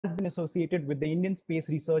been associated with the Indian Space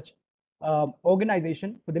Research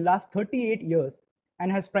Organization for the last 38 years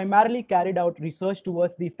and has primarily carried out research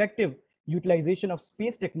towards the effective utilization of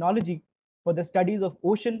space technology for the studies of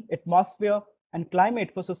ocean, atmosphere, and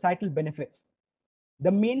climate for societal benefits.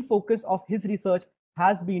 The main focus of his research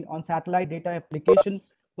has been on satellite data application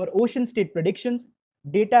for ocean state predictions,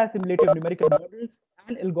 data assimilative numerical models,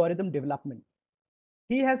 and algorithm development.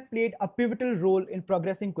 He has played a pivotal role in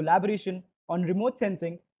progressing collaboration on remote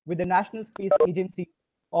sensing with the national space agencies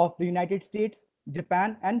of the United States,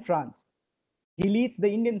 Japan, and France. He leads the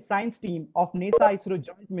Indian science team of NASA ISRO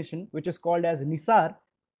joint mission, which is called as NISAR,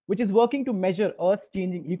 which is working to measure Earth's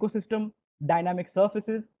changing ecosystem, dynamic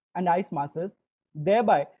surfaces, and ice masses,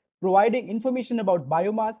 thereby providing information about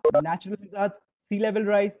biomass, natural hazards, sea level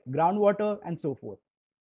rise, groundwater, and so forth.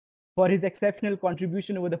 For his exceptional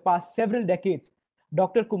contribution over the past several decades,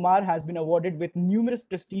 Dr. Kumar has been awarded with numerous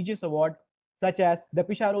prestigious awards such as the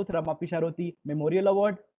Pisharot Rama Pisharoti Memorial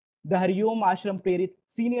Award, the Hariom Ashram Prerit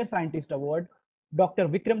Senior Scientist Award, Dr.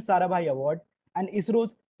 Vikram Sarabhai Award, and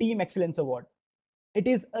ISRO's Team Excellence Award. It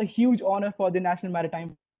is a huge honor for the National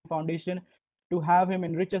Maritime Foundation to have him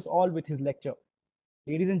enrich us all with his lecture.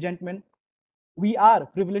 Ladies and gentlemen, we are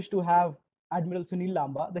privileged to have Admiral Sunil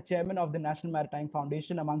Lamba, the chairman of the National Maritime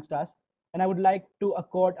Foundation, amongst us, and I would like to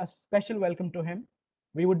accord a special welcome to him.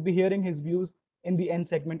 We would be hearing his views in the end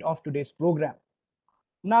segment of today's program.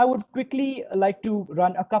 Now, I would quickly like to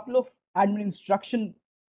run a couple of admin instructions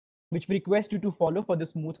which we request you to follow for the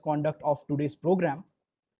smooth conduct of today's program.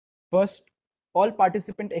 First, all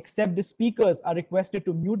participants except the speakers are requested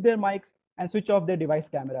to mute their mics and switch off their device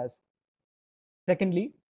cameras.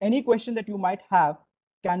 Secondly, any question that you might have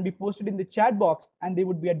can be posted in the chat box and they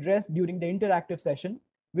would be addressed during the interactive session,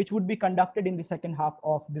 which would be conducted in the second half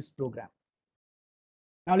of this program.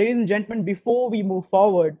 Now, ladies and gentlemen, before we move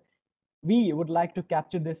forward, we would like to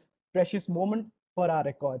capture this precious moment for our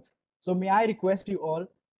records. So may I request you all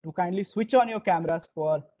to kindly switch on your cameras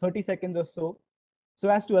for 30 seconds or so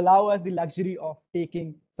as to allow us the luxury of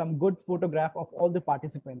taking some good photograph of all the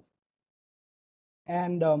participants.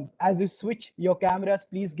 And as you switch your cameras,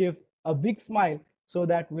 please give a big smile so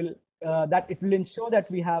that it will ensure that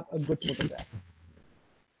we have a good photograph.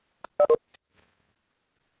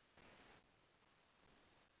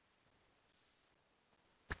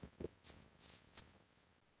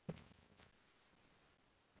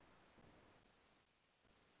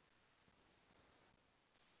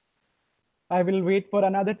 I will wait for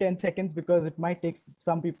another 10 seconds because it might take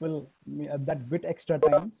some people that bit extra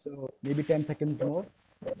time. So maybe 10 seconds more.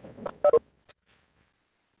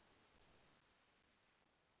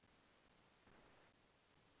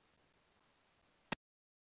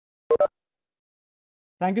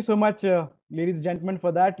 Thank you so much, ladies and gentlemen,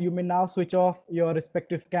 for that. You may now switch off your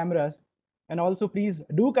respective cameras. And also, please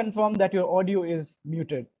do confirm that your audio is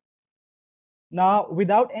muted. Now,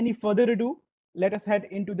 without any further ado, let us head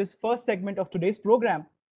into this first segment of today's program,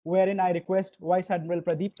 wherein I request Vice Admiral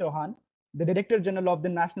Pradeep Chauhan, the Director General of the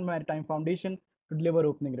National Maritime Foundation, to deliver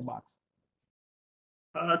opening remarks.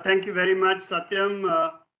 Thank you very much, Satyam,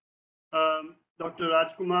 Dr.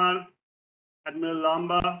 Rajkumar, Admiral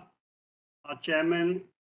Lamba, our chairman.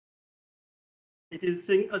 It is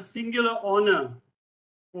a singular honor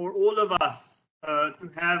for all of us to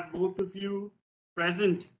have both of you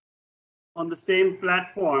present on the same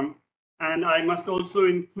platform. And I must also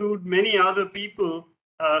include many other people,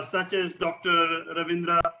 such as Dr.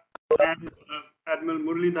 Ravindra and Admiral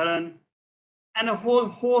Muralidharan, and a whole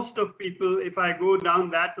host of people. If I go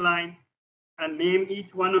down that line and name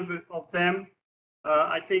each one of them,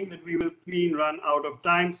 I think that we will clean run out of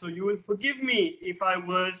time. So you will forgive me if I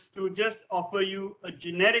was to just offer you a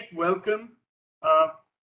generic welcome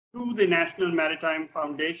to the National Maritime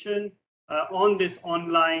Foundation on this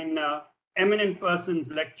online Eminent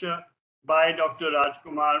Persons lecture by Dr.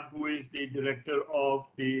 Rajkumar, who is the director of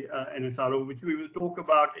the NSRO, which we will talk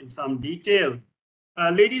about in some detail.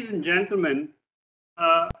 Ladies and gentlemen,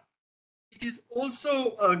 it is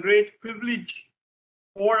also a great privilege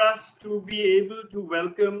for us to be able to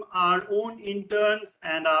welcome our own interns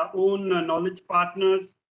and our own knowledge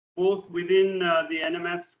partners, both within the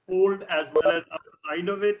NMF's fold as well as outside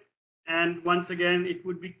of it. And once again, it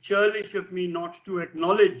would be churlish of me not to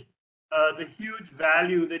acknowledge the huge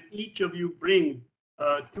value that each of you bring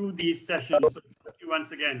to these sessions. So thank you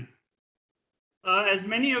once again. As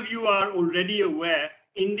many of you are already aware,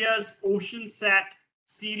 India's OceanSat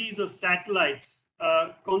series of satellites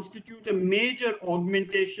constitute a major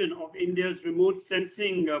augmentation of India's remote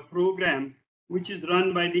sensing program, which is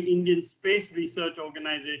run by the Indian Space Research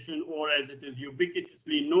Organization, or as it is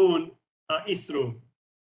ubiquitously known, ISRO.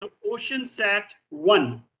 So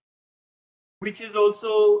OceanSat-1 which is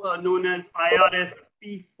also known as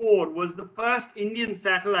IRS-P4, was the first Indian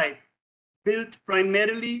satellite built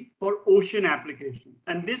primarily for ocean applications.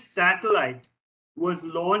 And this satellite was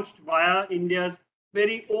launched via India's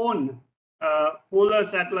very own Polar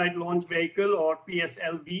Satellite Launch Vehicle, or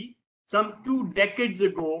PSLV, some 2 decades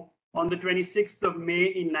ago on the 26th of May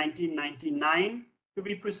in 1999, to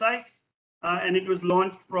be precise. And it was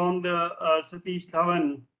launched from the Satish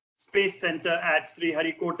Dhawan Space Center at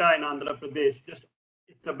Sriharikota in Andhra Pradesh.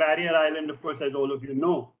 It's a barrier island, of course, as all of you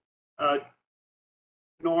know,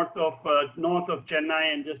 north of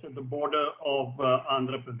Chennai and just at the border of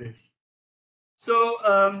Andhra Pradesh. So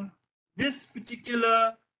this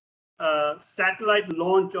particular satellite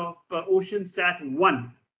launch of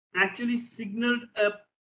OceanSat-1 actually signaled a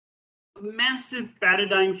massive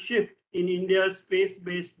paradigm shift in India's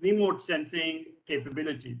space-based remote sensing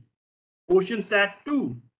capability.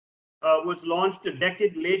 OceanSat-2 was launched a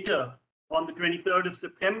decade later on the 23rd of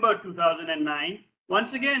September 2009,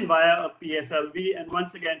 once again via a PSLV and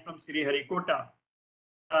once again from Sriharikota.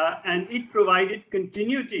 And it provided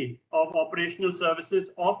continuity of operational services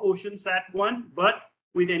of OceanSat-1, but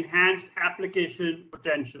with enhanced application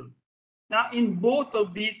potential. Now, in both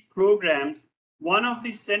of these programs, one of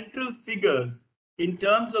the central figures in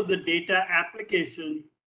terms of the data application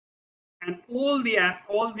and all the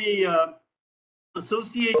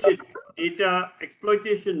associated data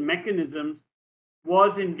exploitation mechanisms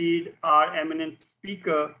was indeed our eminent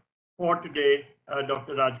speaker for today,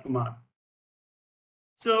 Dr. Rajkumar.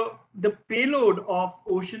 So the payload of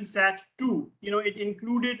OceanSat-2, it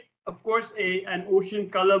included, of course, an ocean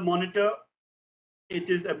color monitor. It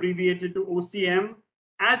is abbreviated to OCM,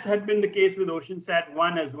 as had been the case with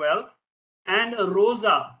OceanSat-1 as well, and a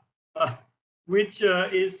ROSA, which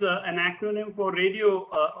is an acronym for radio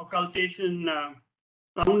occultation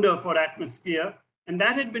sounder for atmosphere. And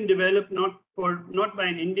that had been developed not by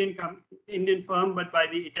an Indian firm, but by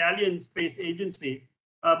the Italian Space Agency.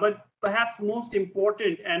 But perhaps most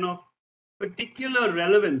important and of particular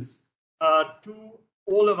relevance to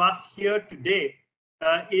all of us here today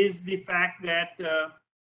is the fact that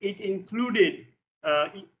it included,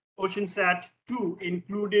 OceanSat-2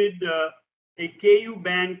 included a Ku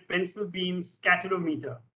band pencil beam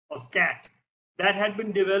scatterometer, or SCAT, that had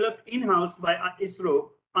been developed in-house by ISRO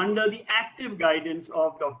under the active guidance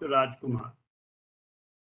of Dr. Rajkumar.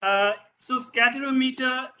 So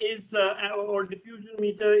scatterometer is, or diffusion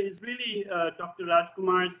meter is really Dr.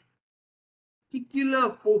 Rajkumar's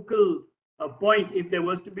particular focal point, if there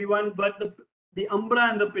was to be one, but the umbra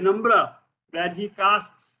and the penumbra that he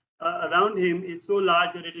casts around him is so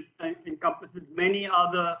large that it encompasses many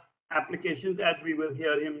other applications, as we will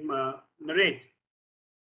hear him narrate.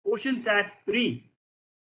 OceanSat-3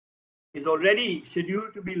 is already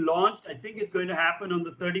scheduled to be launched. I think it's going to happen on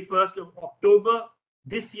the 31st of October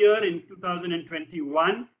this year in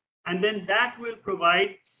 2021. And then that will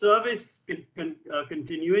provide service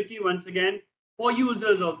continuity once again for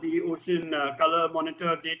users of the ocean color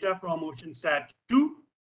monitor data from OceanSat-2,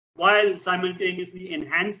 while simultaneously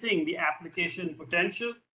enhancing the application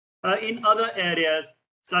potential in other areas,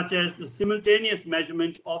 such as the simultaneous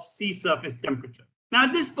measurement of sea surface temperature. Now,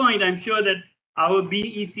 at this point, I'm sure that our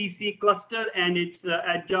BECC cluster and its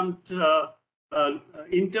adjunct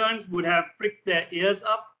interns would have pricked their ears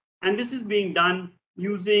up. And this is being done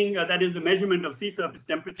using, that is the measurement of sea surface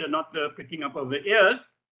temperature, not the pricking up of the ears,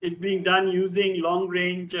 is being done using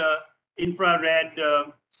long-range infrared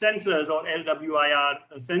sensors, or LWIR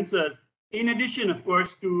sensors, in addition, of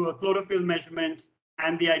course, to chlorophyll measurements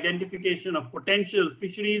and the identification of potential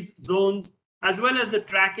fisheries zones, as well as the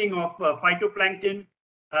tracking of phytoplankton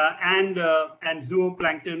and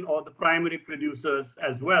zooplankton, or the primary producers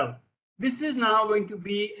as well. This is now going to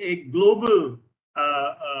be a global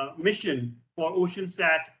mission for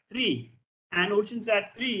OceanSat-3. And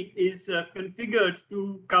OceanSat-3 is configured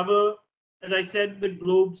to cover, as I said, the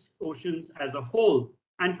globe's oceans as a whole,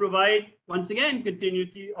 and provide, once again,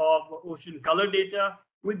 continuity of ocean color data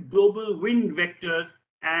with global wind vectors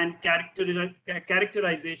and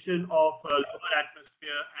characterization of lower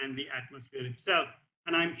atmosphere and the atmosphere itself.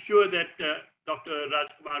 And I'm sure that Dr.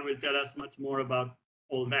 Rajkumar will tell us much more about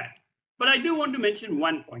all that. But I do want to mention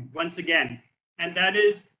one point once again, and that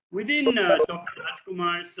is within Dr.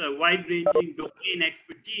 Rajkumar's wide-ranging domain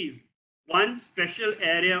expertise, one special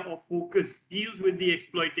area of focus deals with the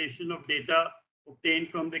exploitation of data obtained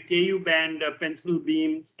from the Ku band pencil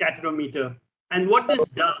beam scatterometer. And what this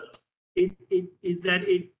does is that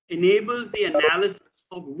it enables the analysis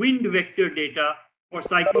of wind vector data for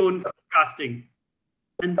cyclone forecasting.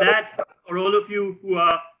 And that, for all of you who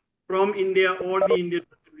are from India or the Indian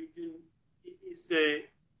region, is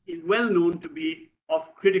is well known to be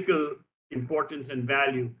of critical importance and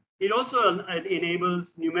value. It also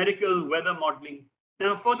enables numerical weather modeling.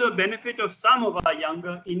 Now, for the benefit of some of our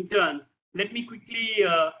younger interns, let me quickly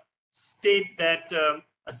state that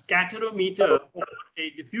a scatterometer or a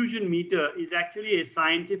diffusion meter is actually a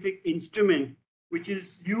scientific instrument which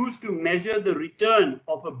is used to measure the return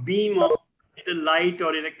of a beam of either light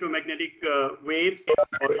or electromagnetic waves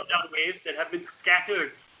or other waves that have been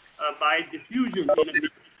scattered by diffusion in a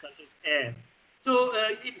medium such as air. So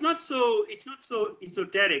it's not so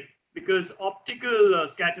esoteric, because optical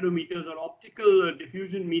scatterometers or optical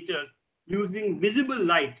diffusion meters using visible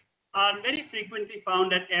light are very frequently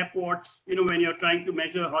found at airports. You know, when you're trying to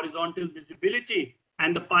measure horizontal visibility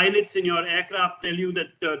and the pilots in your aircraft tell you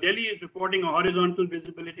that Delhi is reporting a horizontal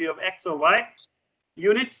visibility of X or Y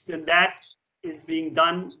units, then that is being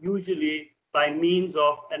done usually by means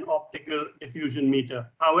of an optical diffusion meter.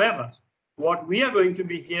 However, what we are going to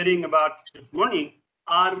be hearing about this morning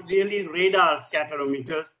are really radar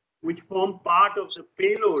scatterometers, which form part of the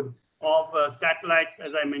payload of satellites,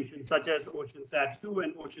 as I mentioned, such as OceanSat-2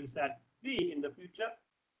 and OceanSat-3 in the future,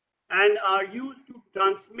 and are used to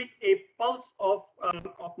transmit a pulse of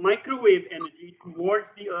microwave energy towards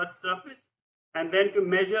the Earth's surface, and then to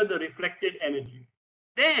measure the reflected energy.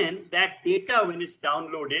 Then that data, when it's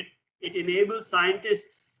downloaded, it enables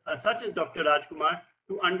scientists such as Dr. Rajkumar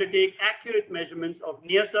to undertake accurate measurements of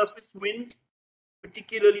near surface winds,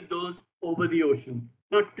 particularly those over the ocean.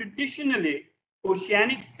 Now, traditionally,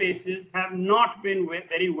 oceanic spaces have not been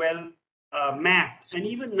very well mapped. And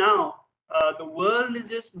even now, the world is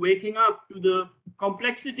just waking up to the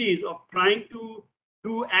complexities of trying to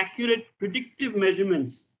do accurate predictive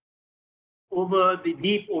measurements over the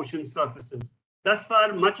deep ocean surfaces. Thus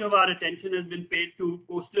far, much of our attention has been paid to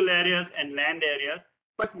coastal areas and land areas.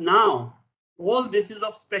 But now, all this is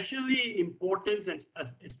of specially importance and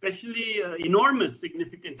especially enormous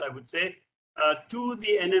significance, I would say, to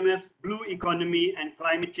the NMF's Blue Economy and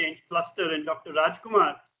Climate Change Cluster. And Dr.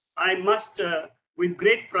 Rajkumar, I must, with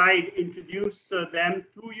great pride, introduce them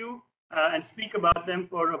to you and speak about them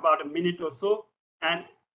for about a minute or so. And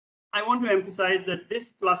I want to emphasize that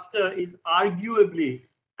this cluster is arguably,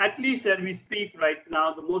 at least as we speak right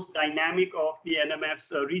now, the most dynamic of the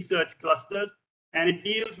NMF's research clusters. And it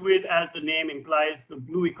deals with, as the name implies, the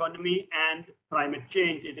blue economy and climate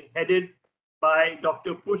change. It is headed by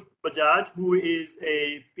Dr. Pushp Bajaj, who is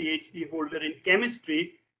a PhD holder in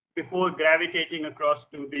chemistry before gravitating across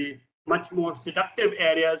to the much more seductive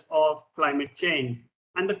areas of climate change.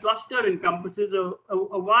 And the cluster encompasses a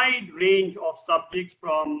wide range of subjects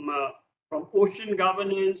from ocean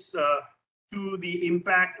governance to the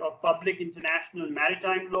impact of public international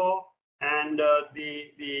maritime law and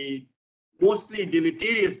the mostly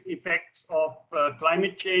deleterious effects of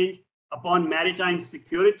climate change upon maritime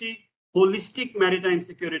security, holistic maritime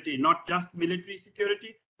security, not just military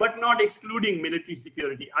security, but not excluding military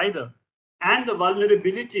security either, and the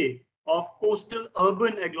vulnerability of coastal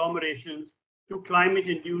urban agglomerations to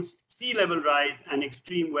climate-induced sea level rise and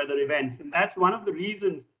extreme weather events. And that's one of the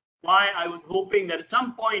reasons why I was hoping that at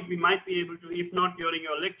some point we might be able to, if not during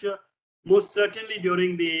your lecture, most certainly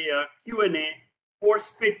during the Q&A, force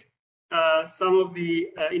fit some of the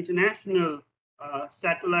international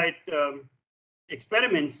satellite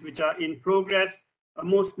experiments which are in progress.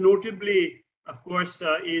 Most notably, of course,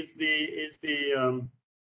 is the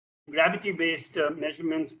gravity-based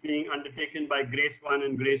measurements being undertaken by GRACE-1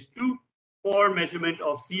 and GRACE-2 for measurement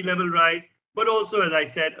of sea level rise, but also, as I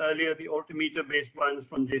said earlier, the altimeter-based ones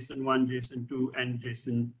from JASON-1, JASON-2, and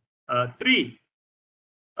JASON-3.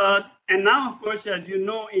 And now, of course, as you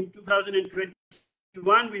know, in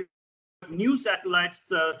 2021, we new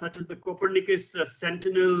satellites such as the Copernicus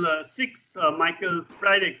Sentinel-6 Michael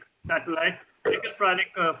Freilich satellite. Michael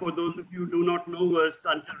Freilich, for those of you who do not know, was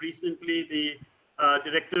until recently the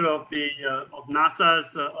director of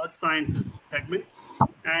NASA's Earth Sciences segment.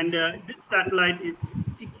 And this satellite is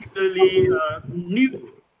particularly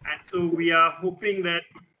new. And so we are hoping that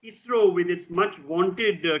ISRO, with its much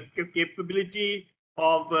wanted capability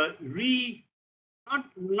of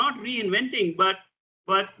not reinventing, but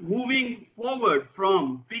moving forward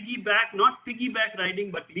from not piggyback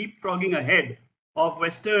riding, but leapfrogging ahead of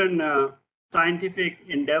Western scientific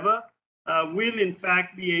endeavor, will in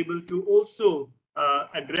fact be able to also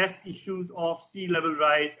address issues of sea level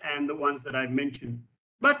rise and the ones that I've mentioned.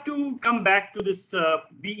 But to come back to this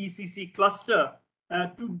BECC cluster,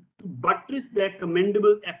 to buttress their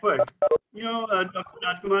commendable efforts, you know, Dr.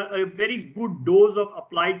 Rajkumar, a very good dose of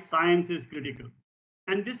applied science is critical.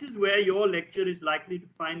 And this is where your lecture is likely to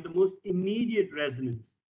find the most immediate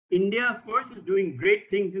resonance. India, of course, is doing great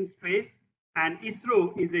things in space. And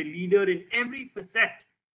ISRO is a leader in every facet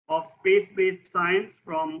of space-based science,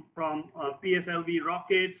 from PSLV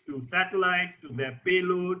rockets to satellites to their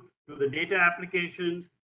payload to the data applications.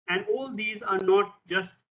 And all these are not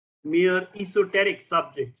just mere esoteric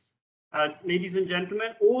subjects. Ladies and gentlemen,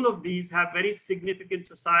 all of these have very significant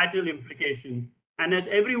societal implications. And as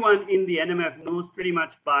everyone in the NMF knows pretty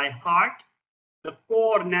much by heart, the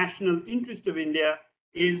core national interest of India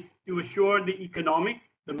is to assure the economic,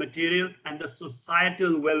 the material, and the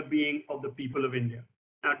societal well-being of the people of India.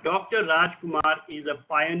 Now, Dr. Rajkumar is a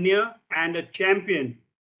pioneer and a champion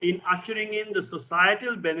in ushering in the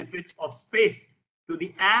societal benefits of space to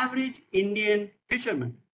the average Indian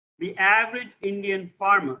fisherman, the average Indian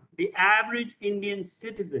farmer, the average Indian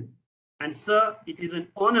citizen. And sir, it is an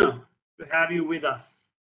honor to have you with us.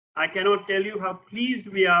 I cannot tell you how pleased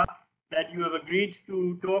we are that you have agreed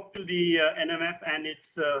to talk to the NMF and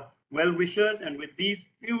its well-wishers. And with these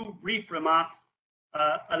few brief remarks,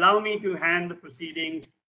 allow me to hand the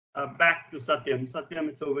proceedings back to Satyam. Satyam,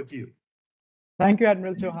 it's over to you. Thank you,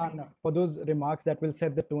 Admiral Chauhan, for those remarks that will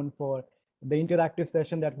set the tone for the interactive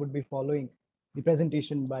session that would be following the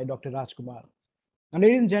presentation by Dr. Rajkumar. And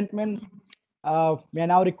ladies and gentlemen, may I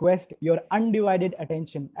now request your undivided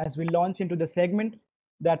attention as we launch into the segment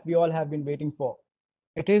that we all have been waiting for.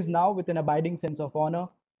 It is now with an abiding sense of honor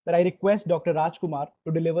that I request Dr. Rajkumar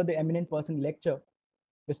to deliver the eminent person lecture.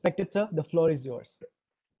 Respected sir, the floor is yours.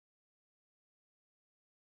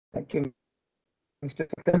 Thank you, Mr.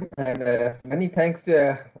 Satyam, and many thanks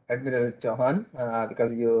to Admiral Chauhan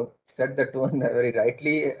because you set the tone very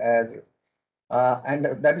rightly. And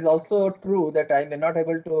that is also true that I may not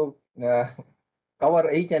able to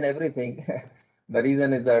cover each and everything. The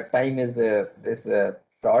reason is the time is this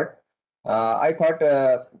short. I thought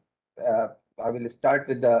I will start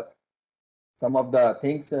with some of the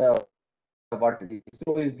things what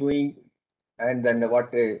ISRO is doing, and then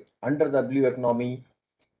what under the blue economy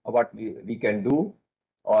what we can do,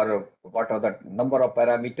 or what are the number of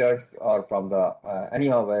parameters, or from the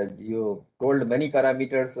anyhow you told many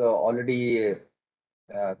parameters already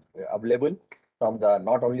available from the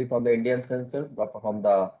not only from the Indian sensors but from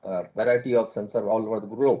the variety of sensors all over the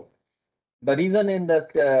globe. The reason in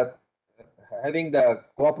that having the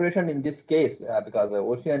cooperation in this case because the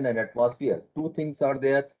ocean and atmosphere, two things are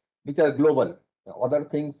there which are global. Other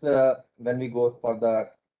things when we go for the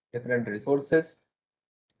different resources,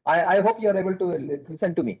 I hope you are able to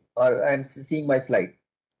listen to me or and seeing my slide.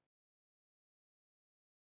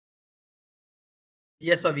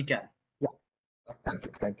 Yes, sir, we can. Yeah, thank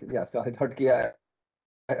you, thank you. Yeah, so I thought, yeah,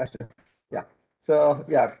 I should, yeah. So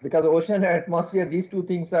yeah, because ocean and atmosphere, these two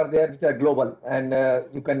things are there which are global, and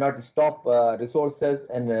you cannot stop resources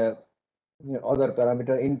and other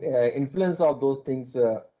parameter influence of those things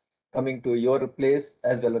coming to your place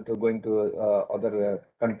as well as to going to other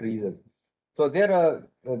countries. So there are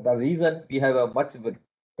the reason we have a much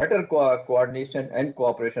better coordination and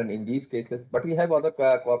cooperation in these cases, but we have other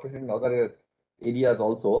cooperation in other areas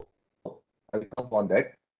also. I will come on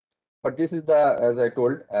that. But this is the, as I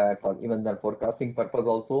told, for even the forecasting purpose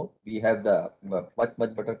also, we have the much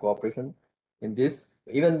better cooperation in this.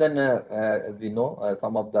 Even then, as we know,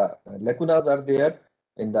 some of the lacunas are there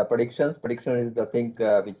in the predictions. Prediction is the thing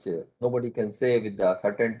which nobody can say with the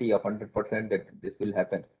certainty of 100% that this will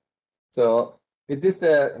happen. So with this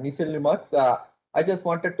initial remarks, I just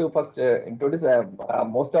wanted to first introduce,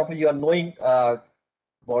 most of you are knowing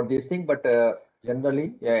about this thing, but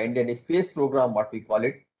generally Indian space program, what we call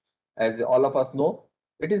it, as all of us know,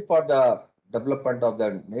 it is for the development of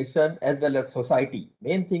the nation as well as society.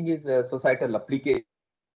 Main thing is societal applications.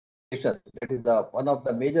 That is the one of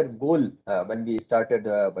the major goal when we started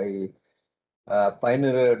by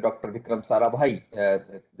pioneer Dr. Vikram Sarabhai,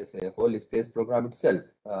 this whole space program itself.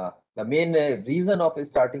 The main reason of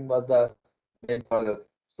starting was the main for the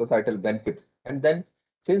societal benefits, and then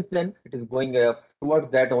since then it is going towards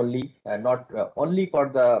that only, and not only for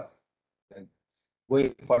the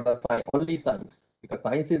going for the science, only science, because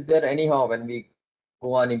science is there anyhow. When we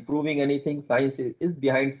go on improving anything, science is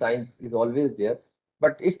behind, science is always there,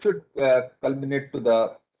 but it should culminate to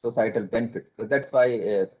the societal benefit. So that's why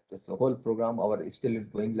this whole program our still is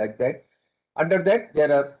going like that. Under that,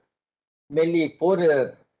 there are mainly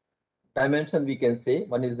four dimension we can say.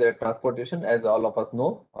 One is the transportation, as all of us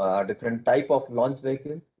know, different type of launch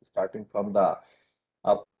vehicles, starting from the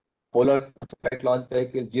polar satellite launch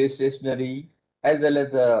vehicle, geostationary, as well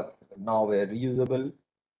as now reusable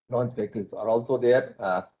launch vehicles are also there.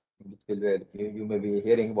 Which will you may be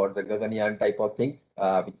hearing about the Gaganyaan type of things,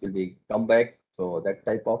 which will be come back. So that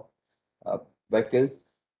type of vehicles.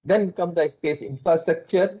 Then come the space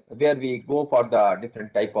infrastructure, where we go for the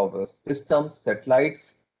different type of systems,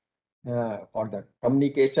 satellites, for the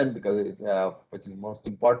communication, because which is most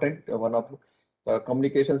important, one of the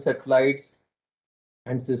communication satellites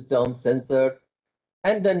and systems, sensors,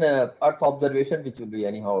 and then Earth observation, which will be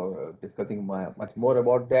anyhow discussing much more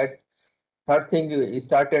about that. Third thing is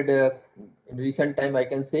started in recent time, I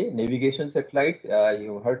can say, navigation satellites.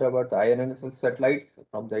 You heard about the ISRO satellites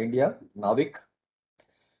from the India, Navik,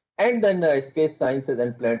 and then space sciences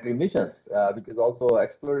and planetary missions, which is also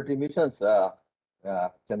exploratory missions,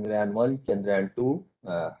 Chandrayaan 1, Chandrayaan 2,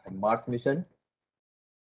 and Mars mission,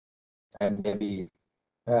 and maybe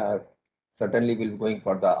certainly we'll be going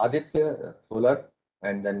for the Aditya solar,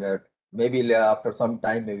 and then maybe after some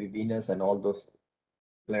time, maybe Venus and all those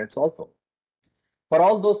planets also. For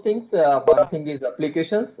all those things, one thing is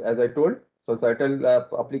applications, as I told. Societal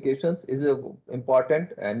applications is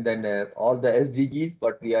important, and then all the SDGs,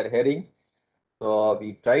 what we are hearing. So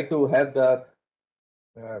we try to have the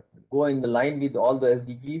go in the line with all the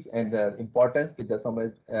SDGs and importance with the some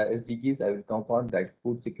SDGs. I will come on that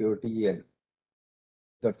food security and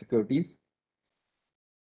other securities.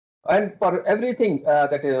 And for everything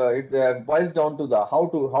that it boils down to the how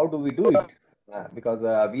do we do it, because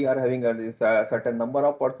we are having this certain number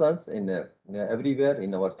of persons in everywhere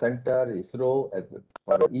in our center, ISRO,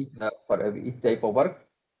 for each type of work.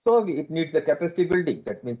 So it needs a capacity building.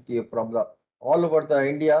 That means from the all over the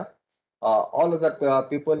India, all of the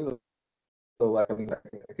people who are coming from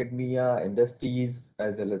academia, industries,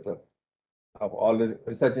 as well as of all the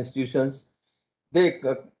research institutions, they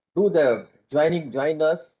do the join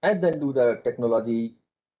us, and then do the technology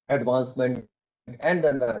advancement and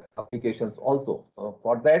then the applications also. So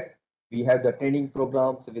for that, we have the training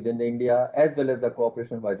programs within India, as well as the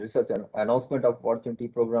cooperation by research and announcement of opportunity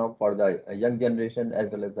program for the young generation,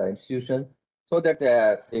 as well as the institution, so that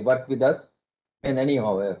they work with us. And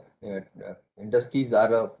anyhow, industries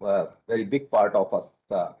are a very big part of us,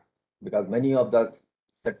 because many of the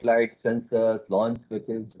satellites, sensors, launch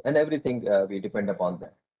vehicles, and everything we depend upon them.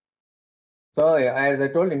 So as I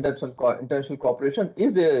told, international cooperation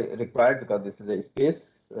is required, because this is a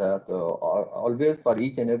space. So always for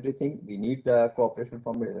each and everything, we need the cooperation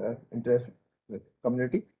from international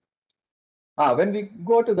community. When we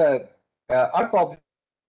go to the Earth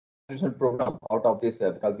observation program, out of this,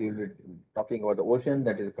 because we will be talking about the ocean,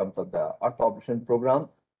 that is comes of the Earth observation program.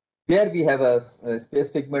 There we have a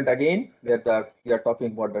space segment again, where we are talking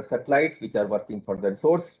about the satellites, which are working for the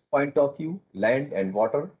resource point of view, land and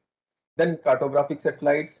water. Then cartographic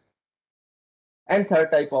satellites, and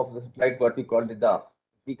third type of satellite, what we call it,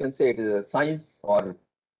 we can say it is a science or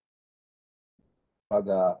for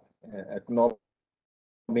the economy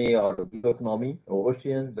or bioeconomy,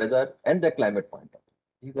 ocean, weather, and the climate point of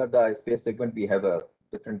view. These are the space segment. We have a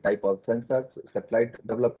different type of sensors, satellite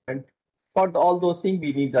development. For all those things,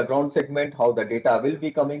 we need the ground segment, how the data will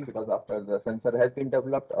be coming, because after the sensor has been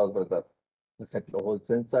developed, also the whole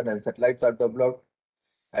sensor and satellites are developed,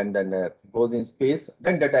 and then goes in space.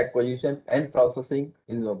 Then data acquisition and processing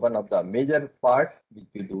is one of the major part which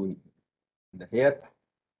we do here.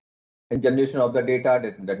 And generation of the data,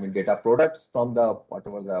 that means data products from the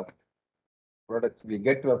whatever the products we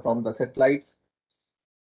get from the satellites,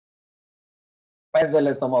 as well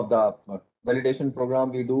as some of the validation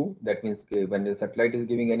program we do. That means when the satellite is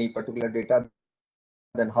giving any particular data,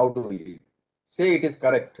 then how do we say it is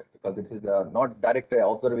correct, because it is not direct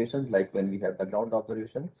observations like when we have the ground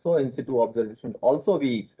observation. So in situ observation also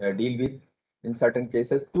we deal with in certain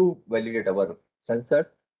cases to validate our sensors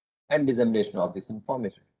and dissemination of this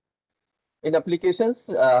information. In applications,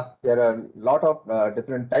 there are a lot of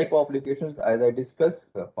different type of applications, as I discussed.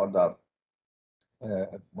 For the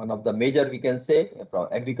one of the major, we can say,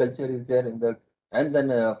 agriculture is there in the, and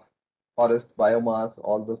then forest, biomass,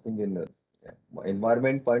 all those things in the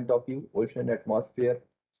environment point of view, ocean, atmosphere,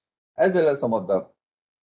 as well as some of the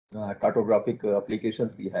cartographic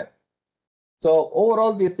applications we have. So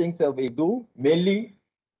overall, these things we do mainly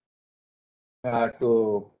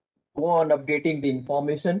to go on updating the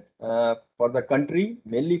information for the country,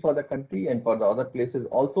 mainly for the country, and for the other places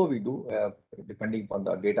also we do, depending on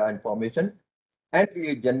the data information. And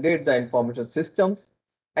we generate the information systems,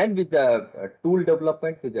 and with the tool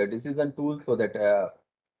development, with the decision tool, so that the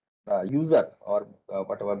user or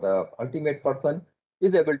whatever the ultimate person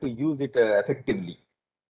is able to use it effectively.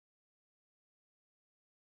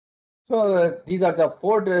 So these are the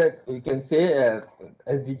four, you can say,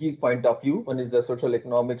 SDGs point of view. One is the social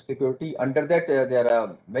economic security. Under that, there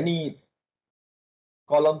are many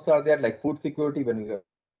columns are there, like food security, when we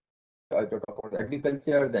talk about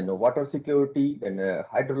agriculture, then water security, then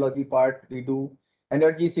hydrology part we do,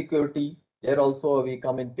 Energy security, there also we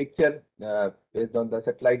come in picture based on the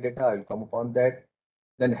satellite data. I will come upon that.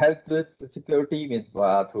 Then health security with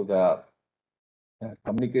through the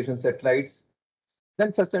communication satellites.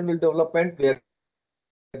 Then sustainable development, where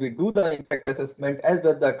we do the impact assessment as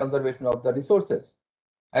well as the conservation of the resources.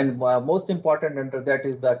 And most important under that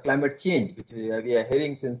is the climate change, which we are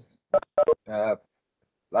hearing since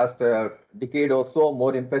last decade or so.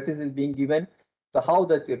 More emphasis is being given to how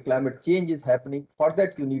the climate change is happening. For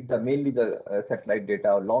that, you need the mainly the satellite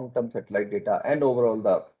data, long-term satellite data, and overall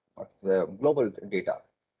the global data.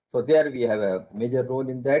 So there we have a major role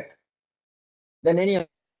in that. Then any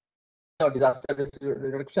disaster risk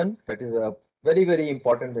reduction, that is a very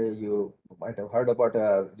important. You might have heard about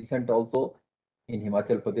recent also in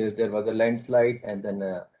Himachal Pradesh there was a landslide, and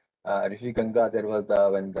then Rishi Ganga there was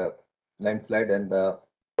when the landslide and the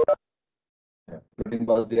flooding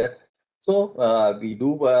was there. So we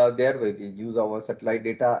do there we use our satellite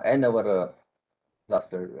data and our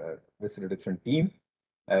disaster risk reduction team.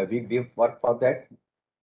 We work for that.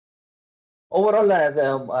 Overall, as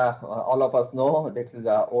all of us know, this is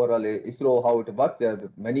overall ISRO how it works. There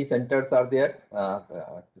are many centers are there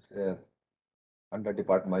under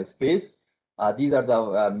Department of Space. These are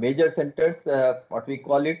the major centers, what we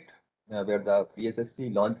call it, where the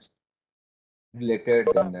PSSC launch related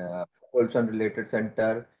and propulsion related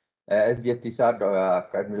center. SDF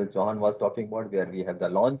Tisar, Admiral Chauhan was talking about, where we have the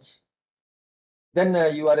launch. Then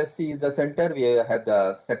URSC is the center. We have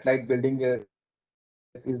the satellite building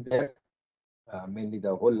is there. Mainly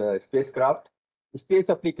the whole spacecraft. Space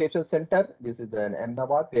Application Center, this is in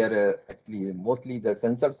Ahmedabad, where actually mostly the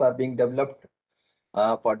sensors are being developed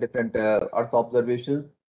for different Earth observations,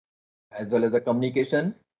 as well as the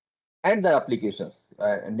communication and the applications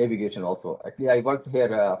and navigation also. Actually, I worked here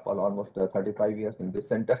for almost 35 years in this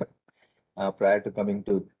center prior to coming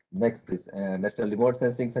to this National Remote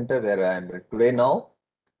Sensing Center, where I am today now.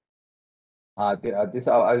 This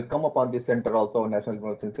I'll come upon this center also, National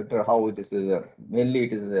Remote Sensing Center, how it is mainly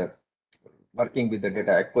it is working with the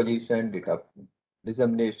data acquisition, data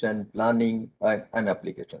dissemination, planning, and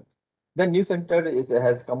application. The new center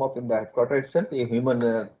has come up in the headquarters itself, a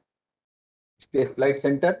human space flight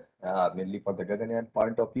center, mainly for the Gaganyaan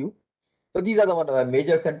point of view. So these are the one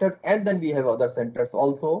major centers, and then we have other centers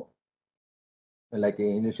also, like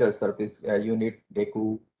initial surface unit,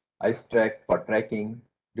 DECU, ice track for tracking,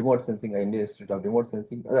 remote sensing, Indian Institute of Remote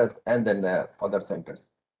Sensing, and then other centers.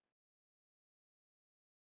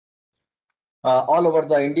 All over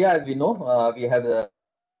the India, as we know, we have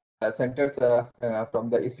centers from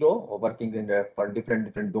the ISRO working in for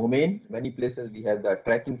different domain. Many places we have the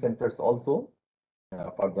tracking centers also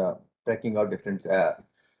for the tracking of different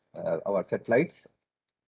our satellites.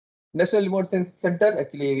 National Remote Sensing Center,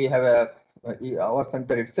 actually we have our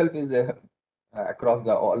center itself is across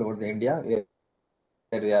the all over the India. Where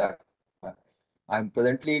we are, I'm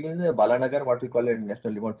presently in Balanagar, what we call it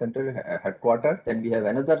National Remote Center headquarters. Then we have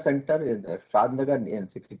another center in Shadnagar, in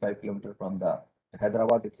 65 kilometers from the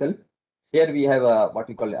Hyderabad itself. Here we have what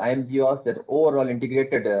we call IMGOS, that overall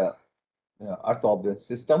integrated Earth object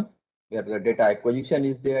system, where the data acquisition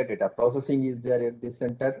is there, data processing is there at this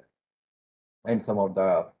center, and some of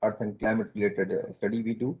the Earth and climate related study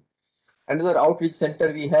we do. Another outreach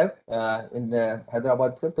center we have in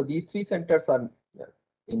Hyderabad. So these three centers are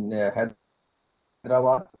in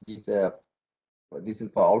Hyderabad. This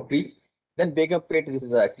is for outreach. Then Begumpet, this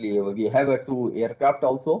is actually we have two aircraft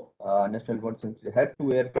also. National Remote Sensing had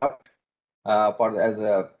two aircraft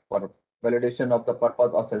for validation of the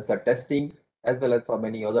purpose of sensor testing, as well as for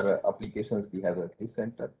many other applications we have at this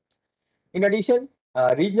center. In addition,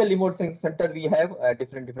 regional remote sensing center we have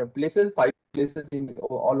different places, 5 places in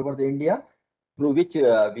all over the India, through which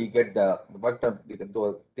we get the work done.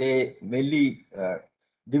 They mainly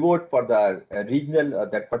devote for the regional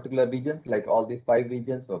that particular regions, like all these 5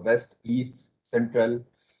 regions: so west, east, central,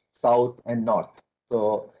 south, and north.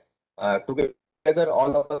 So together,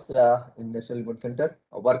 all of us in National Remote Center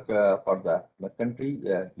work for the country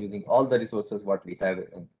using all the resources what we have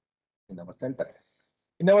in our center.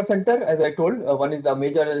 In our center, as I told, one is the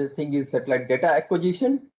major thing is satellite data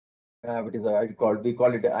acquisition, which is we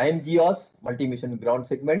call it IMGOS, multi-mission ground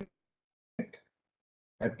segment.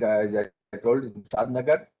 As I told, in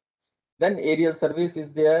Shadnagar. Then aerial service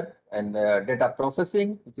is there, and data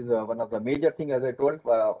processing, which is one of the major thing, as I told,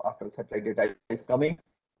 after satellite data is coming,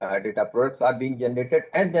 data products are being generated,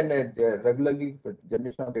 and then regularly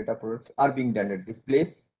generation of data products are being done at this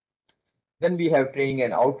place. Then we have training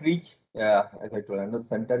and outreach. As I told, another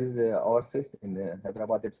center is ours in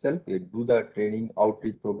Hyderabad itself. We do the training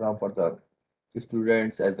outreach program for the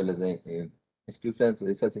students as well as the institutions,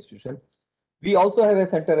 research institutions. We also have a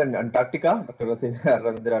center in Antarctica. Dr.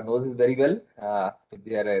 Ravindra knows this very well. With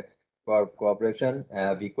their cooperation,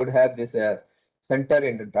 we could have this center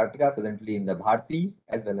in Antarctica, presently in the Bharti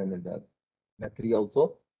as well as in the Maitri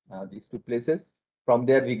also. These two places. From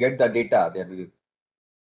there, we get the data. There we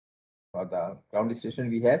for the ground station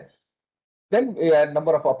we have. Then a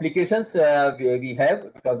number of applications we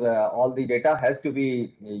have, because all the data has to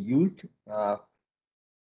be used for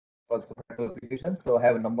social applications. So I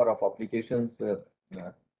have a number of applications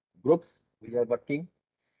groups we are working,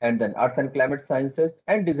 and then earth and climate sciences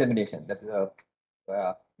and dissemination. That is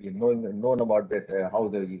we known about that how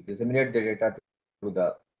they disseminate the data to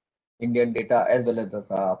the Indian data as well as the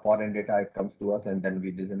foreign data. It comes to us, and then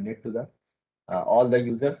we disseminate to the all the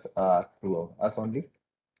users through us only.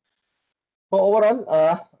 So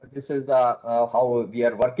overall, this is the how we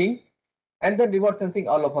are working. And then remote sensing,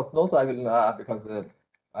 all of us know. So I will because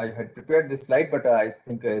I had prepared this slide, but I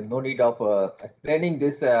think no need of explaining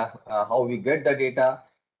this how we get the data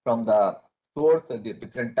from the source. The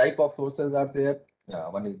different type of sources are there.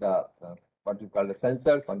 One is the what you call the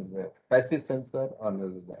sensor. One is the passive sensor. One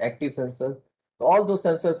is the active sensor. So all those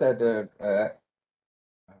sensors that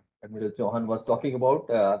Admiral Chauhan was talking about,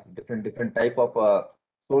 different type of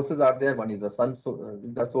sources are there. One is the sun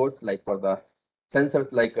the source, like for the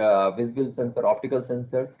sensors like visible sensor, optical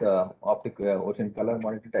sensors, ocean color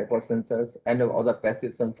monitor type of sensors, and other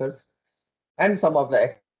passive sensors, and some of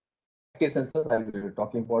the active sensors. I will be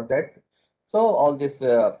talking about that. So all this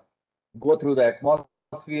go through the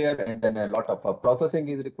atmosphere, and then a lot of processing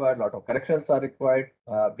is required, a lot of corrections are required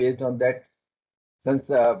based on that.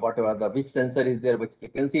 Sensor, whatever the which sensor is there, which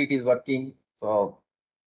frequency it is working. So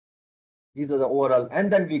these are the overall,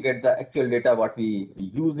 and then we get the actual data, what we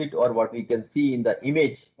use it, or what we can see in the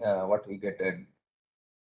image, what we get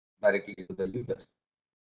directly to the user.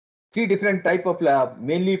 Three different type of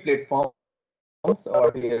mainly platforms,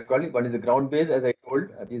 or we call it. One is the ground based, as I told.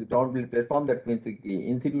 This ground based platform, that means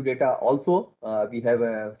in situ data. Also, we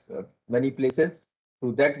have many places.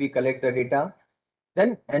 Through that we collect the data.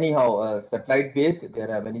 Then anyhow, satellite based, there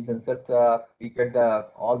are many sensors. We get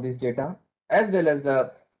all this data, as well as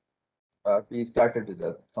the we started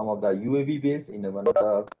with some of the UAV based in one of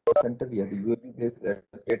the center. We have the UAV based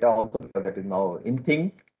data also, because that is now in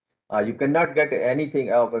thing. You cannot get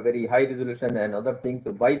anything of a very high resolution and other things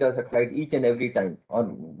by the satellite each and every time, or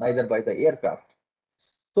neither by the aircraft.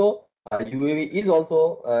 So UAV is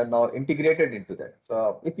also now integrated into that.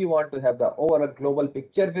 So if you want to have the overall global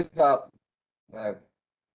picture with the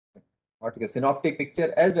what is a synoptic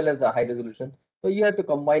picture as well as the high resolution. So you have to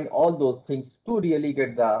combine all those things to really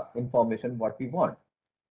get the information what we want.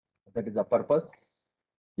 That is the purpose.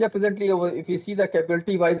 Yeah, presently, if you see the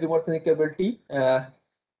capability wise, remote sensing capability,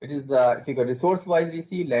 it is the, if you go resource wise, we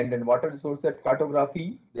see land and water resources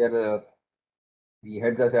cartography. There we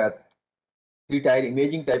had the three-tier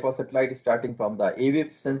imaging type of satellite, starting from the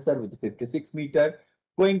AWIF sensor, which is 56 meter,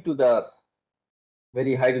 going to the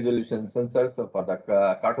very high resolution sensors for the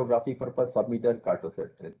cartography purpose, submeter,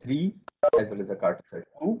 Cartosat 3, as well as the Cartosat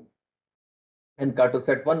 2. And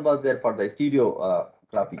Cartosat 1 was there for the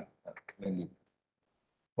stereography, mainly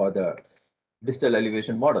for the digital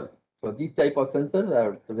elevation model. So these type of sensors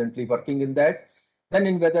are presently working in that. Then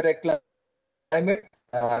in weather and climate,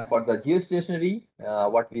 for the geostationary,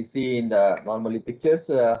 what we see in the normally pictures,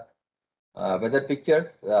 weather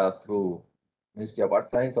pictures through Ministry of Earth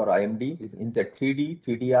Science or IMD, is insect 3D,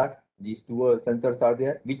 3DR. These two sensors are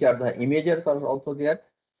there, which are the imagers are also there,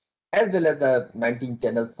 as well as the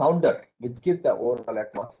 19-channel sounder, which gives the overall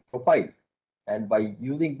atmospheric profile. And by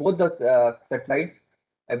using both the satellites,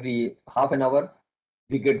 every half an hour,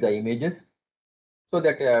 we get the images. So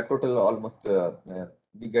that total almost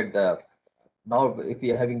we get the, now if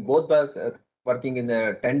we are having both the working in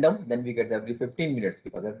a tandem, then we get every 15 minutes,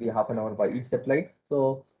 because every half an hour by each satellite.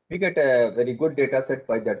 So we get a very good data set.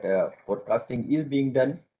 By that forecasting is being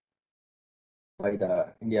done by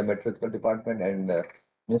the India Meteorological Department and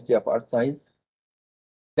Ministry of Earth Science.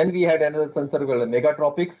 Then we had another sensor called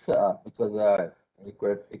Megatropics, which was a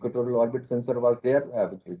equatorial orbit sensor was there,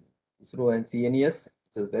 which is ISRO and CNES.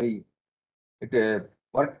 It is very, it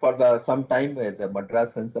worked for the some time. The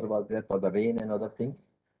Madras sensor was there for the rain and other things,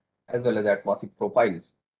 as well as atmospheric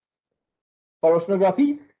profiles. For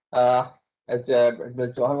oceanography, as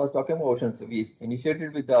Chauhan was talking about oceans, we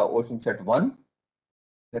initiated with the OceanSat 1,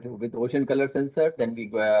 that with ocean color sensor. Then we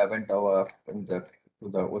went over to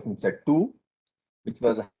the OceanSat 2, which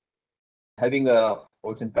was having a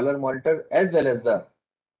ocean color monitor as well as the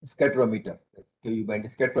scatterometer, QU band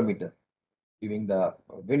scatterometer, giving the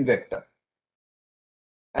wind vector.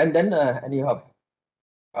 And then anyhow,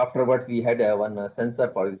 Afterwards, we had one sensor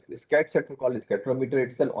for this scat set called scatterometer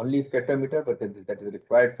itself, only scatterometer, but that is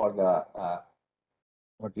required for the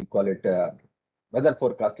what we call it weather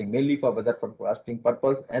forecasting, mainly for weather forecasting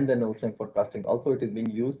purpose, and then ocean forecasting. Also, it is being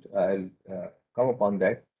used. I'll come upon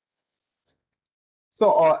that.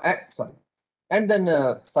 So, sorry. And then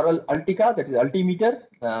Saral Altica, that is altimeter.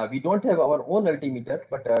 We don't have our own altimeter,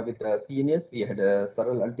 but with CNS, we had a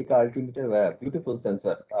Saral Altica altimeter, a beautiful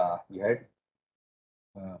sensor we had.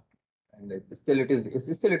 And still it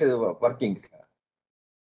is working.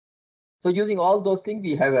 So using all those things,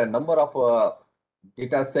 we have a number of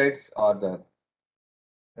data sets or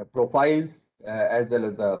the profiles as well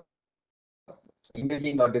as the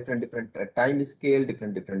imaging or different time scale,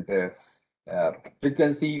 different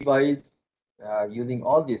frequency wise, using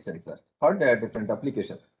all these sensors for the different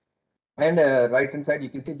applications. And right hand side, you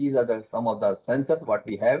can see these are some of the sensors what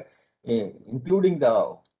we have, including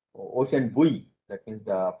the ocean buoy. That means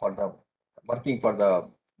for the working for the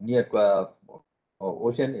near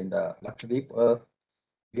ocean in the Lakshadweep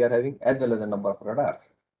we are having, as well as a number of radars.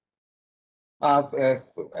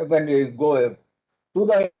 When we go to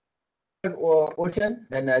the ocean,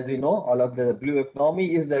 then as we know, all of the blue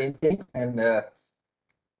economy is the thing. And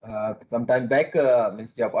some time back,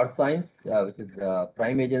 Ministry of Earth Science, which is the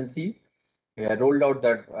prime agency, rolled out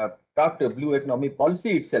that draft blue economy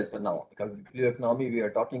policy itself now, because blue economy we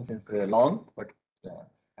are talking since long, but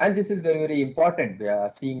and this is very important. We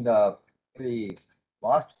are seeing the very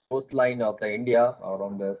vast coastline of the India,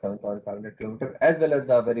 around the 7,500 kilometers, as well as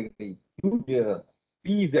the very huge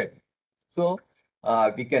PZ. So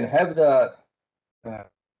we can have the uh,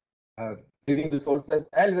 uh, living resources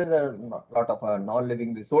as well as a lot of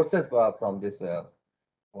non-living resources from this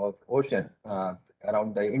ocean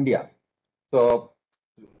around the India. So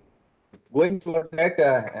going towards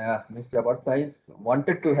that, Ministry of Earth Science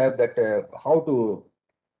wanted to have that how to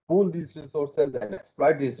pool these resources and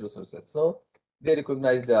exploit these resources. So they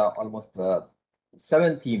recognized almost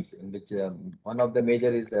 7 themes, in which one of the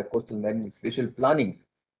major is the coastal marine spatial planning.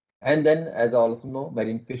 And then, as I also know,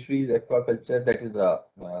 marine fisheries, aquaculture, that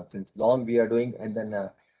is since long we are doing, and then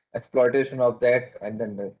exploitation of that, and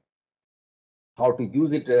then how to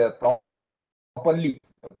use it properly.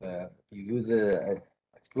 You use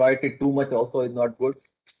exploit it too much also is not good.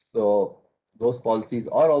 So those policies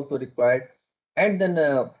are also required. And then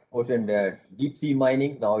ocean deep sea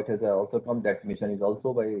mining. Now it has also come. That mission is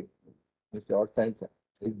also by Mr. Earth Science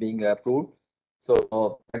is being approved.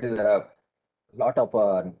 So that is a lot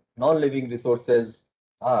of non-living resources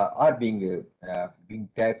are being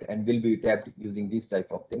tapped and will be tapped using this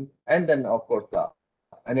type of thing. And then of course the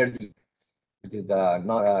energy, which is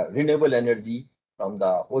the renewable energy from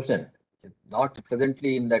the ocean, which is not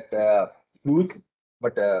presently in that huge,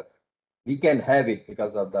 but we can have it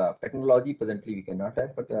because of the technology. Presently we cannot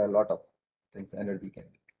have, but a lot of things energy can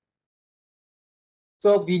be.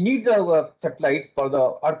 So we need the satellites for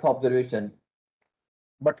the Earth observation.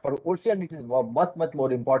 But for ocean, it is much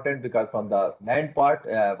more important, because from the land part,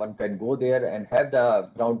 one can go there and have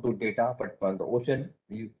the ground truth data. But from the ocean,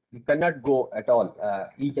 you cannot go at all,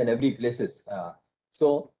 each and every places.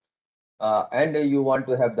 And you want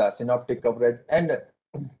to have the synoptic coverage and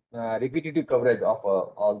repetitive coverage of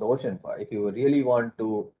all the ocean. If you really want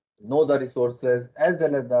to know the resources, as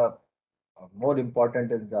well as the more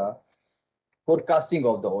important is the forecasting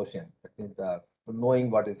of the ocean. That means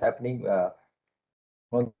knowing what is happening.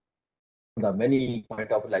 On the many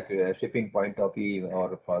point of, like shipping point of view,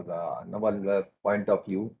 or for the naval point of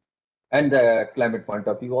view, and the climate point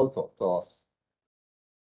of view also. So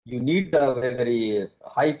you need a very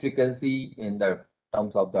high frequency in the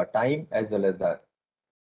terms of the time as well as the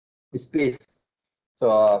space.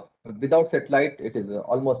 So without satellite, it is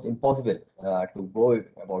almost impossible to go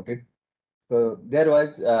about it. So there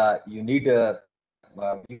was you need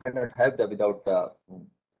you cannot have the without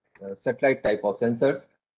satellite type of sensors.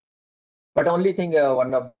 But only thing,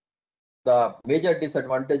 one of the major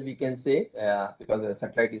disadvantage we can say, because the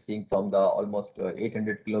satellite is seeing from the almost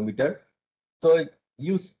 800 kilometer, so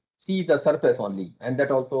you see the surface only, and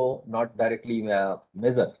that also not directly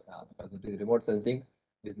measured, because it is remote sensing.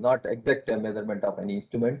 It is not exact measurement of any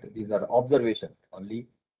instrument. These are observations only,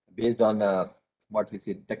 based on what we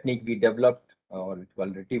see technique we developed, or it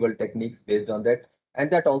called retrieval techniques. Based on that,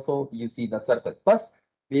 and that also you see the surface. First,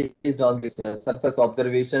 based on this surface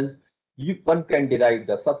observations, one can derive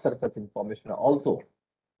the subsurface information also.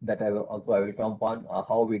 That I will come upon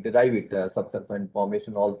how we derive it, subsurface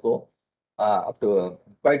information also, up to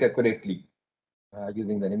quite accurately,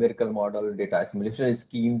 using the numerical model, data assimilation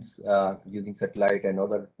schemes, using satellite and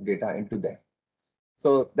other data into that.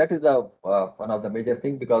 So that is the one of the major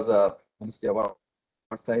thing, because Ministry of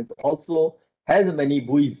science also has many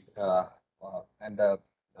buoys and the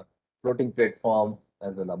floating platforms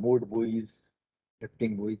as well as moored buoys,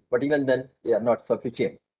 lifting buoys, but even then they are not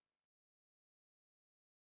sufficient.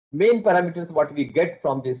 Main parameters what we get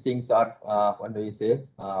from these things are one we say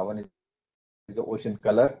one is the ocean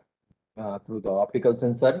color through the optical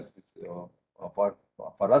sensor. For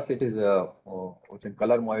us it is a ocean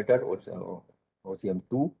color monitor,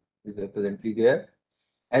 OCM2 is presently there,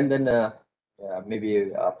 and then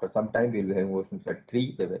maybe after some time we'll have ocean set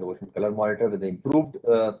 3, the ocean color monitor with the improved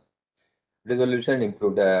resolution,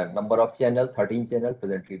 improved number of channels, 13 channels.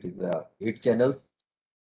 Presently it is 8 channels.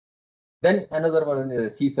 Then another one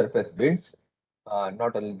is sea surface winds,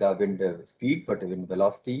 not only the wind speed but wind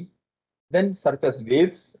velocity. Then surface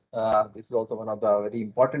waves. This is also one of the very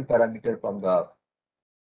important parameter from the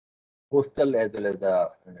coastal as well as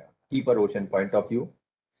the deeper ocean point of view.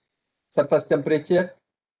 Surface temperature,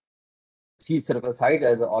 sea surface height,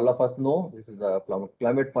 as all of us know, this is from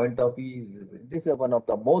climate point of view. This is one of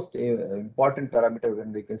the most important parameter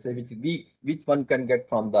when we can say which one can get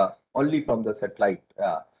from the only from the satellite.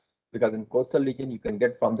 Because in coastal region you can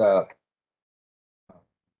get from the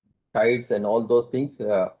tides and all those things,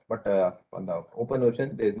 but on the open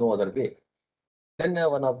ocean there is no other way. Then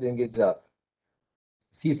one of the things is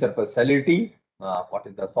sea surface salinity. What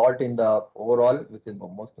is the salt in the overall, which is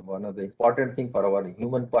most one of the important thing for our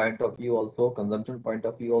human point of view also, consumption point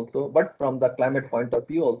of view also, but from the climate point of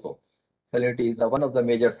view also, salinity is one of the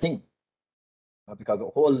major thing. Because the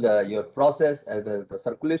whole your process as the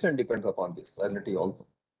circulation depends upon this salinity also.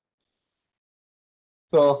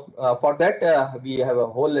 So for that we have a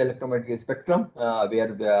whole electromagnetic spectrum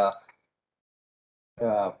where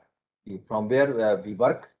from where we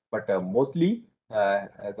work, but mostly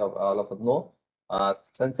as all of us know,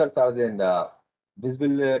 sensors are in the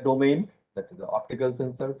visible domain, that is the optical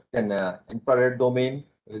sensor, then infrared domain,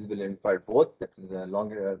 visible and infrared both, that is the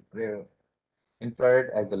long infrared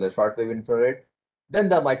as well as shortwave infrared. Then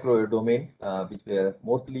the microwave domain, which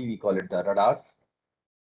mostly we call it the radars,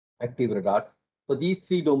 active radars. So these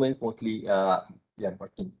 3 domains mostly we are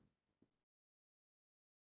working.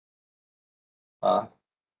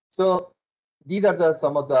 So these are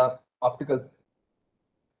some of the optical.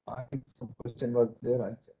 I think some question was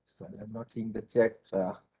there. Sorry, I'm not seeing the chat.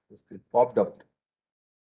 It popped up.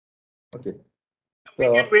 Okay. We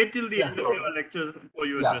can wait till the end of your lecture before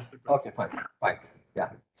you address the question. Okay, fine. Yeah.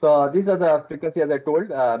 So these are the frequency, as I told,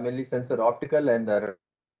 mainly sensor optical and the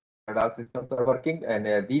radar systems are working, and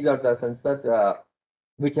these are the sensors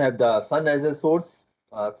which have the sun as a source.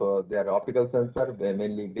 So they are optical sensor,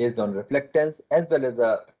 mainly based on reflectance as well as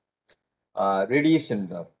the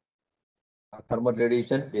radiation, thermal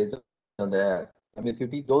radiation based on the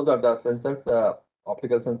emissivity. Those are the sensors,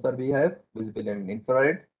 optical sensor we have, visible and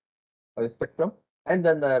infrared spectrum. And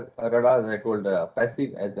then the radar, as I told,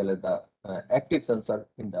 passive as well as the active sensor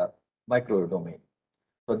in the microwave domain.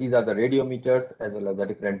 So these are the radiometers as well as the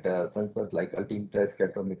different sensors like altimeter,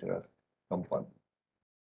 scatometer, compound.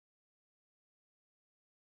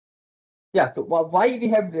 Yeah, so why we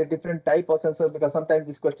have the different type of sensors? Because sometimes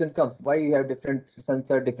this question comes, why we have different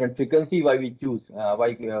sensor, different frequency, why we choose?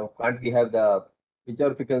 Why can't we have the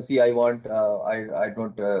whichever frequency I want? I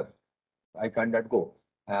cannot go.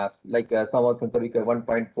 Like some of sensor we can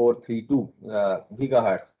 1.432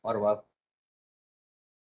 gigahertz or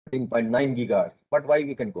 13.9 gigahertz. But why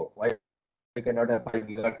we can go? Why we cannot have 5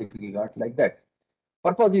 gigahertz, 6 gigahertz like that?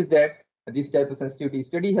 Purpose is that this type of sensitivity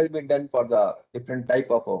study has been done for the different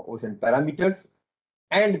type of ocean parameters,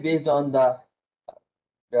 and based on the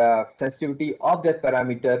sensitivity of that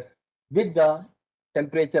parameter with the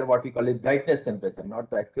temperature, what we call it brightness temperature,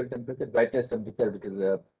 not the actual temperature, brightness temperature, which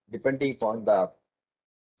is depending upon the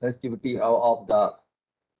sensitivity of the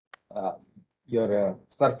your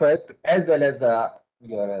surface as well as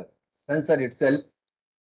your sensor itself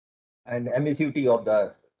and emissivity of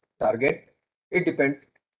the target. It depends.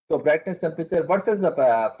 So brightness temperature versus the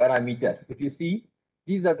parameter. If you see,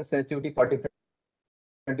 these are the sensitivity for different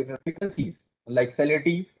frequencies. Like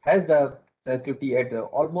salinity has the sensitivity at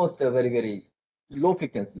almost a very low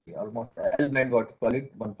frequency, almost L band, what we call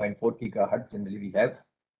it, 1.4 gigahertz generally we have.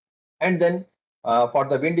 And then for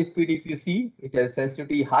the wind speed, if you see, it has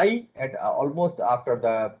sensitivity high at almost after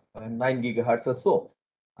the 9 gigahertz or so,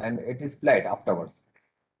 and it is flat afterwards.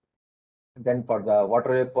 Then for the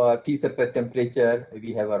water vapor, sea surface temperature,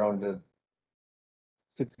 we have around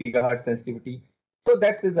 6 gigahertz sensitivity. So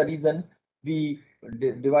that is the reason we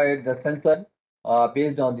divide the sensor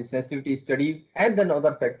based on the sensitivity studies and then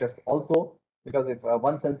other factors also, because if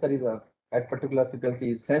one sensor is at particular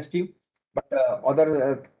frequency is sensitive, but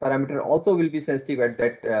other parameter also will be sensitive at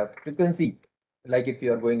that frequency. like if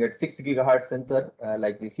you are going at 6 gigahertz sensor,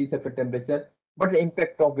 like the sea surface temperature, but the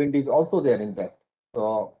impact of wind is also there in that.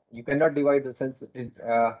 So you cannot divide the sensor,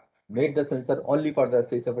 made the sensor only for the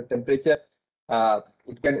sea surface temperature.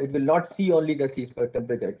 It will not see only the sea surface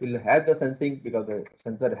temperature. It will have the sensing because the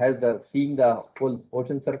sensor has the seeing the whole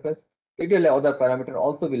ocean surface. It will other parameter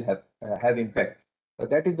also will have impact. So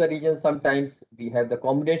that is the reason sometimes we have the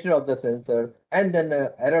combination of the sensors and then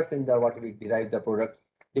errors in the what we derive the product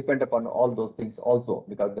depend upon all those things also,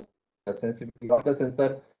 because the sensitivity of the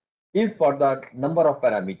sensor is for the number of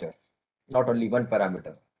parameters, not only one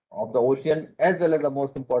parameter of the ocean, as well as the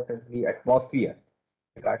most importantly atmosphere.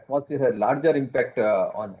 The atmosphere has larger impact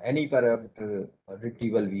on any parameter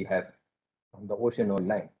retrieval we have from the ocean or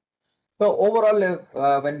land. So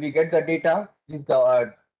overall, when we get the data, this is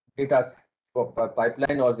the data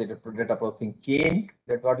pipeline or the data processing chain.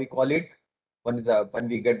 That's what we call it. One is the when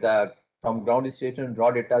we get the from ground station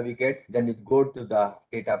raw data we get, then it goes to the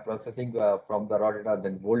data processing from the raw data,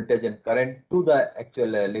 then voltage and current to the actual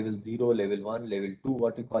level 0, level 1, level 2,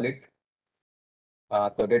 what we call it.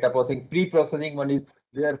 So data processing, pre-processing one is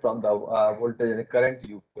there from the voltage and current.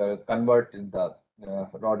 You convert in the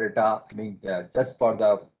raw data, just for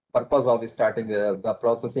the purpose of starting the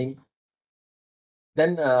processing.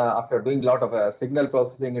 Then after doing a lot of signal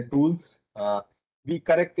processing tools, we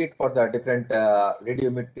correct it for the different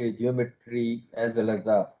radiometry, geometry, as well as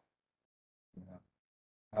the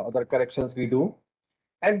other corrections we do.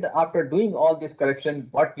 And after doing all this correction,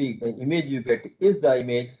 the image you get is the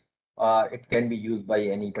image. It can be used by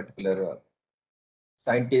any particular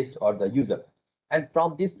scientist or the user. And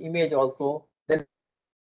from this image also, then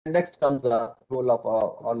next comes the role of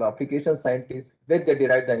all application scientists, where they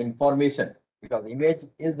derive the information, because image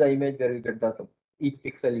is the image where you get the each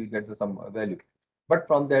pixel you get some value. But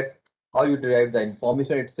from that, how you derive the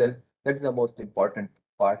information itself, that is the most important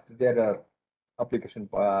part. There are application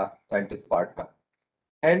scientist part.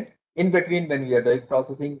 And in between, when we are doing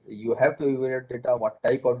processing, you have to evaluate data, what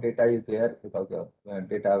type of data is there, because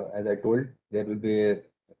data, as I told, there will be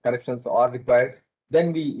corrections are required.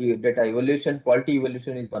 Then we data evaluation, quality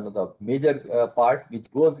evaluation is one of the major part which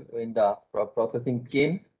goes in the processing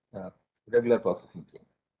chain, regular processing chain.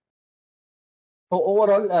 So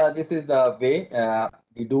overall, this is the way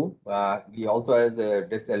we do. We also as a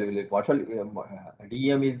virtual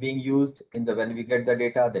DEM is being used in the when we get the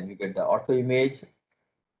data, then we get the ortho image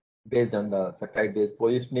based on the satellite-based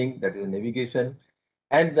positioning, that is navigation,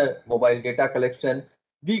 and the mobile data collection.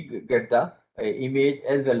 We get the image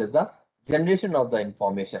as well as the generation of the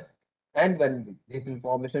information. And when this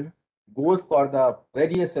information goes for the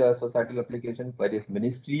various societal applications, various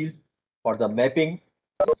ministries for the mapping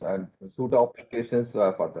and suite of applications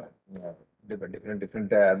for the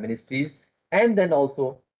different ministries, and then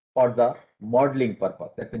also for the modeling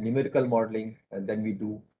purpose, that is numerical modeling, and then we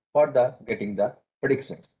do for the getting the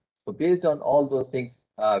predictions. So based on all those things,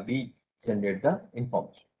 we generate the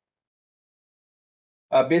information.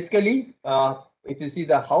 Basically, if you see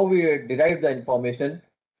the how we derive the information,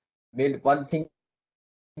 one thing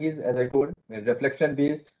is, as I told, reflection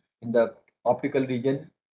based in the optical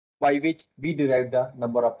region, by which we derive the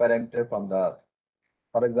number of parameters from the,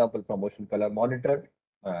 for example, from ocean color monitor,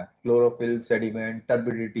 chlorophyll, sediment,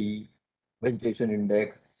 turbidity, vegetation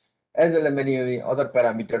index, as well as many other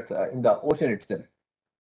parameters in the ocean itself.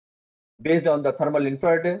 Based on the thermal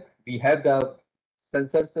infrared, we have the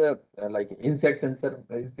sensors like insect sensor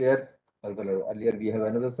is there, as well as earlier we have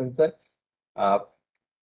another sensor.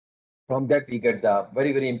 From that we get the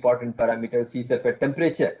very important parameter sea surface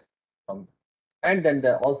temperature, and then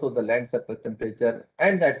also the land surface temperature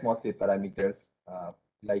and the atmosphere parameters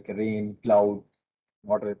like rain, cloud,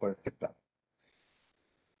 water vapor,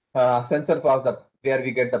 etc. Sensor for the where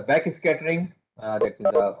we get the back scattering, that is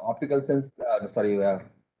the optical sense,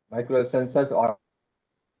 microwave sensors or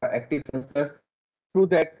active sensors. Through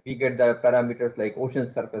that, we get the parameters like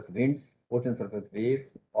ocean surface winds, ocean surface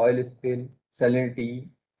waves, oil spill, salinity,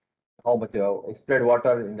 how much spread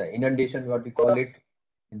water in the inundation, what we call it,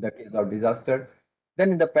 in the case of disaster.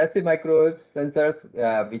 Then in the passive microwave sensors,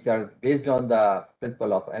 which are based on the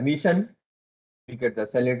principle of emission, we get the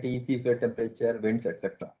salinity, sea surface temperature, winds,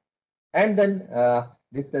 etc. And then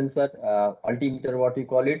this sensor, altimeter, what we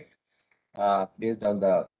call it, based on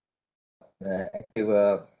the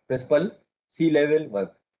active principle, sea level,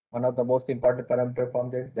 one of the most important parameter from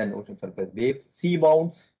there. Then ocean surface waves, sea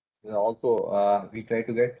mounts, also we try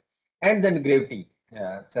to get, and then gravity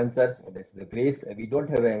sensor. That's the grace. We don't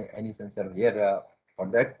have any sensor here for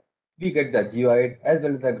that. We get the geoid as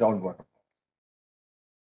well as the groundwater.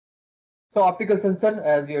 So optical sensor,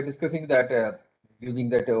 as we are discussing that using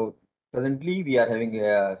that presently we are having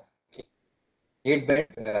a 8-band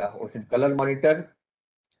ocean color monitor.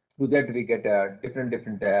 Through that, we get different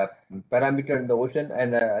parameter in the ocean,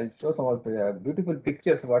 and I'll show some of the beautiful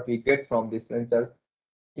pictures what we get from this sensor.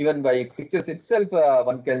 Even by pictures itself,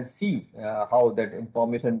 one can see how that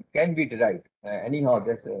information can be derived. Anyhow,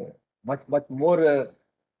 there's much more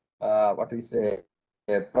what we say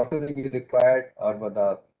processing is required, or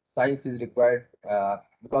the science is required,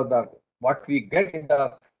 because the what we get in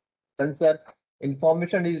the sensor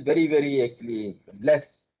information is very actually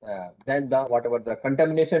less than the whatever the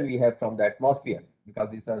contamination we have from the atmosphere, because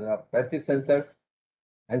these are the passive sensors,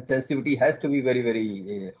 and sensitivity has to be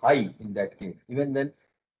very high in that case. Even then,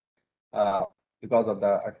 because of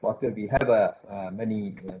the atmosphere, we have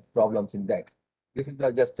many problems in that. This is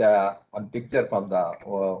just one picture from the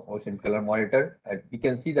ocean color monitor, and we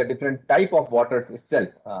can see the different type of waters itself.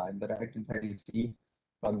 In the right hand side, you see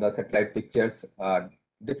from the satellite pictures,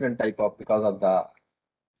 different type of, because of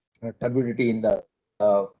the turbidity in the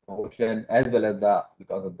ocean, as well as the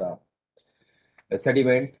because of the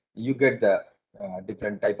sediment, you get the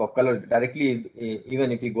different type of color directly.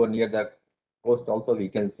 Even if you go near the coast, also we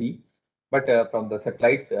can see. But from the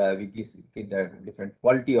satellites, we get the different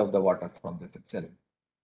quality of the waters from this itself.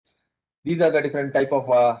 These are the different type of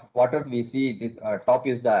waters we see. This top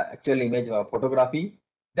is the actual image of photography.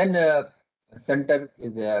 Then center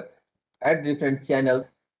is at different channels,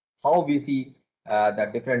 how we see the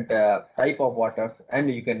different type of waters, and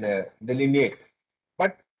you can delineate.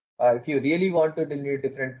 But if you really want to delineate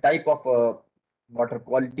different type of water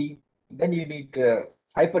quality, then you need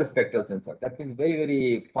hyperspectral sensor. That means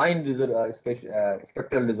very fine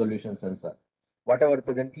spectral resolution sensor. Whatever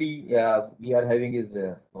presently we are having is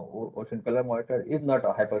ocean color monitor is not a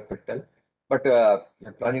hyperspectral, but we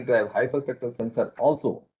are planning to have hyperspectral sensor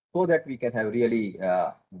also, so that we can have really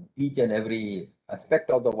each and every aspect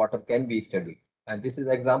of the water can be studied. And this is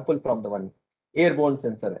example from the one airborne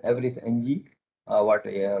sensor, Everest NG, what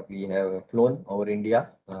we have flown over India.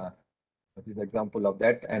 This is example of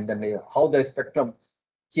that, and then how the spectrum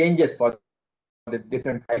changes for the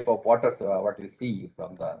different type of waters. What you see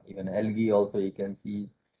from the even algae also you can see,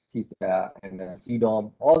 and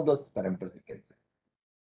CDOM, all those parameters you can see.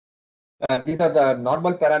 These are the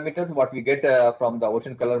normal parameters what we get from the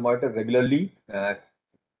ocean color monitor regularly.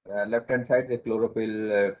 Left hand side, the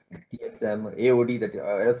chlorophyll, TSM, AOD, that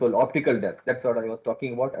aerosol optical depth. That's what I was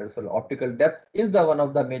talking about. Aerosol optical depth is the one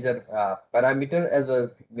of the major parameter, as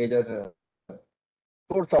a major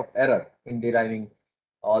source of error in deriving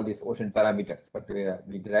all these ocean parameters. But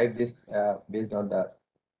we derive this based on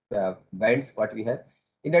the bands what we have.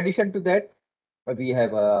 In addition to that, we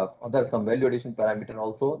have other some value addition parameter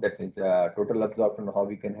also. That means total absorption, how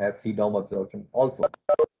we can have CDOM absorption also.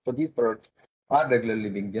 So these products are regularly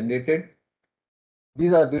being generated.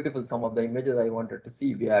 These are beautiful, some of the images I wanted to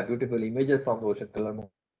see. We have beautiful images from the ocean color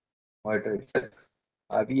monitor itself.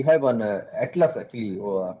 We have an atlas actually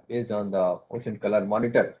based on the ocean color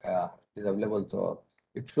monitor is available. So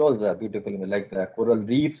it shows beautiful image, like the coral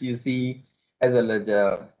reefs you see, as well as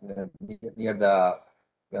near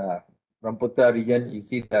the Brahmaputra region, you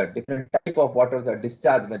see the different type of waters are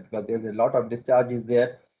discharged, because there's a lot of discharges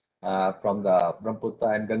there from the Brahmaputra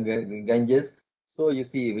and Ganges. So you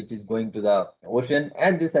see which is going to the ocean,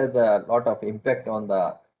 and this has a lot of impact on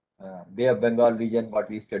the Bay of Bengal region, what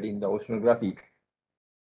we study in the oceanography.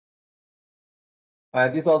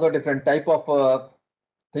 This also different type of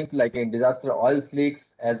things like in disaster oil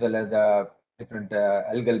slicks, as well as different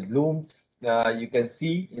algal blooms you can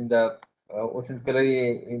see in the ocean color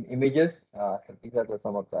images. So these are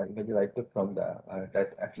some of the images I took from the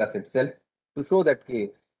that atlas itself, to show that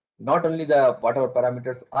not only the whatever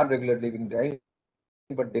parameters are regularly being derived,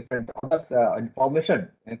 but different other information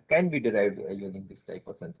can be derived using this type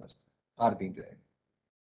of sensors are being derived.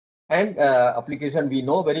 And application we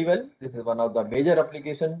know very well. This is one of the major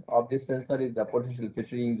application of this sensor is the potential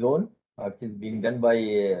fishery zone, which is being done by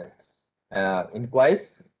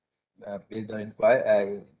inquiries based on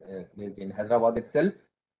inquiry based in Hyderabad itself.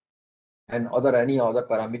 And any other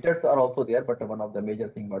parameters are also there, but one of the major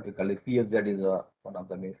thing what we call it PFZ is one of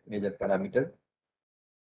the major parameter.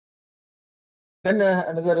 Then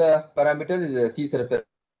another parameter is sea surface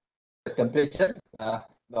temperature.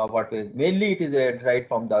 What is mainly it is derived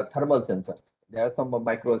from the thermal sensors. There are some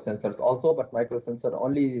micro sensors also, but micro sensor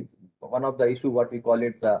only one of the issue what we call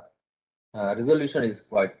it the resolution is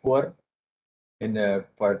quite poor in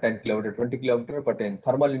for 10 kilometer, 20 kilometer, but in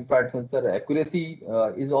thermal infrared sensor accuracy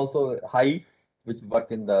is also high, which work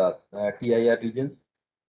in the TIR regions,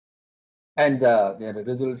 and their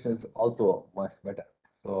resolution is also much better.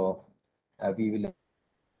 So we will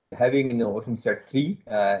having in OceanSat 3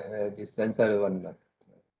 this sensor one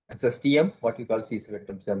SSTM, what we call sea surface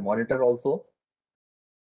temperature monitor also.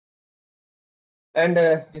 And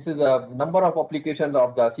this is a number of applications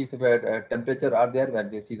of the sea surface temperature are there.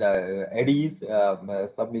 When we see the eddies,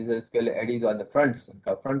 submersible scale eddies on the fronts.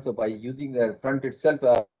 So by using the front itself,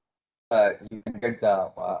 you can get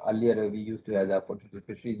the earlier we used to have the potential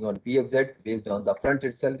fisheries on PFZ based on the front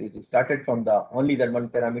itself. It started from the only that one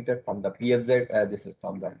parameter from the PFZ. This is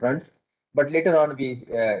from the fronts, but later on we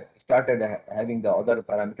started having the other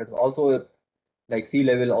parameters also, like sea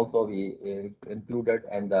level also we included,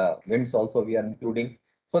 and the winds also we are including,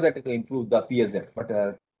 so that to improve the PSM.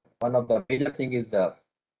 But one of the major thing is the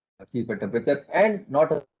sea surface temperature, and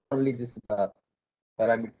not only this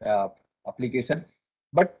parameter application,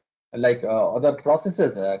 but like other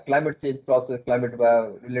processes, climate change process, climate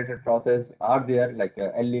related process are there, like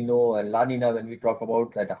El Nino and La Nina. When we talk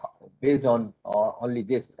about that, based on only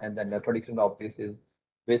this, and then the prediction of this is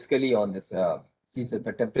basically on this sea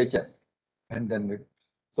surface temperature. And then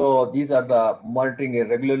so these are the monitoring,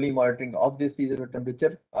 regularly monitoring of this sea surface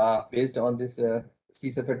temperature based on this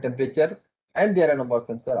sea surface temperature. And there are a number of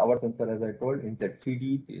sensors. Our sensor, as I told, INSET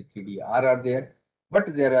 3D, 3DR are there,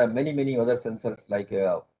 but there are many other sensors, like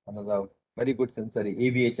another very good sensor,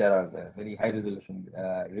 AVHR, are the very high resolution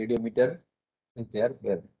radiometer is there,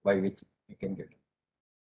 where by which we can get.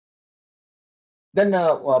 Then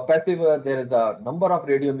passive, there is a number of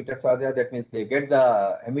radiometers are there. That means they get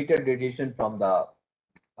the emitted radiation from the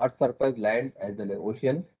Earth surface, land, as well as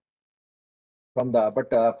ocean. From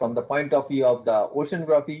the point of view of the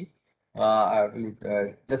oceanography, I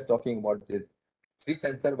will just talking about the three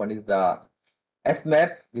sensor. One is the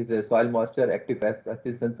SMAP, is a soil moisture active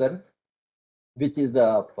passive sensor, which is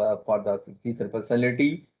the for the sea surface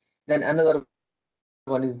salinity. Then another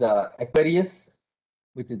one is the Aquarius,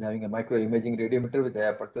 which is having a micro imaging radiometer with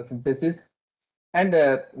aperture synthesis, and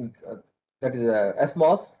that is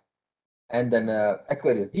SMOS, and then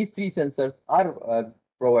Aquarius. These three sensors are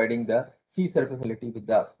providing the sea surface salinity with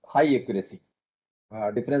the high accuracy.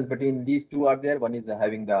 Difference between these two are there. One is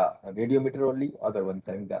having the radiometer only, other one is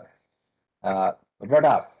having the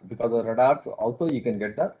radars. Because of radars also you can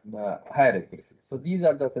get the higher accuracy. So these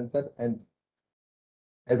are the sensors, and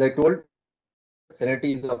as I told,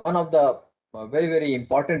 salinity is one of the very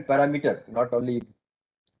important parameter, not only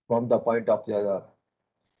from the point of the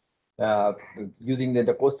using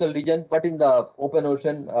the coastal region, but in the open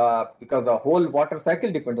ocean, because the whole water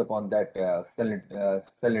cycle depends upon that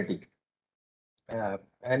salinity.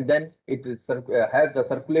 And then it is, has the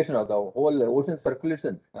circulation of the whole ocean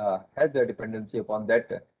circulation has the dependency upon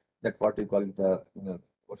that what we call the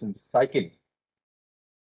ocean cycle.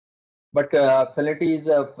 But salinity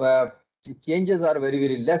is changes are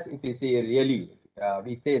very less. If we say really,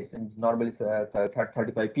 we say normally 35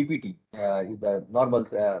 ppt is the normal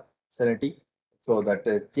salinity, so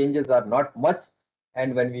that changes are not much.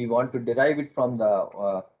 And when we want to derive it from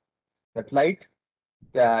the satellite,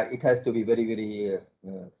 it has to be very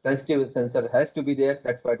sensitive sensor has to be there.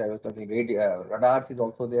 That's what I was talking. Radars is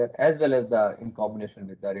also there, as well as the in combination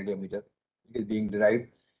with the radiometer, it is being derived.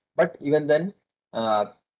 But even then,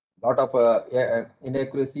 lot of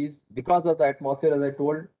inaccuracies because of the atmosphere, as I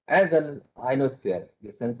told, as an ionosphere.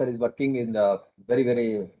 The sensor is working in the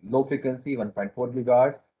very low frequency, 1.4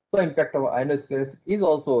 gigahertz. So impact of ionosphere is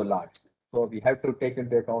also large. So we have to take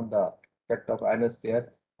into account the effect of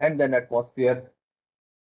ionosphere and then atmosphere.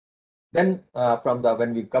 Then from the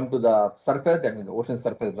when we come to the surface, that means the ocean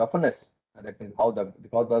surface roughness. That means how the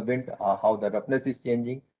because of the wind, how the roughness is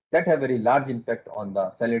changing. That have very large impact on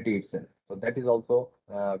the salinity itself. So that is also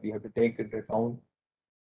we have to take into account.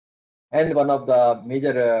 And one of the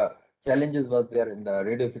major challenges was there in the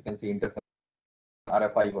radio frequency interference,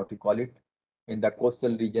 RFI, what we call it, in the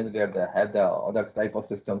coastal regions where they have the other type of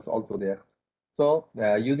systems also there. So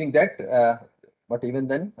using that, but even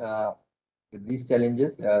then, these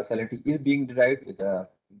challenges, salinity is being derived with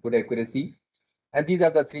good accuracy. And these are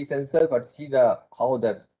the three sensors, but see the how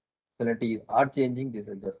the salinity are changing. This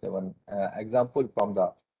is just one example from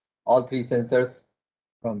the all three sensors,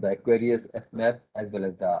 from the Aquarius, SMAP, as well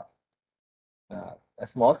as the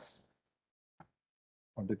SMOS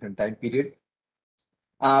on different time period.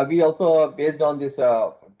 We also, based on this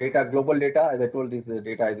data, global data, as I told, this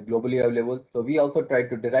data is globally available. So we also try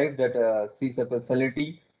to derive that sea surface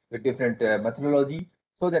salinity with different methodology,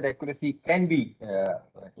 so that accuracy can be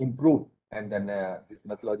improved. And then this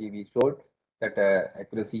methodology we showed that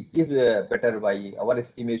accuracy is better by our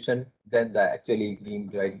estimation than the actually being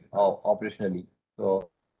derived operationally. So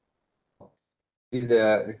is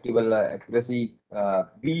retrieval accuracy.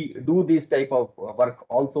 We do this type of work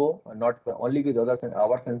also, not only with our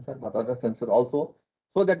sensor, but other sensor also.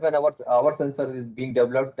 so that when our sensor is being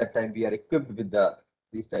developed, that time we are equipped with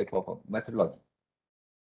this type of methodology.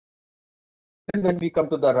 Then when we come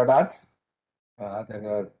to the radars, there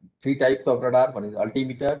are three types of radar. One is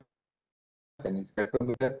altimeter, then is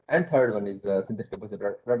spectrometer, and third one is synthetic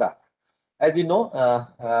capacitor radar. As you know,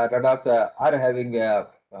 radars are having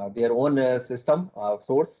their own system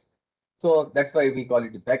source. So that's why we call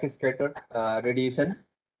it backscatter radiation.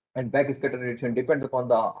 And backscatter radiation depends upon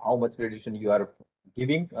the how much radiation you are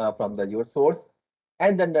giving from your source,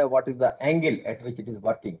 and then what is the angle at which it is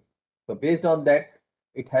working. So based on that,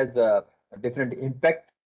 it has a different impact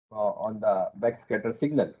on the backscatter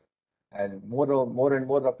signal. And more and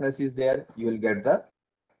more roughness is there, you will get the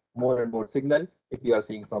more and more signal if you are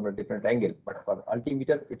seeing from a different angle. But for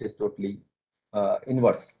altimeter, it is totally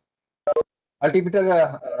inverse.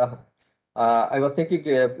 Altimeter, I was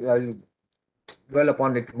thinking I'll dwell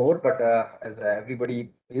upon it more, but as everybody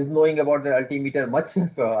is knowing about the altimeter much,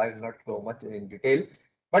 so I will not go much in detail.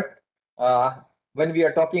 But when we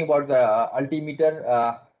are talking about the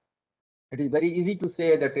altimeter, it is very easy to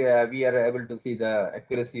say that we are able to see the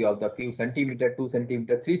accuracy of the few centimeter, 2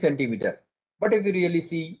 centimeter, 3 centimeter. But if you really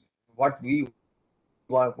see what we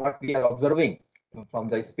are observing from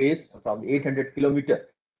the space, from 800 kilometer,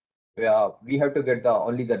 we have to get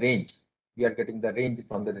only the range. We are getting the range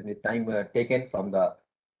from the time taken from the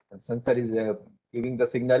sensor is giving the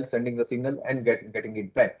signal, sending the signal, and getting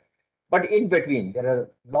it back. But in between, there are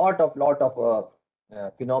lot of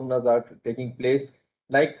phenomena that are taking place.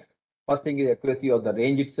 Like first thing is accuracy of the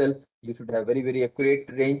range itself. You should have very accurate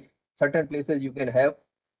range. Certain places you can have,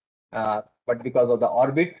 but because of the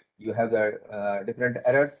orbit, you have the different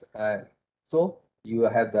errors. So you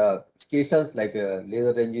have the stations like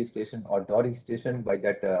laser ranging station or Doris station. By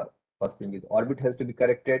that, first thing is orbit has to be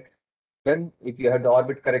corrected. Then if you have the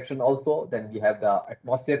orbit correction also, then we have the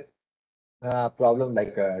atmosphere problem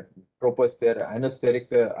like troposphere,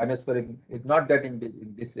 ionospheric is not that in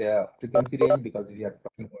this frequency range because we are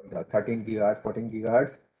talking about the 13 gigahertz, 14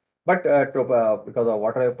 gigahertz. But because of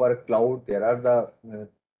water vapor cloud, there are the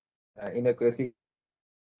inaccuracy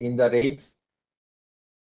in the range.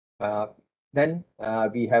 Then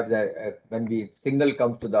we have the when the signal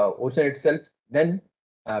comes to the ocean itself, then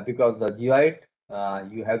because the geoid,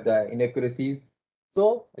 you have the inaccuracies.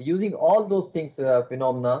 So using all those things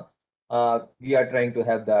phenomena, we are trying to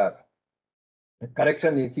have the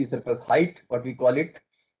correction in sea surface height, what we call it,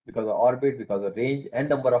 because of orbit, because of range, and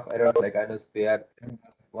number of errors like ionosphere. And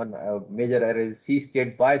one major error is sea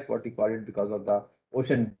state bias, what we call it, because of the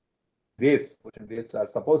ocean waves. Ocean waves are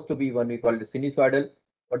supposed to be one we call it sinusoidal,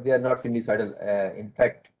 but they are not sinusoidal in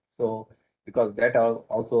fact. So because that are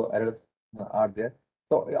also errors are there.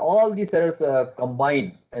 So all these errors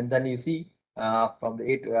combine, and then you see from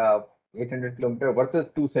the 800 kilometer versus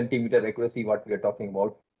 2 centimeter accuracy, what we are talking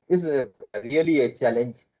about is really a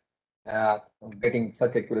challenge. Getting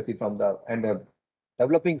such accuracy from the and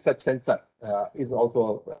developing such sensor is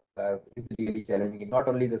also is really challenging. Not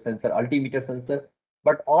only the sensor, altimeter sensor,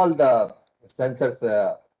 but all the sensors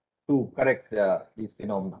to correct these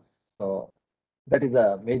phenomena. So that is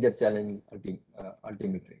a major challenge in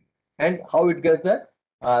altimetry. And how it gets the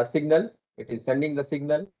signal? It is sending the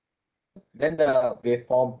signal. Then the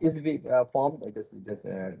waveform is formed. I just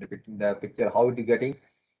depicting the picture how it is getting.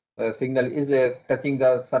 Signal is touching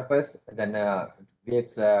the surface, then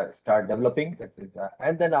waves start developing. That is,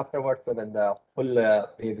 and then afterwards, when the full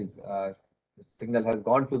wave is signal has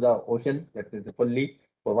gone to the ocean, that is fully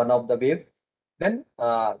for one of the wave, then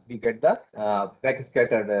we get the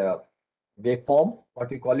backscattered waveform,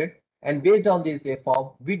 what we call it. And based on this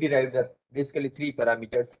waveform, we derive the basically three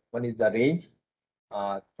parameters. One is the range,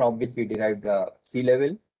 from which we derive the sea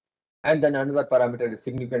level, and then another parameter is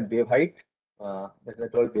significant wave height. That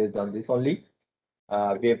is all based on this only.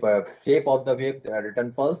 Wave shape of the wave, the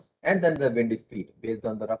return pulse, and then the wind speed. Based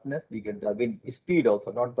on the roughness, we get the wind speed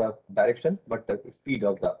also, not the direction, but the speed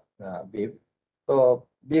of the wave. So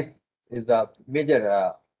this is the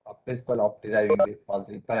major principle of deriving these all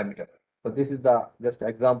three parameters. So this is the just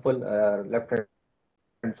example left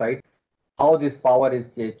hand side, how this power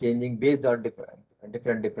is changing based on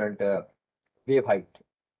different wave height.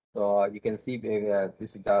 So you can see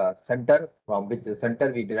this is the center, from which the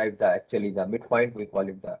center we derive the actually the midpoint, we call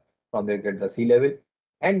it the from where we get the sea level,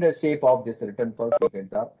 and the shape of this return pulse we get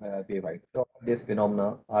the wave height. So these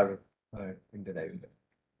phenomena are in deriving them.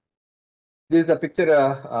 This is the picture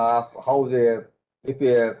how the if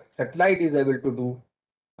a satellite is able to do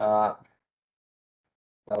uh,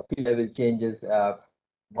 sea level changes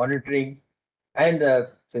monitoring, and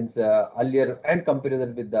since earlier and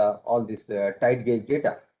comparison with the all this tide gauge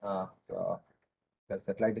data. So the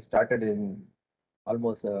satellite started in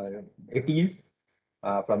almost 80s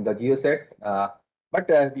from the geoset. But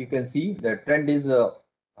you can see the trend is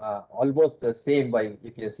almost the same by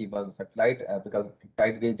if you see by satellite because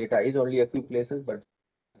tide gauge data is only a few places, but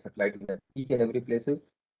satellite is at each and every places.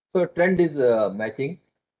 So trend is matching.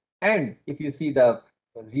 And if you see the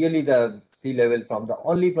really the sea level from the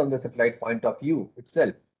only from the satellite point of view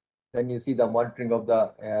itself, then you see the monitoring of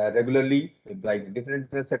the regularly like different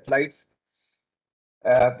satellites.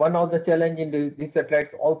 One of the challenge in these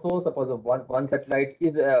satellites also, suppose one satellite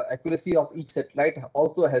is accuracy of each satellite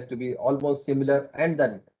also has to be almost similar, and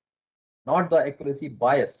then not the accuracy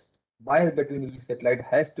bias between each satellite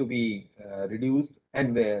has to be reduced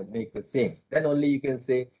and make the same. Then only you can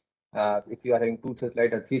say if you are having two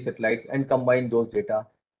satellites or three satellites and combine those data,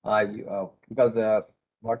 because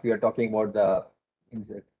what we are talking about the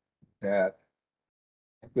uh,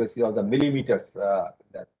 accuracy of the millimeters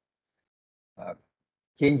that uh,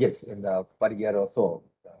 changes in the per year or so.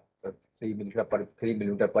 So 3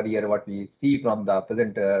 millimeter per year, what we see from the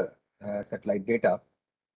present satellite data.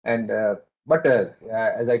 And but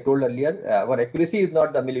as I told earlier, our accuracy is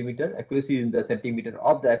not the millimeter, accuracy is in the centimeter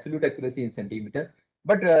of the absolute accuracy in centimeter,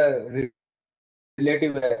 but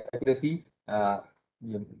relative accuracy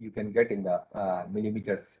you can get in the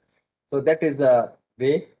millimeters. So that is the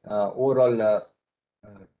way overall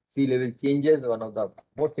sea level changes. One of the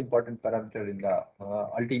most important parameter in the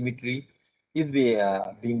altimetry is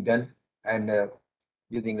being done, and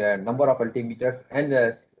using a number of altimeters and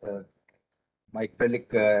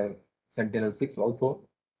microelectronic Sentinel-6 also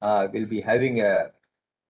will be having a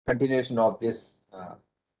continuation of this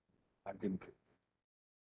altimeter.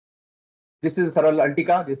 This is Saral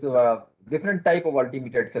Altica. This is a different type of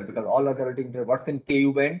altimeter itself because all other altimeter works in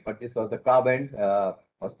KU band, but this was the Ka band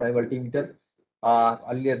first time altimeter.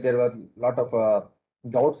 Earlier there was a lot of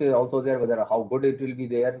doubts also there whether how good it will be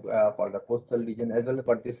there for the coastal region as well.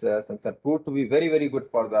 But this sensor proved to be very good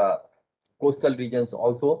for the coastal regions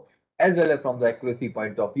also, as well as from the accuracy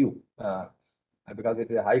point of view. Because it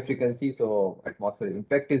is a high frequency, so atmospheric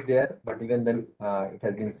impact is there. But even then, it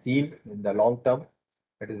has been seen in the long term.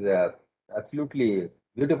 It is a absolutely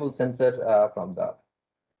beautiful sensor from the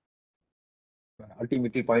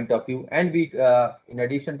altimetry point of view. And we, in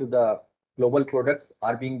addition to the global products,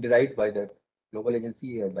 are being derived by the global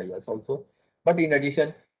agency and by us also. But in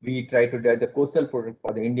addition, we try to derive the coastal product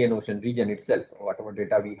for the Indian Ocean region itself, whatever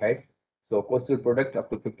data we had. So coastal product up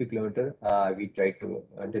to 50 kilometer, we try to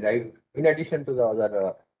derive in addition to the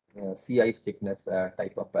other sea ice thickness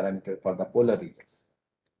type of parameter for the polar regions.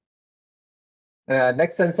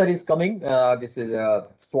 Next sensor is coming. This is a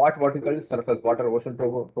SWOT vertical surface water ocean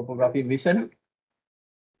topography mission.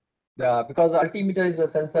 Because the altimeter is a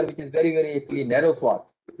sensor which is very actually narrow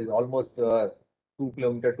swath. It is almost 2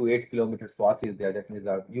 kilometer to 8 kilometer swath is there. That means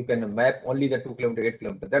you can map only the 2 kilometer, 8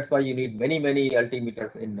 kilometer. That's why you need many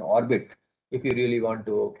altimeters in orbit if you really want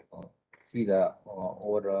to see the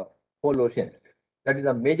over whole ocean. That is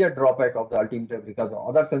a major drawback of the altimeter because the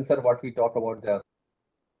other sensor, what we talk about the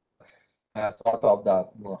sort of the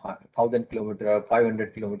 1,000 kilometer,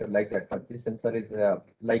 500 kilometer like that. But this sensor is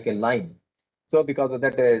like a line. So because of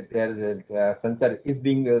that, there is a sensor is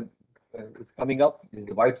being is coming up. This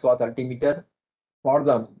is white swath altimeter for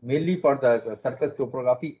the mainly for the surface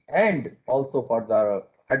topography and also for the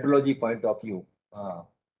hydrology point of view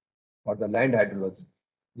for the land hydrology.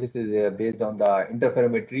 This is based on the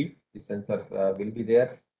interferometry. The sensors will be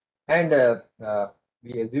there, and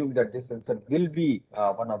we assume that this sensor will be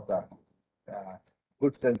one of the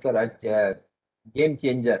good sensor and game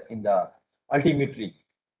changer in the altimetry.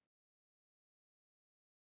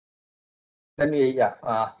 Then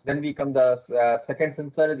we come the second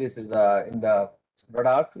sensor. This is in the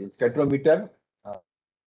radars is spectrometer.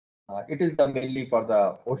 It is mainly for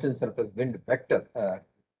the ocean surface wind vector.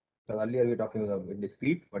 So earlier we were talking about wind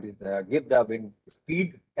speed, but is give the wind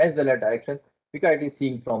speed as well as direction because it is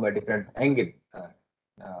seen from a different angle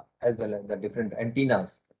as well as the different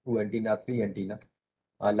antennas, 2 antenna, 3 antenna.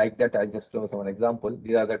 Like that, I just show some example.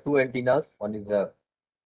 These are the 2 antennas. One is the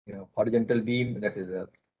horizontal beam that is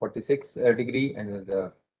 46 degree and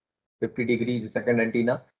the 50 degree the second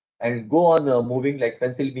antenna, and go on moving like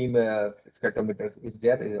pencil beam spectrometers is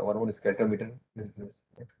there. Is our own spectrometer.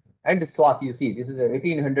 And swath, you see, this is a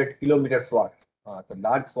 1800 kilometer swath. The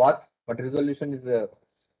large swath, but resolution is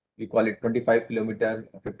we call it 25 kilometer,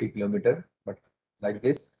 50 kilometer, but like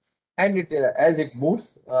this. And it as it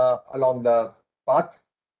moves along the path,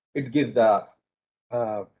 it gives the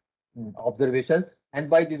uh, observations, and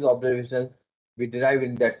by these observations, we derive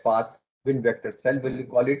in that path wind vector cell, will we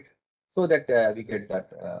call it, so that we get that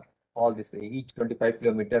all this each 25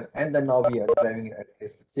 kilometer, and then now we are driving at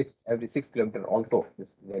least every 6 kilometer also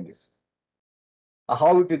this values.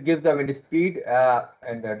 How it gives the wind speed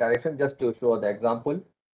and direction, just to show the example,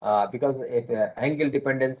 because if angle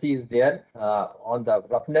dependency is there on the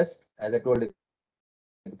roughness, as I told you,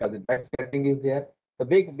 because the backscattering is there. The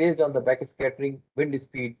big based on the backscattering wind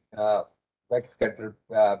speed, backscatter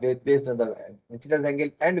based on the incidence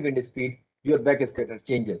angle and wind speed, your backscatter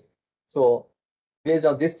changes. So based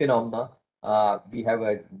on this phenomena, we have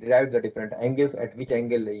derived the different angles at which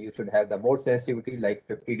angle you should have the more sensitivity, like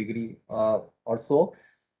 50 degree or so.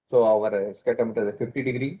 So our scatterometer is 50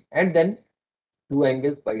 degree, and then two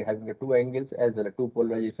angles, by having the two angles as well as two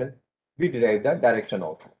polarization, we derive the direction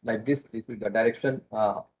also. Like this is the direction,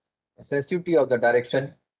 sensitivity of the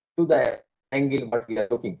direction to the angle what we are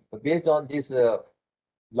looking. So based on this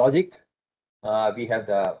logic, we have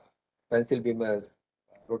the pencil beam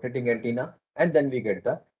rotating antenna, and then we get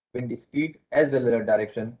the wind speed as well as the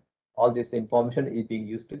direction. All this information is being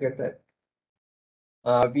used to get that.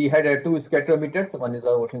 We had two scatterometers. One is the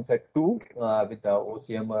OceanSat 2 with the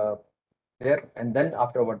OCM there, and then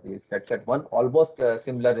afterward the SCATSat 1, almost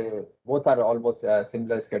similar. Both are almost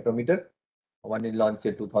similar scatterometer. One is launched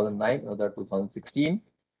in 2009, other 2016.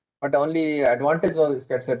 But only advantage of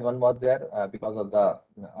SCATSat 1 was there because of the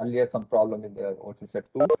earlier some problem in the OceanSat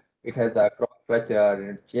 2. It has the cross patch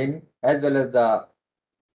chain as well as the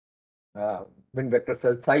wind vector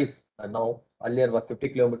cell size. Now earlier was 50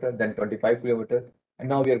 kilometer, then 25 kilometer, and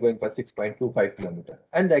now we are going for 6.25 kilometer.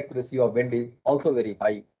 And the accuracy of wind is also very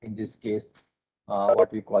high in this case.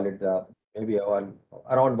 What we call it, the maybe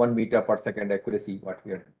around 1 meter per second accuracy what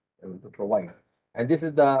we are able to provide. And this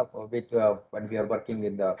is the which when we are working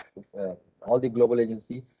in the all the global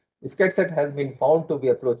agency, SCATSat has been found to be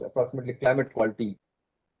approximately climate quality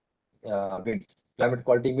winds. Climate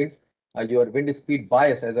quality winds, your wind speed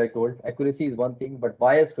bias, as I told, accuracy is one thing, but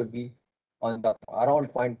bias should be on the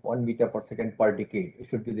around 0.1 meter per second per decade. It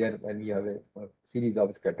should be there when we have a series of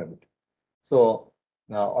scattermeters. So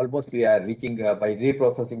almost we are reaching by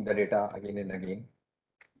reprocessing the data again and again.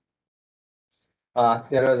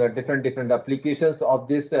 There are different applications of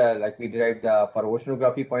this, like we derived for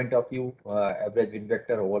oceanography point of view, average wind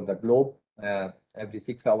vector over the globe every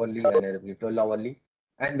 6 hourly and every 12 hourly,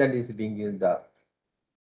 and then is being used.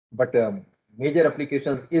 But major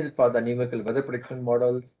applications is for the numerical weather prediction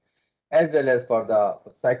models as well as for the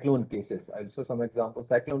cyclone cases. I'll show some examples.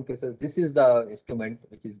 Cyclone cases. This is the instrument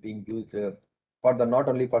which is being used for the not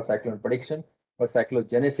only for cyclone prediction, but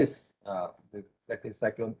cyclogenesis. That is,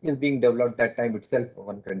 cyclone is being developed. That time itself,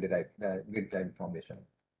 one can derive grid time information.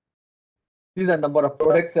 These are number of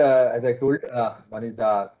products. As I told, one is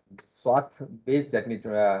the swath based. That means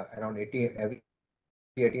around 18 every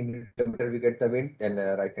 18 kilometer we get the wind. Then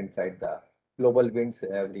right hand side the global winds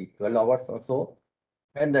every 12 hours or so,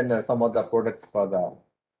 and then some of the products for the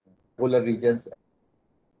polar regions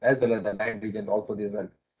as well as the land region. Also, these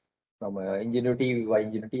are from Ingenuity. By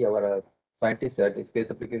Ingenuity, our scientists at the Space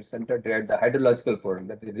Application Center derived the hydrological product,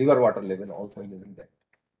 that is river water level, also using that.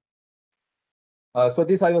 So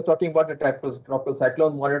this I was talking about the tropical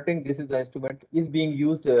cyclone monitoring. This is the instrument is being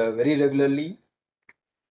used very regularly,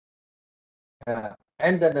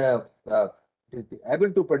 and then is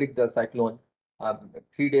able to predict the cyclone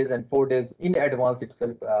 3 days and 4 days in advance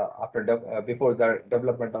itself after before the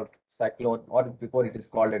development of cyclone or before it is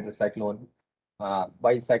called as the cyclone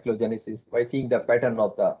by cyclogenesis, by seeing the pattern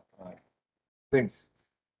of the winds.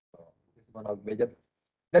 This is one of major.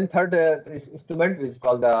 Then third instrument which is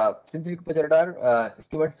called the synthetic pressure radar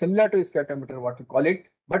instrument, similar to scatterometer, what we call it,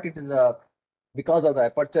 but it is because of the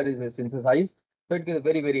aperture is synthesized, so it gives a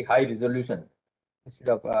very high resolution. Instead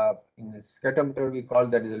of in scatterometer, we call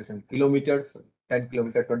the resolution kilometers, 10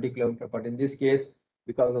 kilometer, 20 kilometer. But in this case,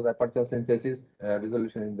 because of the aperture synthesis,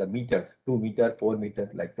 resolution in the meters, 2 meter, 4 meter,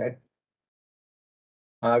 like that.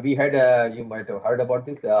 We had, you might have heard about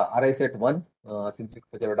this, RISAT 1 synthetic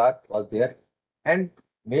pressure radar was there, and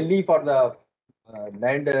mainly for the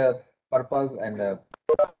land purpose and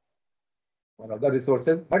for other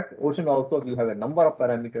resources. But ocean also, we have a number of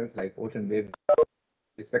parameters like ocean wave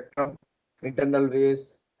spectrum, internal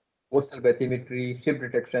waves, coastal bathymetry, ship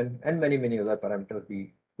detection, and many other parameters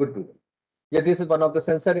we could do. Yeah, this is one of the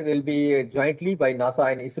sensor will be jointly by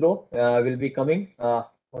NASA and ISRO will be coming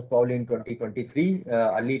most probably in 2023,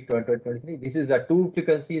 early 2023. This is the two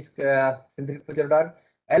frequencies synthetic pressure radar,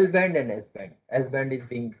 L band and S band. S band is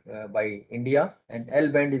being by India and L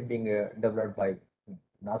band is being developed by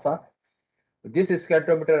NASA. This is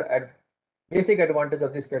scatterometer at basic advantage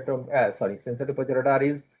of this synthetic pressure radar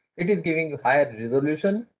is it is giving higher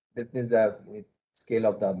resolution. That is the scale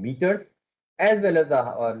of the meters, as well as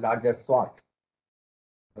the larger swath.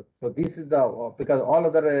 So this is the because all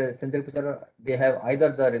other sensor picture they have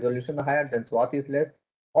either the resolution higher then swath is less,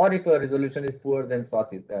 or if a resolution is poor then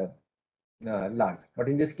swath is large. But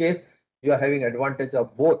in this case, you are having advantage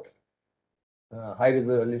of both high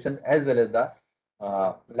resolution as well as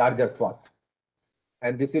the larger swath,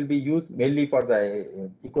 and this will be used mainly for the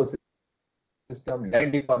ecosystem,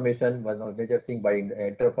 land deformation, one of major thing by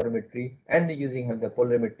interferometry and using the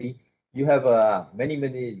polarimetry. You have many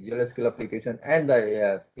geological application and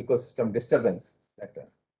the ecosystem disturbance factor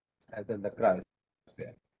as well the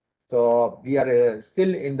cryosphere. So we are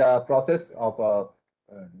still in the process of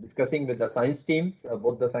discussing with the science teams,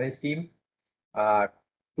 both the science team, uh,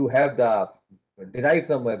 to have the derive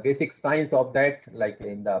some basic science of that, like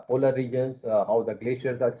in the polar regions, how the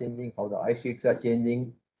glaciers are changing, how the ice sheets are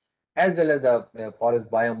changing, as well as the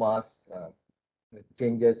forest biomass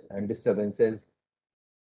changes and disturbances,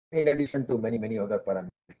 in addition to many other parameters.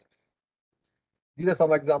 These are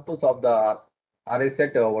some examples of the RA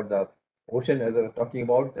set over the ocean, as I was talking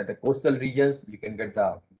about, that the coastal regions, you can get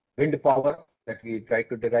the wind power that we try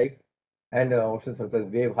to derive, and ocean surface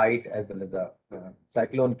wave height, as well as the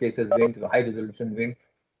cyclone cases winds, high resolution winds.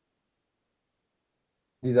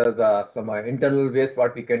 These are the some internal ways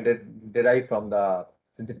what we can derive from the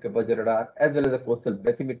synthetic aperture radar, as well as the coastal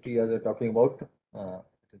bathymetry, as we're talking about.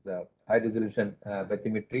 It is the high resolution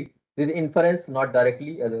bathymetry. This is inference, not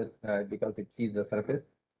directly, as because it sees the surface,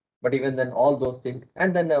 but even then, all those things.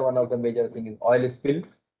 And then one of the major thing is oil spill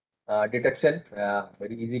detection,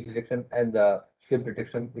 very easy detection, and the ship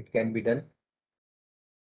detection. It can be done.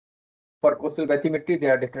 For coastal bathymetry,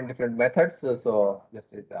 there are different methods. So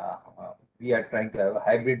just we are trying to have a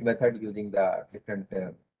hybrid method using the different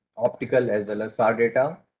optical as well as SAR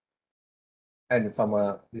data. And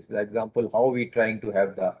some this is example how we trying to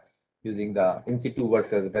have the using the in situ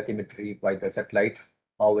versus bathymetry by the satellite,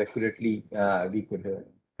 how accurately we could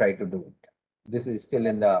try to do it. This is still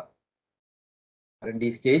in the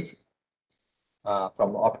R&D stage.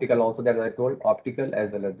 From optical also, that I told, optical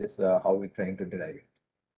as well as this how we trying to derive it.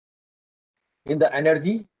 In the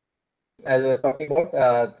energy, as we're talking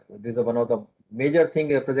about, this is one of the major thing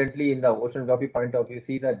presently in the oceanography point of view.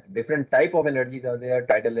 See that different type of energies are there: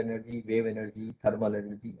 tidal energy, wave energy, thermal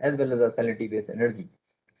energy, as well as the salinity-based energy.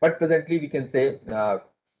 But presently, we can say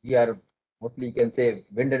we are mostly, you can say,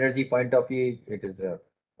 wind energy point of view. It is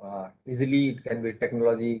easily, it can be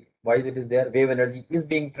technology wise, it is there. Wave energy is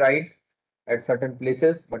being tried at certain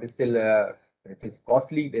places, but still it is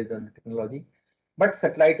costly based on technology. But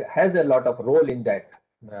satellite has a lot of role in that,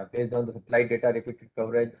 based on the satellite data repeated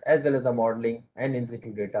coverage as well as the modeling and in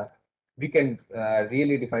situ data. We can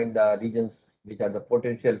really define the regions which are the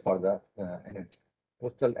potential for the energy,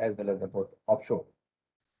 coastal as well as the both offshore,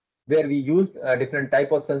 where we use different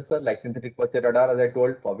type of sensor like synthetic aperture radar, as I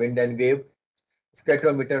told, for wind and wave,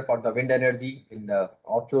 spectrometer for the wind energy in the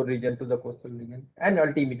offshore region to the coastal region, and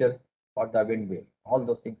altimeter for the wind wave. All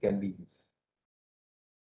those things can be used.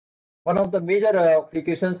 One of the major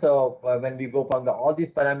applications of when we go from all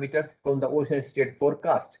these parameters from the ocean state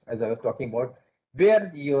forecast, as I was talking about,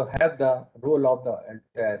 where you have the role of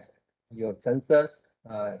the your sensors,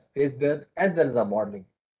 space-based, as well as the modeling.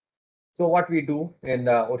 So what we do in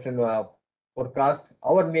the ocean forecast,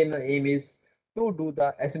 our main aim is to do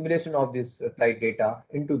the assimilation of this flight data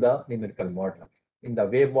into the numerical model. In the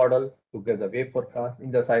wave model, to get the wave forecast. In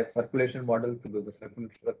the circulation model, to do the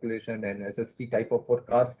circulation and SST type of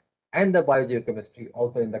forecast. And the biogeochemistry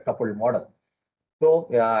also in the coupled model. So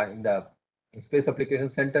in the Space Application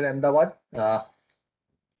Center, Ahmedabad,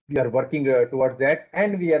 we are working towards that,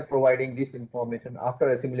 and we are providing this information after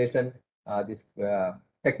assimilation, this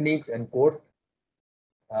techniques and codes.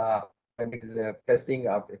 When it is testing,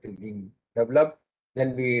 after it is being developed,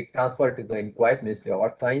 then we transfer to the inquiry Ministry of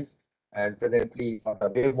Earth Science. And presently, for the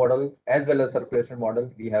wave model as well as circulation model,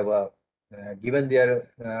 we have given their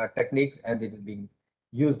techniques, and it is being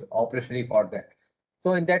used operationally for that.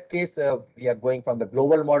 So in that case, we are going from the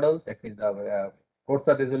global model, that means the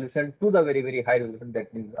coastal resolution, to the very high resolution,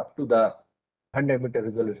 that means up to the 100-meter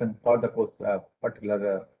resolution for the coast,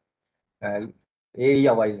 particular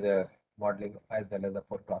area-wise modeling as well as the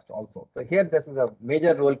forecast also. So here, this is a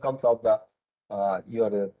major role comes of the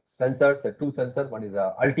your sensors, the two sensors. One is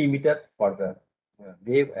the altimeter for the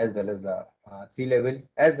wave as well as the sea level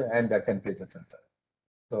and the temperature sensor.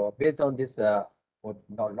 So based on this, a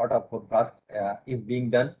lot of forecast is being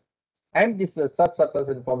done, and this subsurface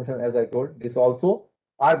information, as I told, this also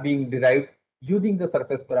are being derived using the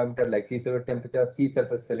surface parameter like sea surface temperature, sea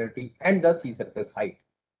surface salinity, and the sea surface height.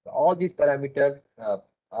 So all these parameters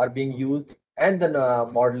are being used, and then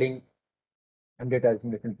modeling and data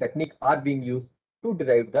assimilation technique are being used to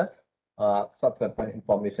derive the subsurface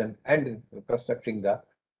information and constructing the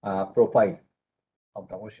profile of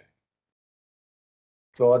the ocean.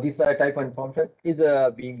 So this type of information is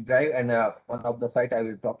being derived, and one of the site I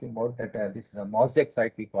will talking about that this is a MOSDEC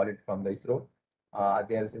site, we call it, from the ISRO.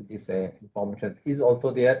 There is this information is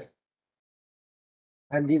also there,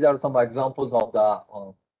 and these are some examples of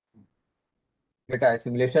the data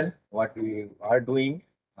assimilation what we are doing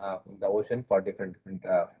in the ocean for different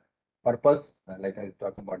purpose. Like I was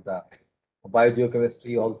talking about the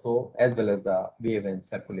biogeochemistry also, as well as the wave and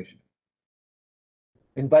circulation.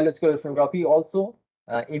 In biological oceanography also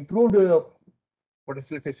improved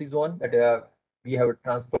potential fishery zone that we have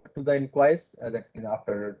transferred to the inquires that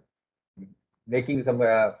after making some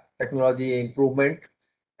technology improvement,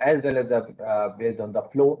 as well as the based on the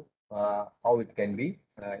flow how it can be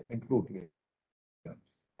improved here.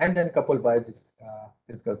 And then couple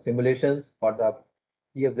physical simulations for the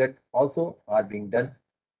PFZ also are being done.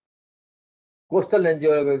 Coastal and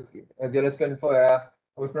geological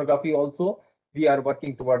oceanography also, we are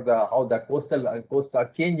working toward how the coasts are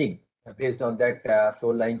changing based on that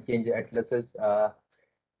shoreline change atlases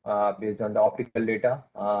based on the optical data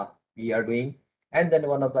we are doing. And then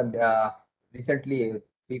one of the recently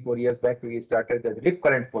 3-4 years back we started the rip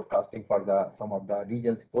current forecasting for some of the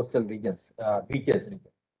regions, coastal regions, beaches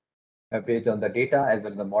based on the data as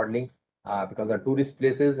well as the modeling. Because the tourist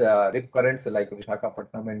places, rip currents like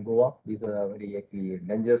Visakhapatnam and Goa, these are very actually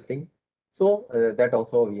dangerous thing. So that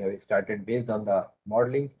also we have started based on the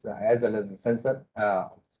modeling as well as the sensor,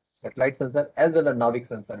 satellite sensor, as well as NAVIC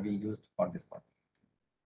sensor we used for this part.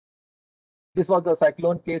 This was the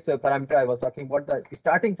cyclone case parameter I was talking about.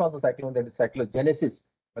 Starting from the cyclone, that is cyclogenesis,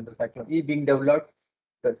 when the cyclone is being developed,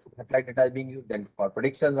 the satellite data is being used. Then for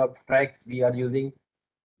prediction of track, we are using.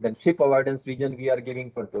 Then ship avoidance region we are giving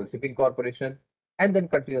for shipping corporation, and then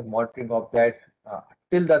continuous monitoring of that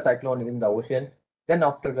till the cyclone is in the ocean. Then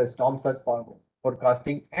after the storm surge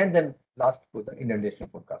forecasting, and then last to the inundation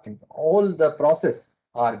forecasting. All the process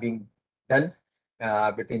are being done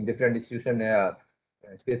between different institutions,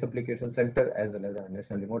 Space Application Center as well as the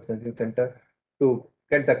National Remote Sensing Center, to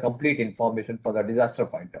get the complete information for the disaster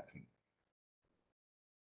point of view.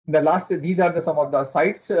 The last, these are some of the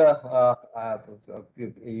sites so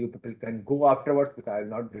you people can go afterwards, because I'm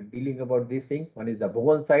not dealing about these things. One is the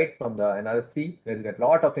Bhuvan site from the NRSC, where you get a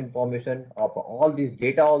lot of information of all these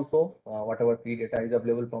data also, whatever free data is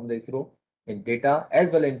available from the ISRO in data, as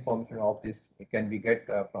well as information of this can be get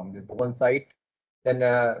from the Bhuvan site. Then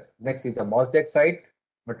next is the MOSDEC site,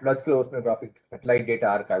 Meteorological Oceanographic Satellite Data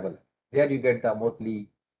Archival. There you get the mostly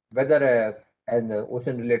weather and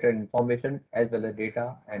ocean related information as well as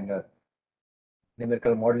data and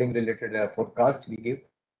numerical modeling related forecast we give.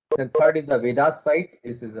 Then third is the Vedas site.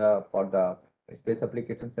 This is for the Space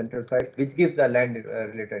Application Center site, which gives the land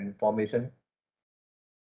related information.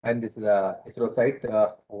 And this is the ISRO site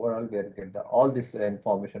overall, where you get all this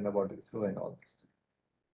information about ISRO and all this.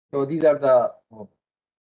 So these are the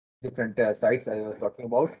different sites I was talking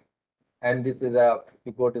about. And this is if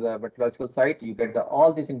you go to the meteorological site, you get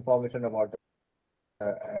all this information about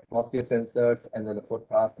atmosphere sensors and then the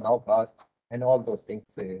forecast, nowcast, and all those things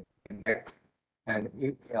and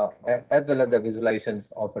as well as the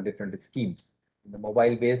visualizations of different schemes, the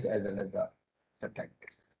mobile based as well as the satellite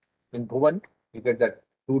based. In Bhuvan, you get that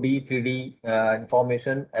 2D, 3D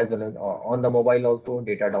information as well as on the mobile also.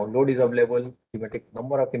 Data download is available.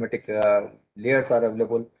 Number of thematic layers are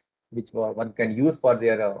available, which one can use for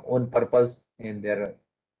their own purpose in their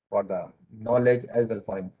for the knowledge as well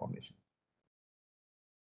for information.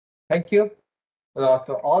 Thank you.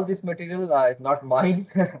 So all this material is not mine.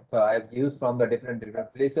 So I've used from the different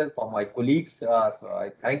places for my colleagues. So I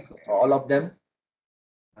thank all of them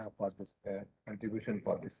for this contribution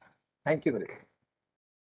for this. Thank you very much.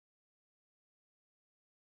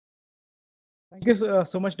 Thank you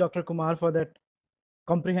so much, Dr. Kumar, for that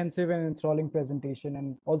comprehensive and enthralling presentation,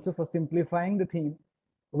 and also for simplifying the theme,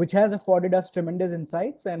 which has afforded us tremendous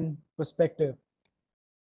insights and perspective.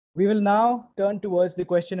 We will now turn towards the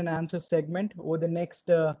question and answer segment over the next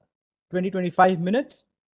 20-25 minutes.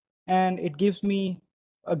 And it gives me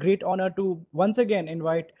a great honor to once again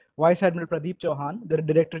invite Vice Admiral Pradeep Chauhan, the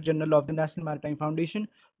Director General of the National Maritime Foundation,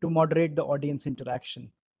 to moderate the audience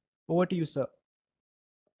interaction. Over to you, sir.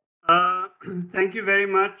 Thank you very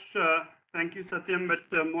much. Thank you, Satyam.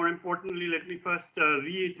 But more importantly, let me first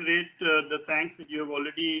reiterate the thanks that you have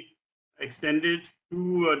already extended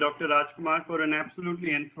to Dr. Rajkumar for an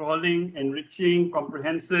absolutely enthralling, enriching,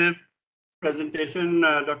 comprehensive presentation.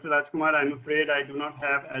 Dr. Rajkumar, I'm afraid I do not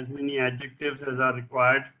have as many adjectives as are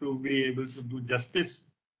required to be able to do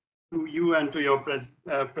justice to you and to your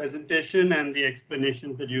presentation and the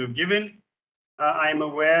explanations that you have given. I'm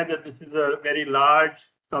aware that this is a very large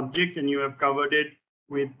subject and you have covered it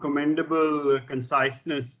with commendable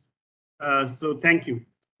conciseness. So thank you.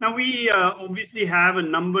 Now we obviously have a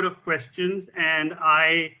number of questions, and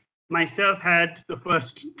I myself had the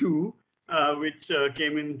first two, which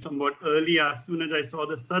came in somewhat early. As soon as I saw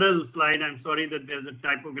the Saral slide, I'm sorry that there's a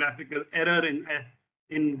typographical error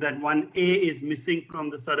in that one A is missing from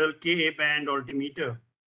the Saral Ka band altimeter.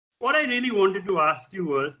 What I really wanted to ask you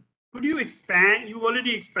was, could you expand? You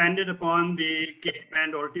already expanded upon the K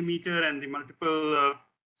band altimeter and the multiple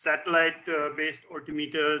satellite-based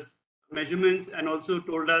altimeters measurements, and also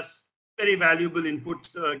told us very valuable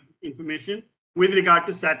inputs information with regard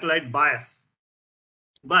to satellite bias.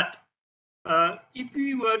 But if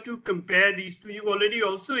we were to compare these two, you already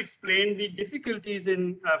also explained the difficulties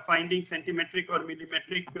in finding centimetric or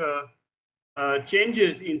millimetric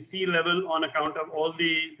changes in sea level on account of all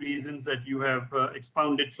the reasons that you have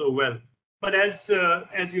expounded so well. But as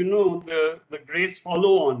you know, the GRACE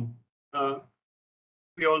follow-on,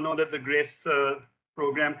 we all know that the GRACE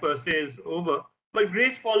program per se is over, but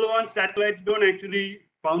GRACE follow-on satellites don't actually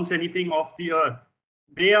bounce anything off the Earth.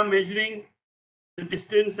 They are measuring the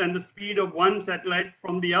distance and the speed of one satellite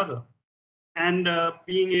from the other, and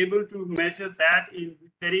being able to measure that in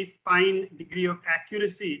very fine degree of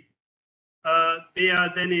accuracy. They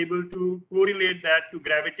are then able to correlate that to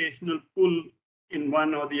gravitational pull in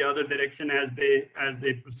one or the other direction as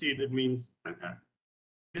they proceed. It means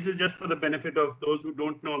this is just for the benefit of those who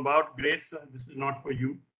don't know about GRACE. This is not for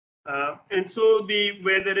you. And so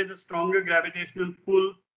where there is a stronger gravitational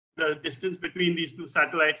pull, the distance between these two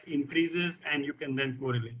satellites increases, and you can then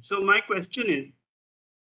correlate. So my question is,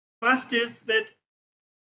 first is that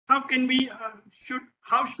how can we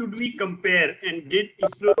how should we compare, and did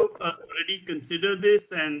ISRO already consider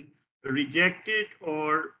this and reject it,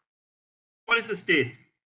 or what is the state?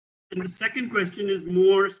 And the second question is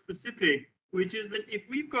more specific, which is that if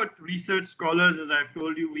we've got research scholars, as I've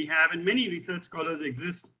told you, we have, and many research scholars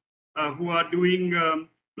exist who are doing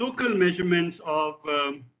local measurements of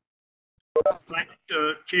climate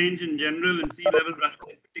change in general and sea level rise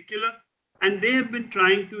in particular. And they have been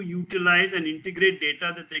trying to utilize and integrate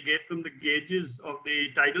data that they get from the gauges of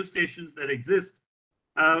the tidal stations that exist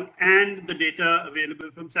and the data available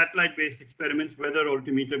from satellite-based experiments, whether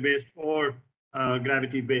altimeter-based or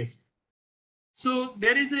gravity-based. So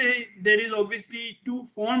there is obviously two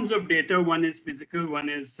forms of data. One is physical, one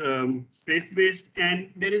is space-based,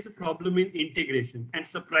 and there is a problem in integration. And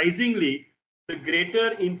surprisingly, the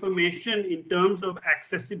greater information in terms of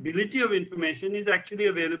accessibility of information is actually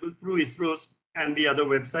available through ISRO's and the other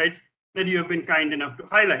websites that you have been kind enough to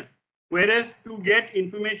highlight. Whereas to get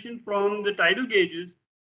information from the tidal gauges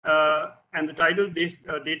and the tidal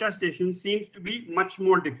data stations seems to be much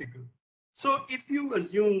more difficult. So if you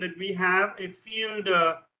assume that we have a field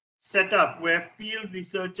setup where field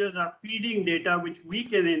researchers are feeding data, which we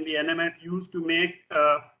can in the NMF use to make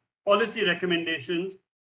policy recommendations,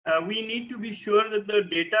 we need to be sure that the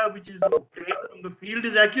data which is obtained from the field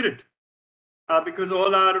is accurate, because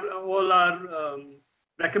all our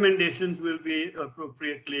recommendations will be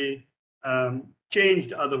appropriately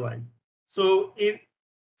changed otherwise. So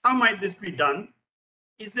how might this be done?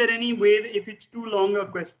 Is there any way that if it's too long a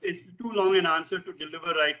question, it's too long an answer to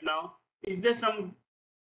deliver right now, is there some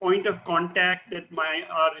point of contact that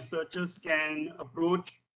our researchers can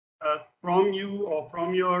approach from you or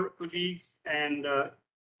from your colleagues? And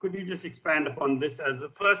could you just expand upon this as the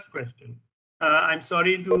first question? I'm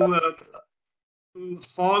sorry to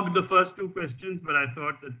hog the first two questions, but I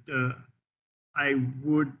thought that I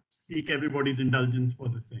would seek everybody's indulgence for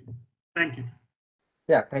the same. Thank you.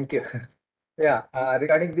 Yeah, thank you. Yeah,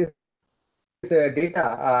 regarding this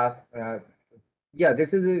data, yeah,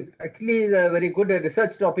 this is actually a very good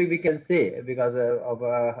research topic, we can say, because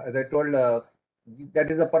as I told,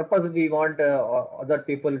 that is the purpose we want other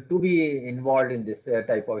people to be involved in this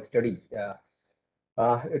type of studies.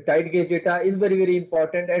 Tide gauge data is very, very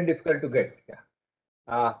important and difficult to get.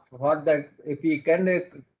 For that, if we can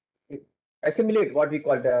assimilate what we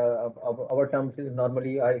call our terms is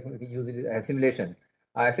normally we use it as assimilation.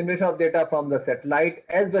 Assimilation of data from the satellite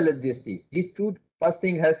as well as GST. These two first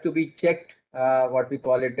thing has to be checked. What we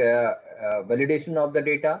call it validation of the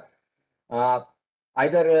data.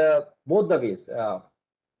 Either both the ways.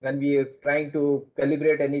 When we are trying to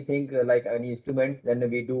calibrate anything like any instrument, then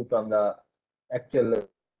we do from the actual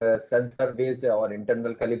sensor based or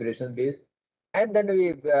internal calibration based. And then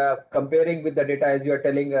we comparing with the data, as you are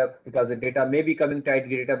telling, because the data may be coming tide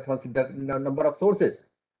data from the number of sources.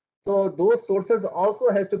 So those sources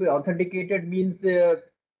also has to be authenticated, means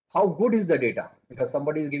how good is the data? Because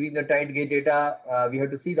somebody is giving the tight gauge data, we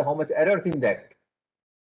have to see how much errors in that.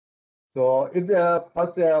 So if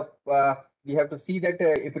first we have to see that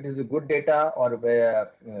if it is a good data or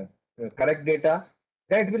correct data,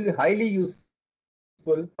 that will be highly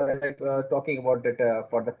useful for talking about that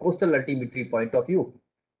for the coastal altimetry point of view.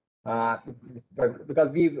 Because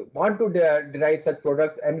we want to derive such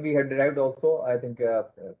products, and we have derived also. I think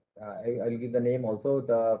I'll give the name also.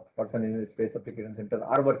 The person in the Space Application Center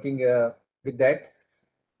are working with that.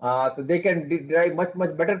 So they can derive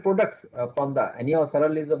much better products from the anyhow.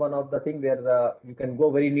 Saral is the one of the thing where you can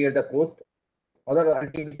go very near the coast. Other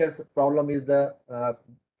altimeters problem is the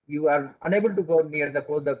you are unable to go near the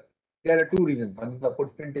coast. There are two reasons. One is the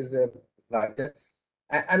footprint is larger.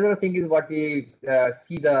 Another thing is what we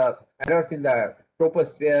see the errors in the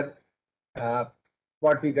troposphere.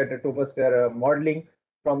 What we get a troposphere modeling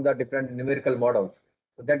from the different numerical models.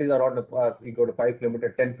 So that is around we go to 5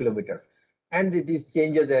 kilometers, 10 kilometers, and these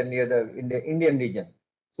changes are near in the Indian region.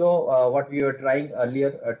 So what we were trying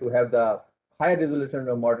earlier to have the higher resolution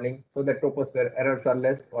of modeling, so that troposphere errors are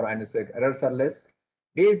less or ionospheric errors are less.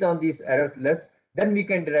 Based on these errors less, then we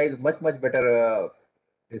can derive much better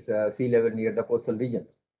this sea level near the coastal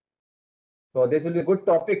regions. So this will be a good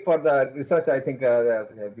topic for the research. I think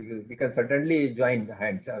we can certainly join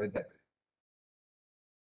hands with that.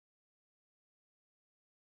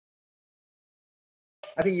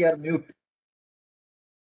 I think you are mute.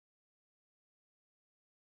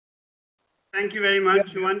 Thank you very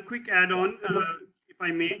much. One quick add-on, if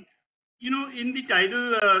I may. You know, in the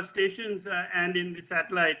tidal stations and in the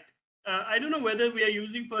satellite, I don't know whether we are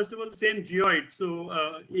using, first of all, the same geoid. So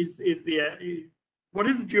what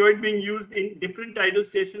is the geoid being used in different tidal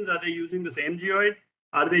stations? Are they using the same geoid?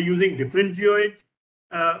 Are they using different geoids?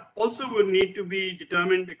 Also would need to be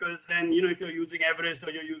determined, because then, you know, if you're using Everest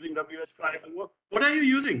or you're using WS5, what are you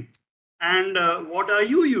using? And what are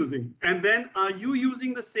you using? And then are you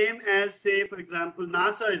using the same as, say, for example,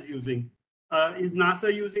 NASA is using? Is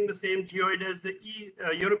NASA using the same geoid as the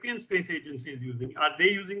European Space Agency is using? Are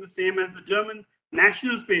they using the same as the German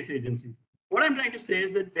National Space Agency? What I'm trying to say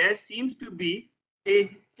is that there seems to be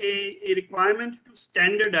a requirement to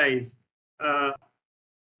standardize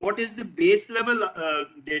what is the base level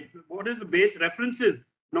data, what is the base references,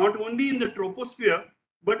 not only in the troposphere,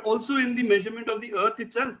 but also in the measurement of the Earth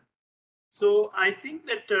itself. So I think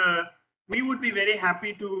that we would be very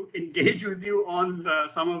happy to engage with you on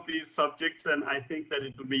some of these subjects, and I think that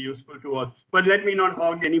it will be useful to us. But let me not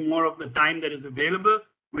hog any more of the time that is available,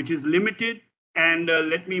 which is limited, and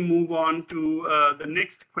let me move on to the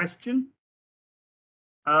next question.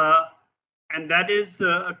 And that is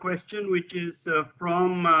a question which is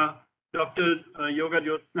from Dr. Yoga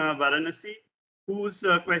Jyotsna Varanasi, whose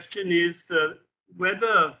question is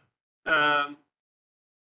whether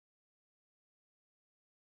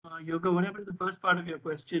Yoga, what happened to the first part of your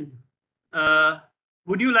question?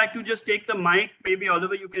 Would you like to just take the mic? Maybe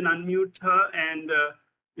Oliver, you can unmute her, and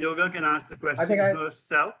Yoga can ask the question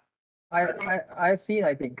herself. I've seen,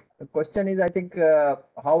 I think. The question is, I think,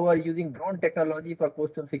 how are you using drone technology for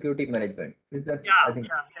coastal security management? Is that, yeah, I think.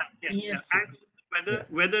 Yes. And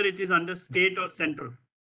whether it is under state or central.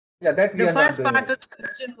 Yeah, that we the are not first doing part it. of the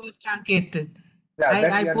question was truncated.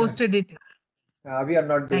 Yeah, I posted it. We are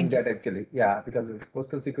not doing Thank you, that actually. Yeah, because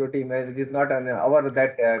coastal security is not an our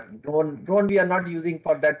that drone we are not using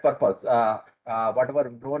for that purpose. Whatever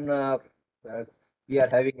drone we are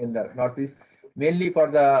having in the northeast, mainly for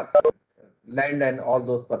the land and all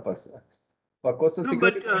those purposes. For coastal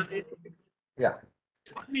security. Yeah.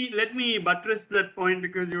 Let me buttress that point,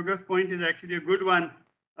 because Yoga's point is actually a good one.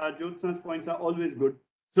 Jyotsna's points are always good.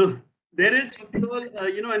 So there is,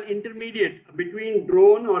 you know, an intermediate between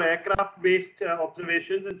drone or aircraft-based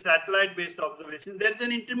observations and satellite-based observations. There's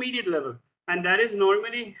an intermediate level, and that is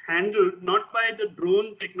normally handled not by the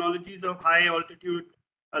drone technologies of high altitude,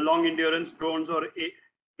 long endurance drones, or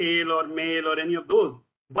tail or mail or any of those,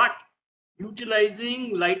 but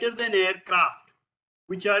utilizing lighter than aircraft,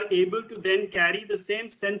 which are able to then carry the same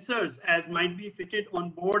sensors as might be fitted on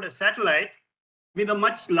board a satellite, with a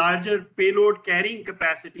much larger payload carrying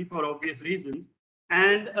capacity for obvious reasons,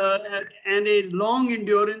 and a long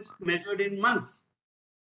endurance measured in months.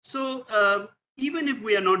 So even if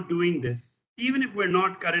we are not doing this, even if we're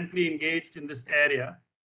not currently engaged in this area,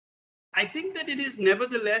 I think that it is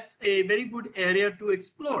nevertheless a very good area to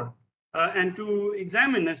explore and to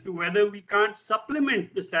examine as to whether we can't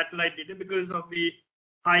supplement the satellite data because of the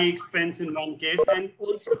high expense in one case, and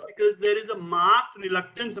also because there is a marked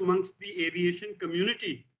reluctance amongst the aviation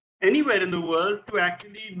community anywhere in the world to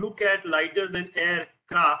actually look at lighter than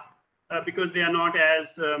aircraft because they are not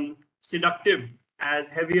as seductive as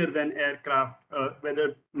heavier than aircraft,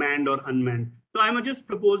 whether manned or unmanned. So I'm just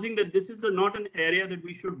proposing that this is not an area that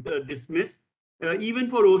we should dismiss. Even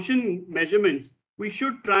for ocean measurements, we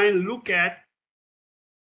should try and look at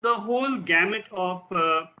the whole gamut of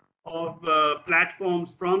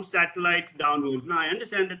platforms from satellite downwards. Now, I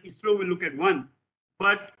understand that ISRO will look at one,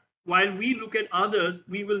 but while we look at others,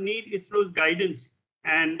 we will need ISRO's guidance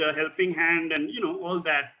and helping hand and all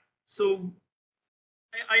that. So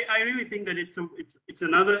I really think that it's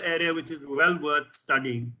another area which is well worth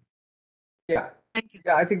studying. Yeah.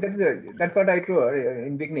 Yeah, I think that's what I told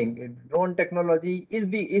in beginning. Drone technology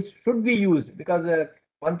should be used because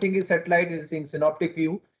one thing is satellite is in synoptic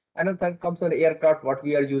view. Another thing comes on aircraft, what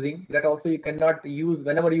we are using. That also you cannot use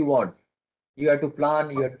whenever you want. You have to plan.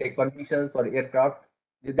 You have to take permissions for aircraft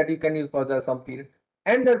that you can use for some period.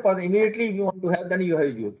 And then for immediately if you want to have, then you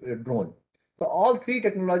have use drone. So all three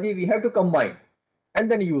technology we have to combine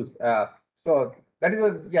and then use. So that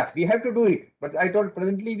is we have to do it. But I told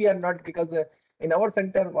presently we are not because in our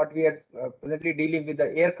center what we are presently dealing with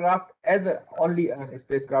the aircraft as only a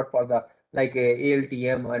spacecraft for the like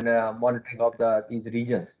ALTM and monitoring of these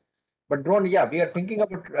regions. But drone, we are thinking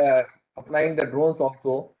about applying the drones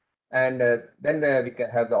also, and then we can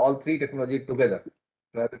have all three technology together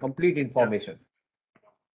to have the complete information.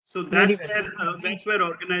 So Very that's where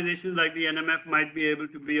organizations like the NMF might be able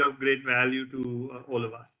to be of great value to all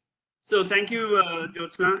of us. So thank you,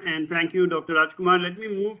 Jyotsna, and thank you, Dr. Rajkumar. Let me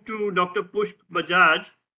move to Dr. Pushp Bajaj,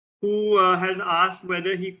 who has asked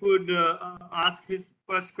whether he could ask his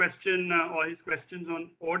first question or his questions on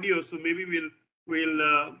audio. So maybe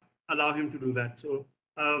we'll allow him to do that. So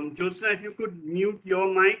Jyotsna, if you could mute your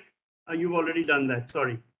mic, you've already done that.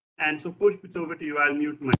 Sorry. And so Pushp, it's over to you. I'll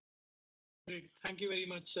mute my. Great. Thank you very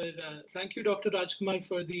much, sir. Thank you, Dr. Rajkumar,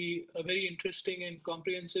 for the very interesting and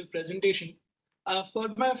comprehensive presentation. For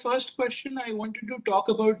my first question, I wanted to talk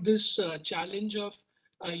about this challenge of,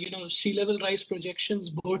 sea level rise projections,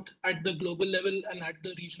 both at the global level and at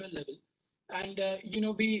the regional level. And,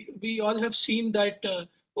 we all have seen that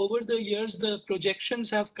over the years, the projections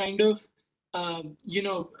have kind of,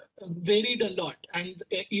 varied a lot. And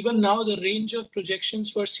even now, the range of projections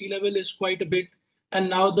for sea level is quite a bit. And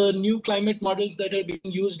now the new climate models that are being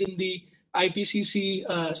used in the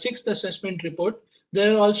IPCC sixth assessment report,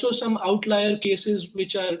 there are also some outlier cases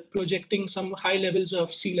which are projecting some high levels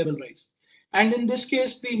of sea level rise. And in this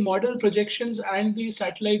case, the model projections and the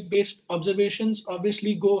satellite-based observations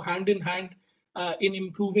obviously go hand in hand in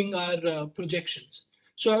improving our projections.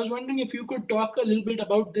 So I was wondering if you could talk a little bit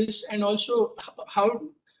about this and also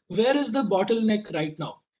where is the bottleneck right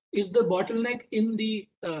now? Is the bottleneck in the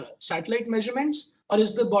satellite measurements, or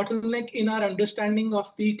is the bottleneck in our understanding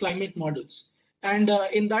of the climate models? And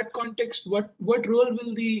in that context, what role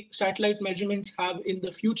will the satellite measurements have in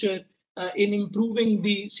the future in improving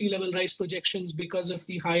the sea level rise projections because of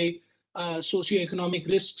the high socioeconomic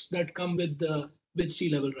risks that come with sea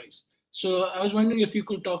level rise? So I was wondering if you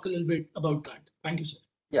could talk a little bit about that. Thank you, sir.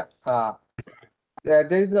 Yeah,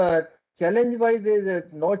 there is a challenge-wise. There is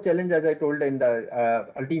no challenge as I told in the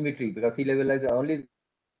altimetry because sea level is only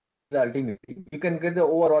the altimetry. You can get the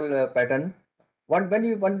overall pattern. When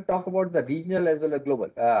you want to talk about the regional as well as global,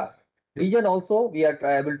 region also we are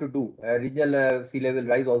able to do regional sea level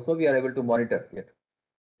rise also we are able to monitor it.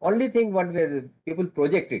 Only thing what people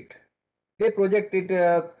project it, they project it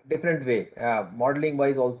different way. Modeling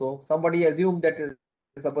wise also, somebody assume that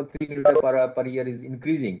suppose 3 meter per year is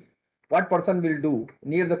increasing. What person will do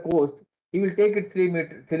near the coast? He will take it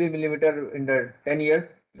 3 millimeter in the 10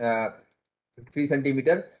 years, 3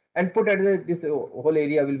 centimeter, and put at this whole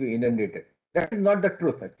area will be inundated. That is not the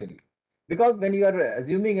truth actually, because when you are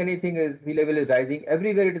assuming anything is sea level is rising,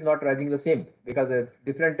 everywhere it is not rising the same because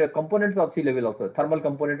different components of sea level also, thermal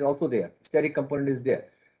component is also there, steric component is there.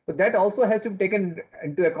 So that also has to be taken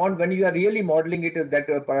into account when you are really modeling it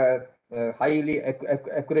that highly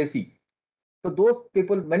accuracy. So those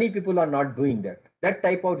people, many people are not doing that. That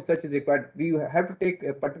type of research is required. We have to take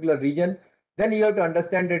a particular region, then you have to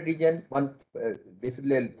understand that region, one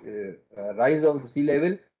basically rise of sea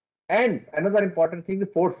level, and another important thing, the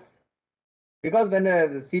force. Because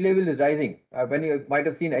when sea level is rising, when you might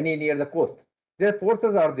have seen any near the coast, their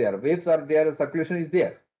forces are there, waves are there, circulation is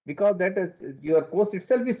there, because that is, your coast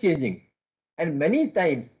itself is changing. And many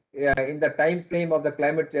times in the time frame of the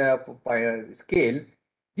climate scale,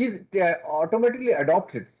 these automatically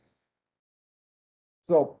adopt it.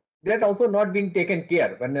 So that also not being taken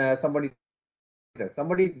care when somebody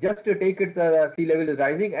just to take its sea level is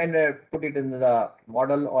rising and put it in the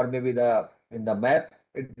model or maybe in the map.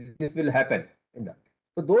 This will happen in the.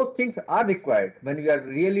 So those things are required when we are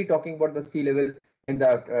really talking about the sea level in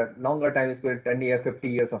the longer time scale, 10 years, 50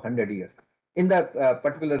 years, or 100 years. In the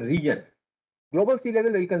particular region, global sea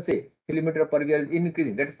level, you can say kilometer per year is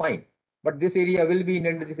increasing. That's fine. But this area will be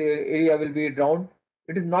inundated, this area will be drowned.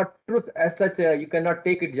 It is not truth as such. You cannot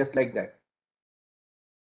take it just like that.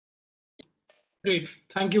 Great.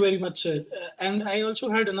 Thank you very much, sir. And I also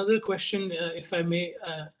had another question, if I may.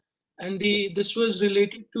 And this was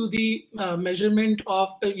related to the measurement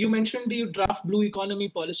of, you mentioned the draft blue economy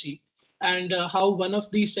policy, and how one of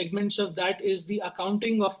the segments of that is the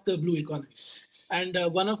accounting of the blue economy. And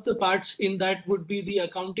one of the parts in that would be the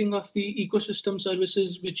accounting of the ecosystem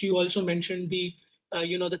services, which you also mentioned, the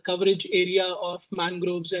the coverage area of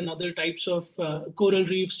mangroves and other types of coral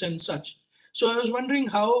reefs and such. So I was wondering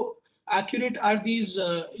how accurate are these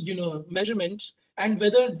measurements, and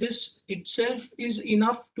whether this itself is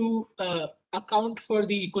enough to account for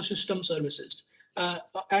the ecosystem services,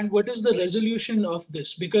 and what is the resolution of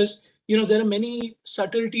this, because there are many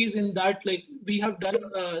subtleties in that. Like, we have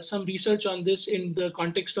done some research on this in the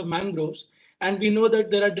context of mangroves, and we know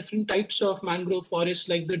that there are different types of mangrove forests,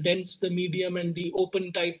 like the dense, the medium, and the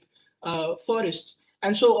open type forests,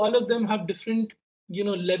 and so all of them have different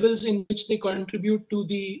levels in which they contribute to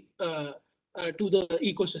the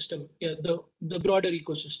ecosystem, yeah, the broader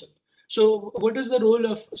ecosystem. So what is the role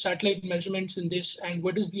of satellite measurements in this, and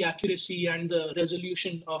what is the accuracy and the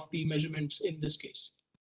resolution of the measurements in this case?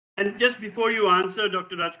 And just before you answer,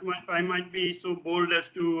 Dr. Rajkumar, if I might be so bold as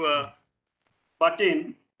to butt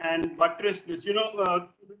in and buttress this,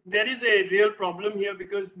 there is a real problem here,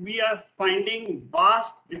 because we are finding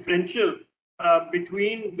vast differential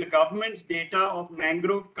between the government's data of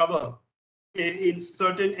mangrove cover in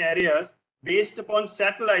certain areas based upon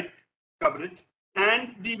satellite coverage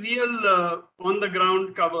and the real on the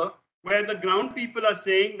ground cover, where the ground people are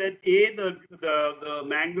saying that the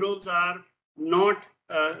mangroves are not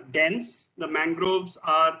dense, the mangroves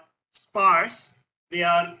are sparse, they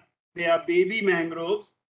are baby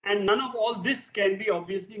mangroves, and none of all this can be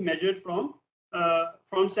obviously measured from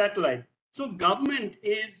satellite. So government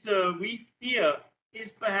is, we fear,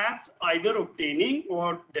 is perhaps either obtaining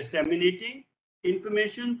or disseminating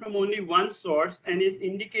information from only one source, and is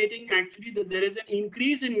indicating actually that there is an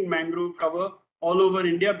increase in mangrove cover all over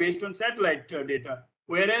India based on satellite data.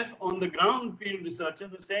 Whereas on the ground, field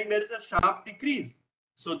researchers are saying there is a sharp decrease.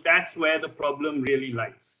 So that's where the problem really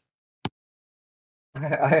lies.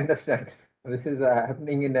 I understand. This is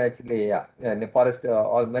happening in actually, yeah, in the forest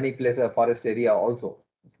or many places, forest area also.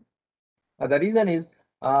 The reason is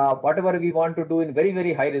whatever we want to do in very,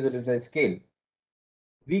 very high resolution scale,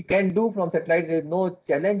 we can do from satellite. There is no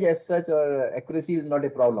challenge as such, or accuracy is not a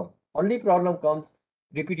problem. Only problem comes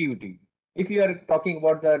repeativity. If you are talking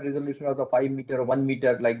about the resolution of the 5 meter or 1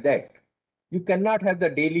 meter like that, you cannot have the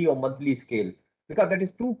daily or monthly scale, because that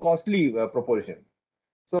is too costly proportion.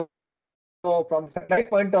 So from satellite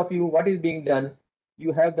point of view, what is being done?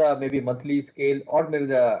 You have the maybe monthly scale or maybe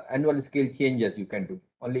the annual scale changes you can do.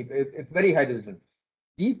 Only it's very high resolution.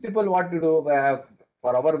 These people what to do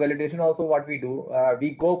for our validation also, what we do,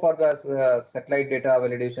 we go for the satellite data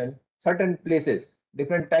validation, certain places,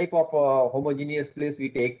 different type of homogeneous place we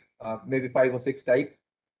take, maybe 5 or 6 type,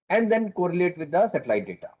 and then correlate with the satellite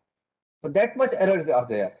data. So that much errors are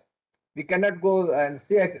there. We cannot go and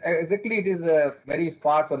say exactly it is very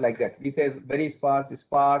sparse or like that. We say very sparse,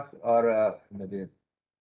 or maybe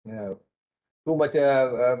too much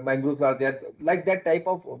mangroves are there. Like that type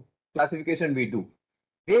of classification we do.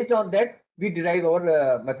 Based on that, we derive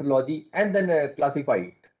our methodology and then classify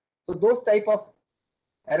it. So those type of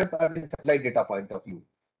errors are in satellite data point of view.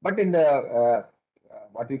 But in the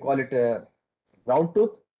what we call it ground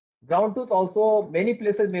truth also many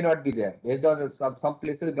places may not be there. Based on some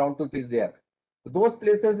places ground truth is there. So those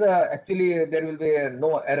places actually there will be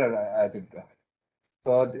no error, I think.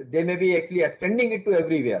 So they may be actually extending it to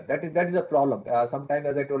everywhere. That is a problem. Sometimes,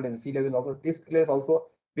 as I told, in sea level also, this place also,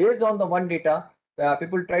 based on the one data,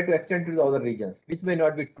 people try to extend to the other regions, which may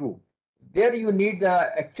not be true. There you need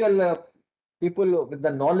the actual people with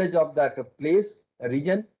the knowledge of that place,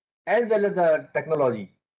 region, as well as the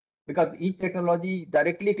technology. Because each technology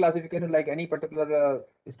directly classification, like any particular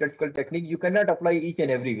statistical technique, you cannot apply each and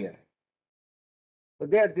everywhere. So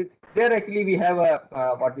there actually we have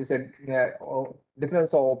a what we said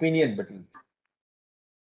difference of opinion between.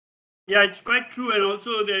 Yeah, it's quite true, and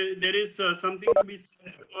also there is something to be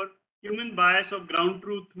said for human bias of ground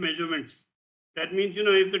truth measurements. That means,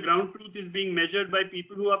 if the ground truth is being measured by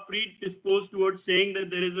people who are predisposed towards saying that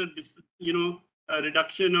there is a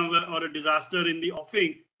reduction or a disaster in the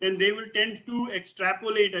offing, then they will tend to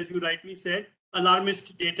extrapolate, as you rightly said,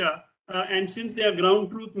 alarmist data. And since they are ground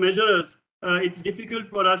truth measurers, it's difficult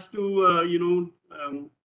for us to,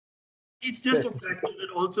 it's just a factor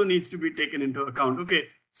that also needs to be taken into account. Okay,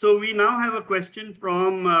 so we now have a question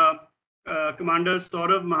from Commander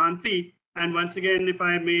Saurav Mahanti. And once again, if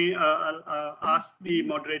I may ask the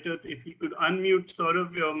moderator if he could unmute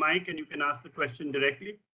Saurav your mic and you can ask the question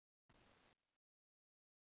directly.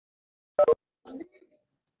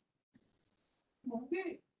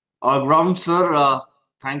 Ground sir,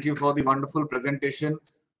 thank you for the wonderful presentation.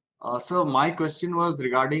 Sir, my question was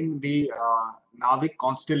regarding the Navik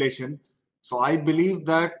constellation. So I believe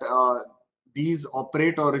that these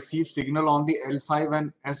operate or receive signal on the L5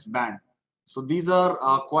 and S band. So these are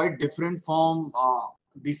quite different from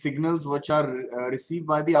the signals which are received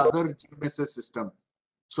by the other GNSS system.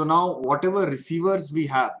 So now whatever receivers we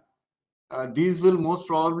have, these will most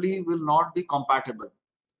probably will not be compatible.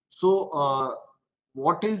 So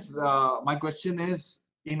what is my question is,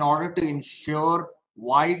 in order to ensure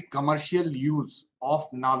wide commercial use of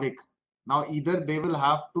Navik, now either they will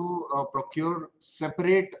have to procure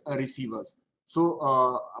separate receivers.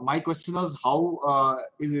 So my question is, how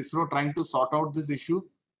is ISRO trying to sort out this issue?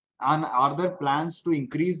 And are there plans to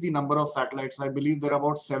increase the number of satellites? I believe there are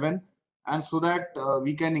about 7, and so that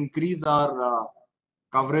we can increase our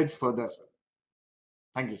coverage further.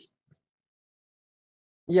 Thank you, sir.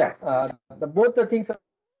 Yeah, both the things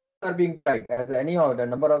are being tried. As anyhow, the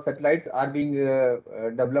number of satellites are being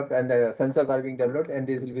developed and the sensors are being developed, and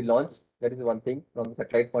these will be launched. That is one thing from the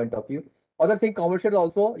satellite point of view. Other thing, commercial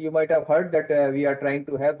also, you might have heard that we are trying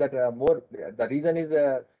to have that more. The reason is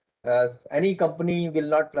any company will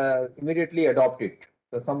not immediately adopt it.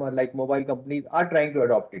 So some like mobile companies are trying to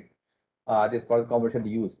adopt it. This for commercial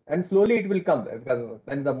use, and slowly it will come, because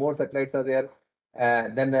when the more satellites are there,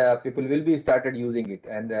 then people will be started using it.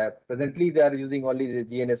 And presently they are using only the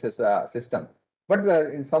GNSS system, but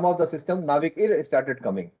in some of the system Navik is started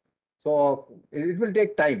coming. So it will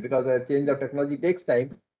take time, because the change of technology takes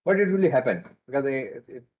time, but it will happen, because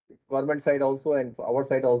government side also and our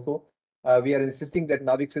side also, we are insisting that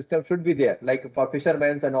Navik system should be there, like for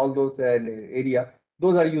fishermen and all those area,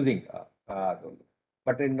 those are using those.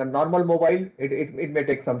 But in the normal mobile, it may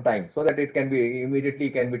take some time, so that it can be immediately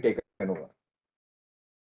can be taken over.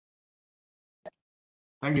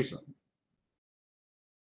 Thank you, sir.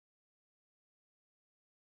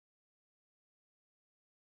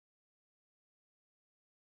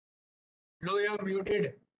 No, you're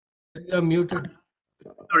muted. You're muted.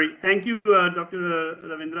 Sorry. Thank you, Dr.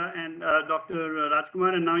 Ravindra and Dr.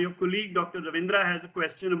 Rajkumar. And now your colleague, Dr. Ravindra, has a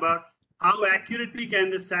question about how accurately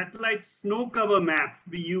can the satellite snow cover maps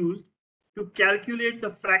be used to calculate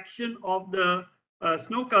the fraction of the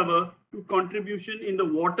snow cover to contribution in the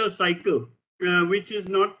water cycle, which is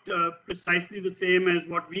not precisely the same as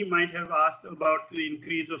what we might have asked about the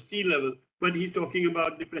increase of sea level. But he's talking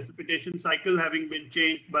about the precipitation cycle having been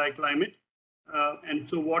changed by climate. And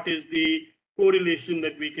so what is the correlation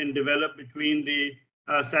that we can develop between the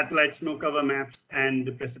satellite snow cover maps and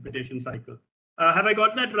the precipitation cycle? Have I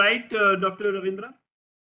got that right, Dr. Ravindra?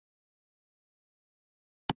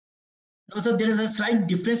 No, so there is a slight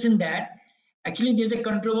difference in that. Actually, there's a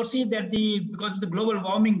controversy that because of the global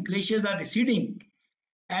warming, glaciers are receding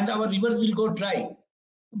and our rivers will go dry.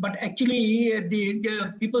 But actually,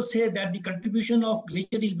 the people say that the contribution of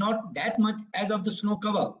glacier is not that much as of the snow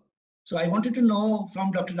cover. So I wanted to know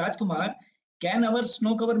from Dr. Rajkumar, can our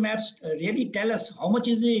snow cover maps really tell us how much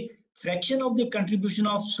is the fraction of the contribution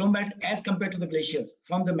of snow melt as compared to the glaciers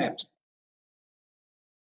from the maps?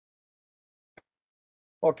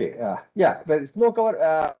 Okay, yeah, well, snow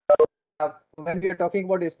cover, when we are talking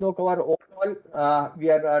about snow cover overall, we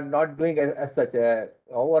are not doing as such.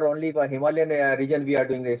 Over only for Himalayan region, we are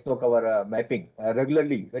doing the snow cover mapping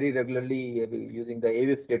regularly, very regularly, using the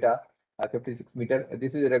AWIPS data, 56 meter.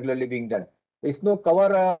 This is regularly being done. The snow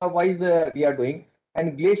cover wise, we are doing,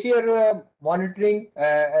 and glacier monitoring,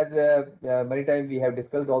 as many times we have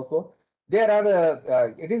discussed also. There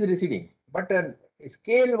are it is receding, but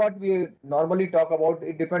scale what we normally talk about,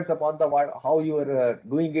 it depends upon the how you are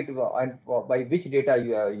doing it and by which data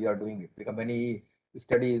you are doing it, because many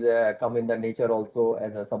studies come in the nature also,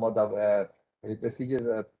 as some of the very prestigious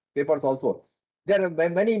papers also. There are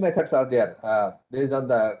many methods are there based on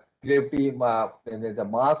the gravity, the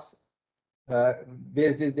mass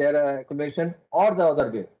based is their accumulation, or the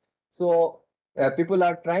other way. So people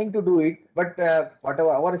are trying to do it, but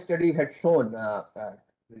whatever our study had shown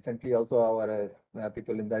recently, also our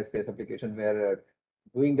people in the space application were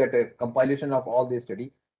doing that compilation of all the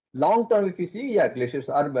study. Long term, if you see, yeah, glaciers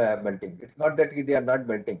are melting. It's not that they are not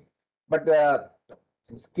melting, but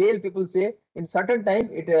scale, people say in certain time,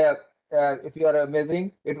 it if you are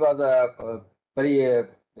measuring, it was very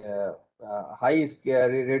high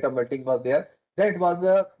rate of melting was there. Then it was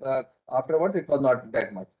afterwards it was not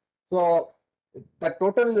that much. So the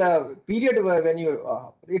total period when you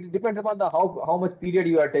it depends upon the how much period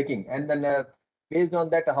you are taking, and then based on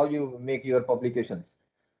that how you make your publications.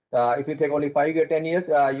 If you take only 5 or 10 years,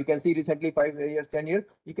 you can see recently 5 years, 10 years,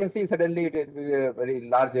 you can see suddenly it is a very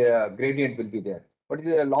large gradient will be there. But if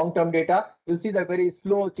it's long-term data, you'll see that very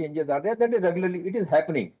slow changes are there. That is regularly, it is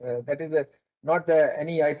happening. That is not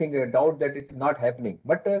any, I think, doubt that it's not happening.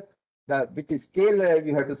 But which scale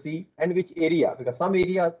you have to see, and which area, because some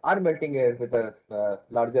areas are melting with a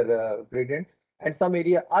larger gradient, and some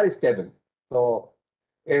areas are stable. So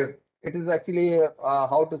if it is actually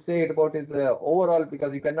how to say it about is overall,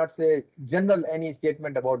 because you cannot say general any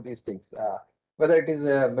statement about these things, whether it is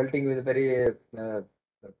melting with very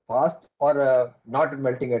fast or not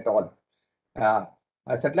melting at all.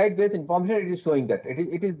 Satellite based information, it is showing that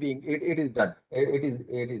it is being it is done,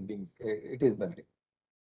 it is melting.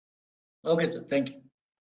 Okay, sir. Thank you.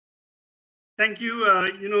 Thank you.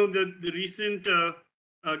 You know, the recent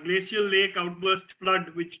glacial lake outburst flood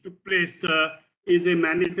which took place is a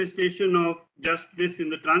manifestation of just this in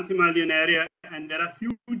the Trans-Himalayan area, and there are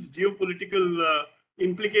huge geopolitical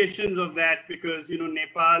implications of that, because you know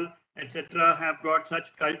Nepal, etc., have got such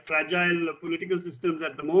fragile political systems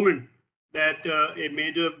at the moment that a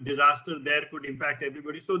major disaster there could impact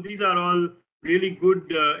everybody. So these are all really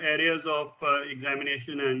good areas of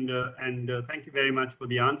examination, and thank you very much for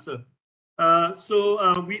the answer.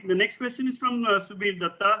 The next question is from Subir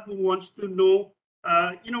Datta, who wants to know,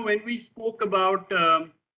 you know, when we spoke about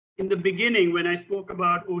in the beginning, when I spoke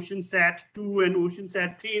about OceanSat 2 and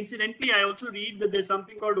OceanSat 3, incidentally, I also read that there's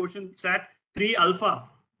something called OceanSat 3 Alpha,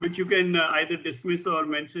 which you can either dismiss or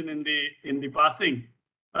mention in the passing.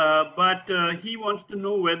 But he wants to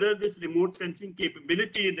know whether this remote sensing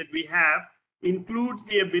capability that we have includes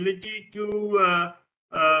the ability to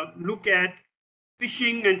look at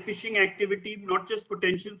fishing and fishing activity, not just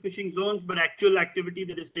potential fishing zones, but actual activity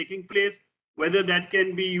that is taking place, whether that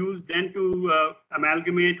can be used then to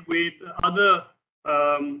amalgamate with other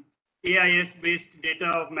AIS-based data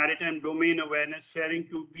of maritime domain awareness sharing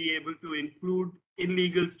to be able to include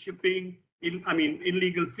illegal shipping,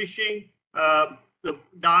 illegal fishing, the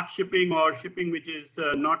dark shipping or shipping which is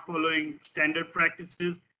not following standard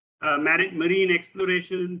practices, marine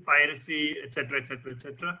exploration, piracy, etc., etc.,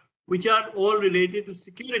 etc., which are all related to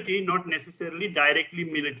security, not necessarily directly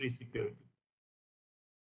military security.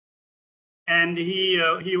 And he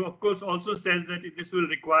of course also says that this will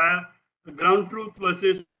require ground truth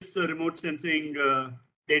versus remote sensing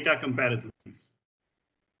data comparisons.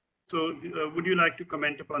 So would you like to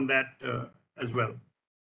comment upon that as well?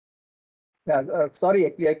 Yeah, sorry,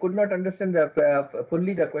 actually, I could not understand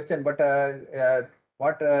fully the question, but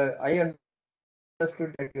what I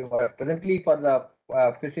understood that presently for the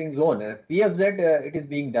fishing zone, PFZ, it is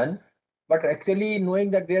being done, but actually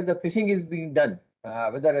knowing that where the fishing is being done,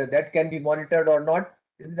 whether that can be monitored or not,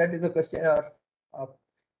 that is the question.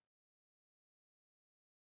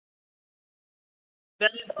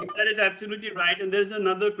 That is absolutely right. And there's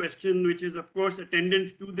another question which is, of course,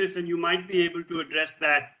 attendant to this, and you might be able to address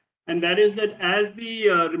that. And that is that as the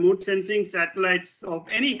remote sensing satellites of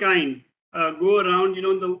any kind go around, you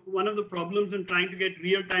know, one of the problems in trying to get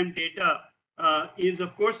real-time data is,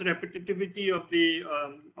 of course, repetitivity of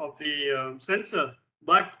the sensor,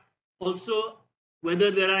 but also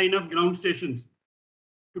whether there are enough ground stations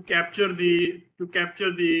to capture the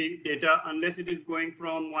data, unless it is going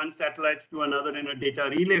from one satellite to another in a data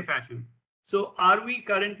relay fashion. So are we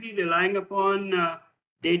currently relying upon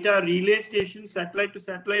data relay stations, satellite to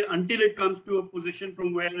satellite, until it comes to a position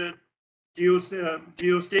from where a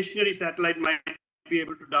geostationary satellite might be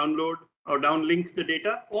able to download or downlink the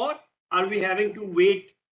data? Or are we having to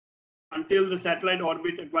wait until the satellite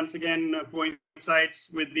orbit once again coincides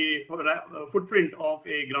with the footprint of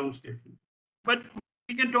a ground station? But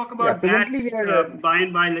we can talk about that by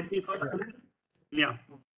and by. Let me yeah,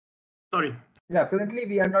 sorry. Yeah, presently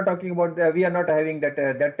we are not talking about we are not having that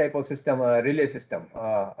that type of system, relay system,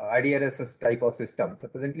 IDRSS type of system. So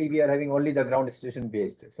presently we are having only the ground station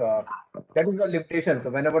based. So that is the limitation. So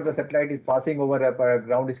whenever the satellite is passing over a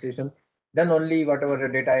ground station, then only whatever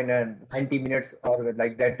data in 90 minutes or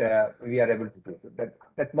like that we are able to do. So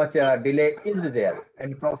that much delay is there,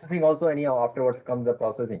 and processing also anyhow afterwards comes the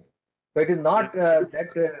processing. So it is not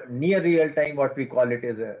that near real time, what we call it,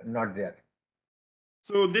 is not there.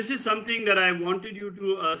 So this is something that I wanted you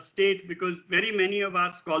to state, because very many of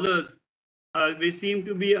our scholars, they seem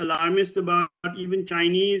to be alarmist about even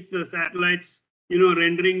Chinese satellites, you know,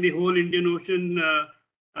 rendering the whole Indian Ocean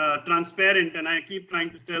transparent, and I keep trying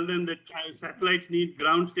to tell them that satellites need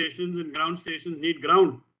ground stations and ground stations need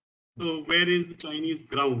ground. So where is the Chinese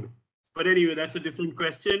ground? But anyway, that's a different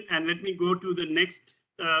question. And let me go to the next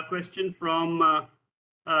question from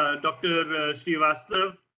Dr.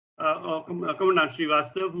 Srivastav, Commandant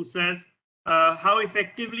Srivastav, who says, how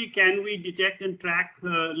effectively can we detect and track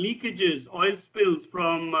leakages, oil spills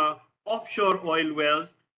from offshore oil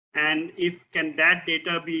wells? And if can that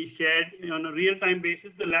data be shared on a real-time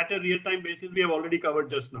basis? The latter real-time basis we have already covered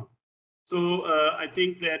just now. So I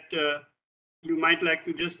think that you might like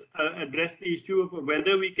to just address the issue of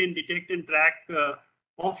whether we can detect and track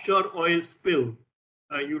offshore oil spill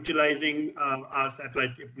utilizing our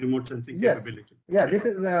satellite remote sensing capability. Yeah, this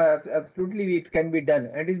is absolutely, it can be done,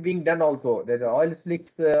 and it is being done also. The oil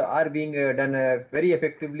slicks are being done very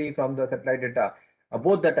effectively from the satellite data.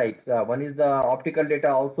 Both the types. One is the optical data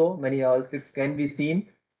also. Many oil slicks can be seen,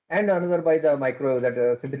 and another by the micro,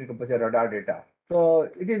 that synthetic composite radar data. So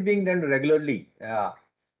it is being done regularly.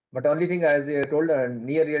 But only thing, as I told,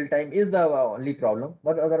 near real time is the only problem.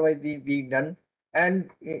 But otherwise, being done. And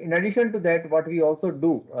in addition to that, what we also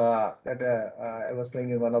do, that I was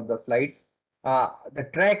showing in one of the slides, the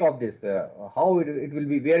track of this, how it will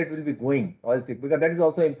be, where it will be going, oil slick, because that is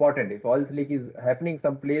also important. If oil slick is happening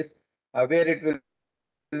someplace, where it will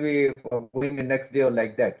be going the next day or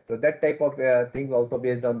like that. So that type of things also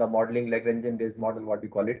based on the modeling, like engine-based model, what we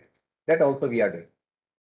call it, that also we are doing.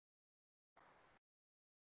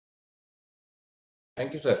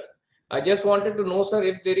 Thank you, sir. I just wanted to know, sir,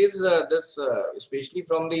 if there is this, especially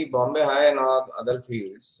from the Bombay High and other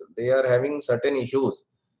fields, they are having certain issues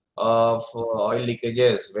of oil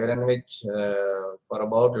leakages, wherein which for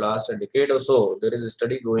about last a decade or so, there is a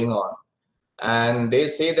study going on. And they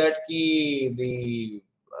say that the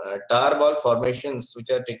tar ball formations which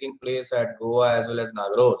are taking place at Goa as well as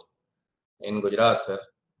Nagrol in Gujarat, sir,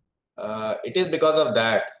 it is because of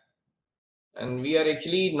that. And we are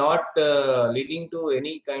actually not leading to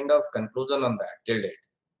any kind of conclusion on that till date.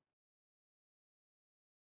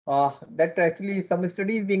 That actually some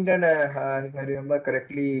studies being done, if I remember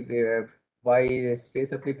correctly, by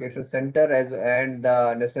Space Application Center and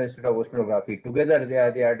the National Institute of Oceanography. Together,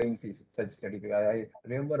 they are doing such study. I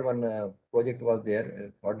remember one project was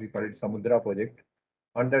there, what we call it, Samudra project.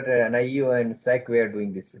 On that, NIU and SAC were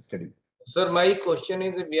doing this study. Sir, my question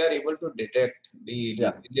is if we are able to detect the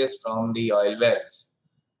leakages from the oil wells,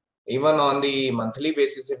 even on the monthly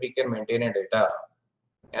basis, if we can maintain a data,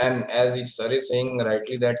 and as sir is saying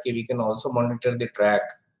rightly that we can also monitor the track.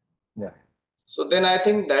 Yeah. So then I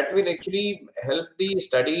think that will actually help the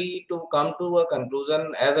study to come to a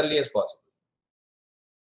conclusion as early as possible.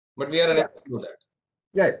 But we are unable to do that.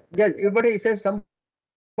 Yeah. Everybody says somebody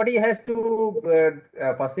has to.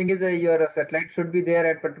 First thing is your satellite should be there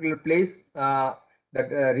at particular place.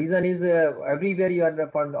 The reason is everywhere you are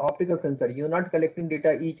for the optical sensor, you are not collecting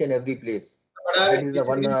data each and every place. But I That is the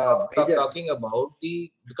one major. talking about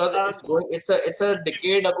because it's a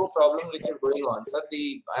decade ago problem which is going on, sir.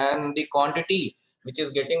 The quantity which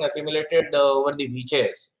is getting accumulated over the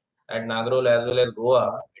beaches at Nagrol as well as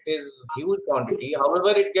Goa, it is huge quantity.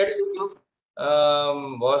 However, it gets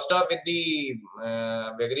washed up with the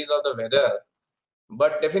vagaries of the weather.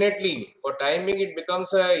 But definitely, for timing, it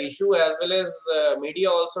becomes a issue as well as media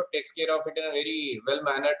also takes care of it in a very well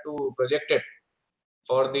manner to project it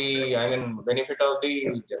for the benefit of the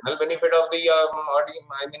general benefit of the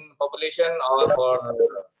population, or for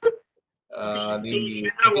criticizing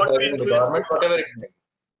the government, whatever it may be.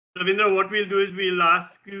 Ravindra, what we'll do is we'll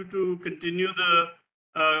ask you to continue the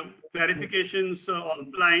clarifications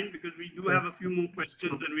offline, because we do have a few more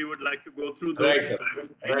questions and we would like to go through those. Right, sir.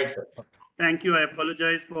 Right, sir. Thank you. I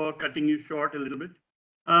apologize for cutting you short a little bit.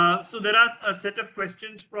 So there are a set of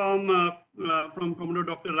questions from Commodore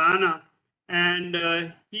Dr. Rana, and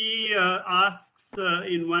he asks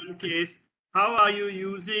in one case, how are you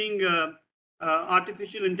using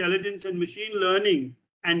artificial intelligence and machine learning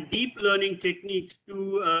and deep learning techniques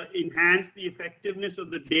to enhance the effectiveness of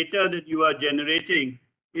the data that you are generating,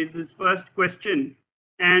 is his first question.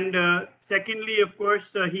 And secondly, of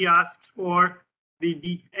course, he asks for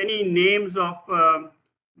any names of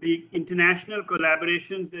the international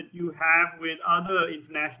collaborations that you have with other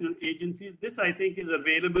international agencies. This, I think, is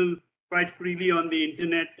available quite freely on the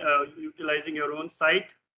internet, utilizing your own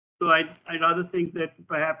site. So I rather think that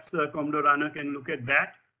perhaps Commodore Rana can look at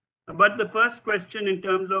that. But the first question in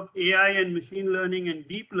terms of AI and machine learning and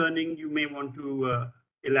deep learning, you may want to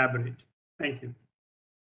elaborate. Thank you.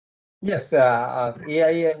 Yes,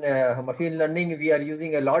 AI and machine learning, we are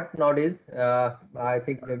using a lot nowadays. I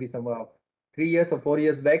think maybe some 3 years or 4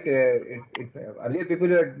 years back, earlier people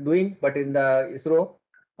were doing, but in the ISRO,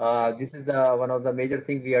 This is the one of the major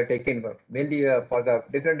things we are taking, mainly for the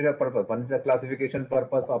different purpose. One is the classification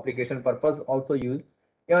purpose, application purpose, also use,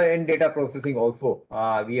 and data processing also.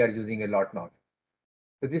 We are using a lot now.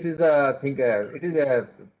 So this is the thing. It is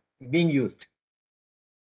being used.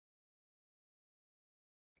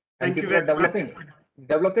 And Thank you people are very much.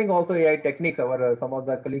 developing also AI techniques. Our some of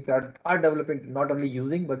the colleagues are developing, not only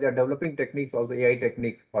using, but they are developing techniques, also AI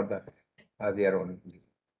techniques for the their own use.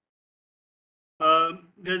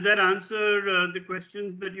 Does that answer the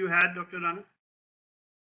questions that you had, Dr. Rana?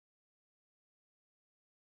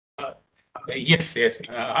 Yes, yes,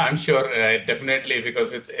 I'm sure, definitely,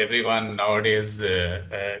 because with everyone nowadays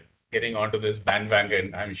getting onto this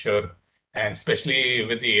bandwagon, I'm sure, and especially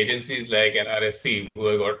with the agencies like NRSC, who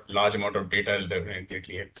have got large amount of data, will definitely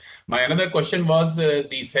clear. My another question was the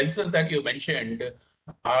sensors that you mentioned,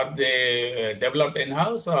 are they developed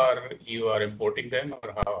in-house or you are importing them,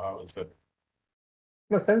 or how is it?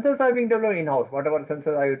 No, sensors are being developed in-house, whatever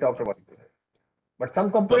sensors I talked about. But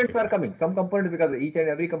some components Okay. are coming. Some components, because each and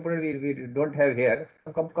every component we don't have here.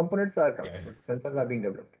 Some components are coming. Yeah. But sensors are being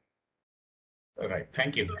developed. All right.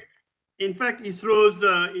 Thank you. In fact,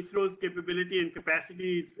 ISRO's capability and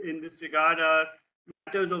capacities in this regard are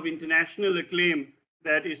matters of international acclaim.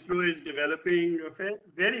 That ISRO is developing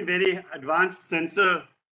very, very advanced sensor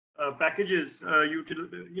packages,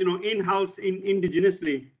 in-house,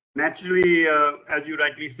 indigenously. Naturally, as you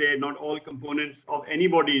rightly say, not all components of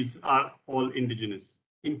anybody's are all indigenous,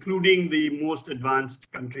 including the most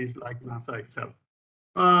advanced countries like NASA itself.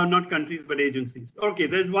 Not countries, but agencies. Okay,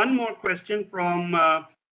 there's one more question from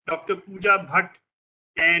Dr. Pooja Bhatt,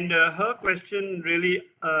 and her question really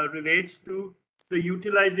relates to the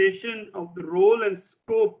utilization of the role and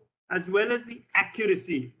scope, as well as the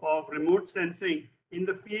accuracy of remote sensing in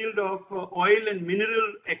the field of oil and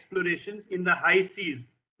mineral explorations in the high seas.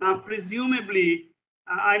 Now, presumably,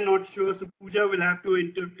 I'm not sure, so Pooja will have to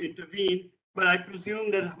intervene, but I presume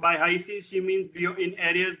that by high seas, she means in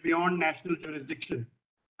areas beyond national jurisdiction.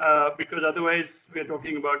 Because otherwise we're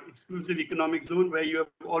talking about exclusive economic zone where you have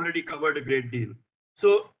already covered a great deal.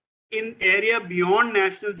 So in area beyond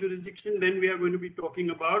national jurisdiction, then we are going to be talking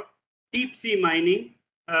about deep sea mining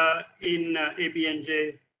in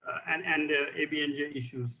ABNJ and ABNJ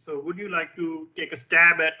issues. So would you like to take a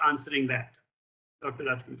stab at answering that, Dr.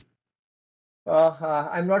 Rajkumar?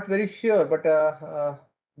 I'm not very sure, but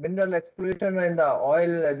mineral exploration in the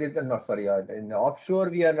oil, in the offshore,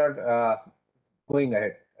 we are not going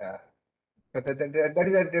ahead. But that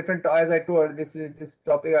is a different, as I told, this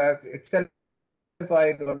topic itself,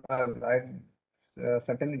 I don't,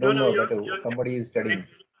 certainly don't know that somebody is studying.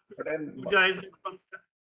 But Pooja is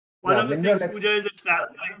one of the things Pooja is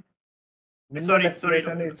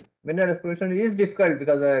mineral exploration is difficult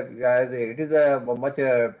because as it is much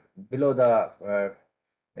below the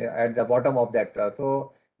at the bottom of that.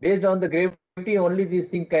 So based on the gravity, only these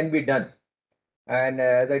things can be done. And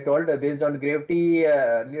as I told, based on gravity,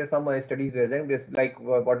 earlier some studies were done, this like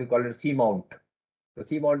what we call it sea mount. The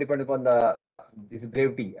sea mount depends upon this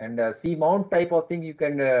gravity, and sea mount type of thing you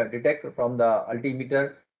can detect from the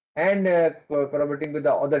altimeter and corroborating with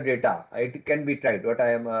the other data. It can be tried, but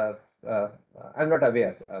I'm not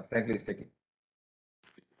aware, frankly speaking.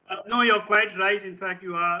 No, you're quite right. In fact,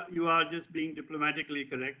 you are just being diplomatically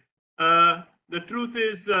correct. The truth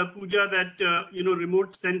is, Pooja, that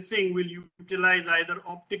remote sensing will utilize either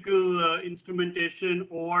optical instrumentation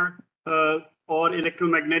or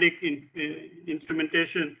electromagnetic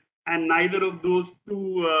instrumentation, and neither of those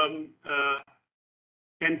two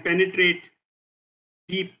can penetrate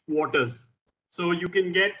deep waters. So you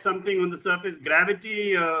can get something on the surface.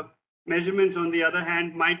 Gravity measurements, on the other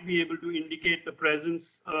hand, might be able to indicate the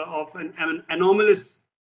presence of an anomalous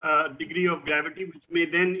degree of gravity, which may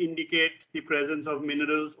then indicate the presence of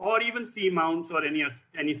minerals or even sea mounts or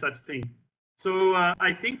any such thing. So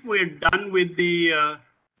I think we're done with the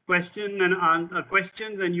questions,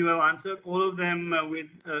 and you have answered all of them with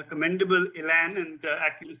commendable elan and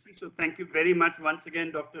accuracy. So thank you very much once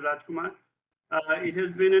again, Dr. Rajkumar. It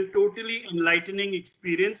has been a totally enlightening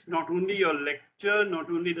experience, not only your lecture, not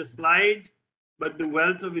only the slides, but the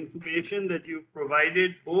wealth of information that you've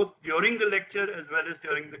provided both during the lecture as well as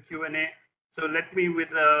during the Q&A. So let me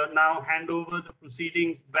now hand over the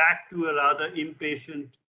proceedings back to a rather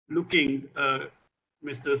impatient looking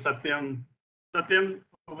Mr. Satyam. Satyam,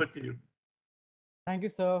 over to you. Thank you,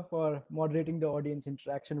 sir, for moderating the audience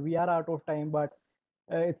interaction. We are out of time, but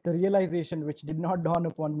it's the realization which did not dawn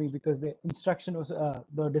upon me because the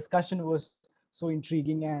discussion was so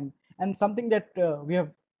intriguing and something that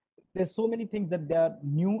there's so many things that they are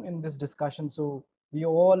new in this discussion. So we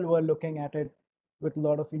all were looking at it with a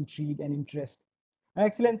lot of intrigue and interest.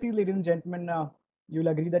 Excellencies, ladies and gentlemen, you'll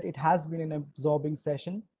agree that it has been an absorbing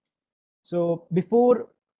session. So before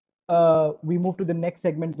we move to the next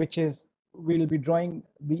segment, which is we'll be drawing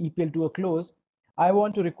the EPL to a close, I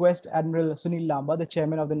want to request Admiral Sunil Lamba, the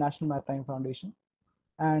chairman of the National Maritime Foundation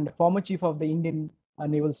and former chief of the Indian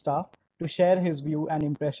Naval Staff, to share his view and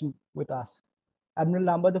impression with us. Admiral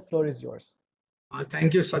Lamba, the floor is yours.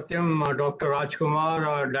 Thank you, Satyam. Dr.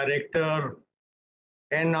 Rajkumar, Director,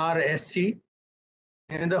 NRSC.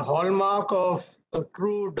 And the hallmark of a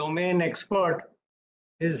true domain expert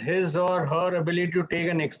is his or her ability to take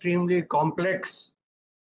an extremely complex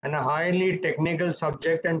and a highly technical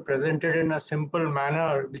subject and present it in a simple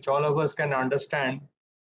manner, which all of us can understand,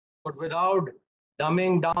 but without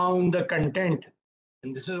dumbing down the content.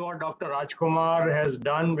 And this is what Dr. Rajkumar has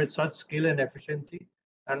done with such skill and efficiency.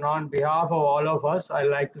 And on behalf of all of us, I'd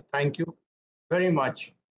like to thank you very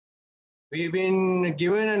much. We've been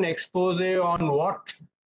given an expose on what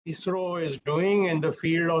ISRO is doing in the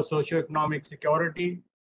field of socioeconomic security,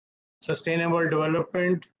 sustainable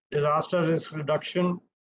development, disaster risk reduction,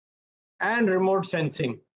 and remote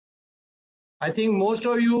sensing. I think most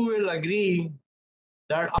of you will agree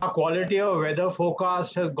that our quality of weather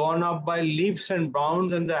forecast has gone up by leaps and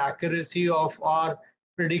bounds, and the accuracy of our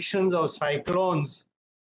predictions of cyclones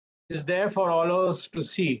is there for all of us to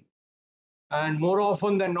see. And more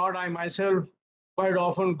often than not, I myself quite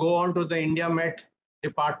often go on to the India Met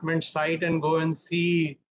department site and go and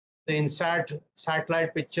see the INSAT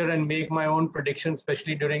satellite picture and make my own predictions,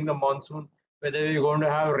 especially during the monsoon, whether we're going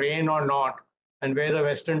to have rain or not, and where the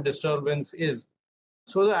western disturbance is.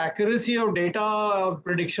 So the accuracy of data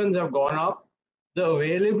predictions have gone up. The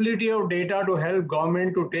availability of data to help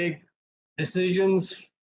government to take decisions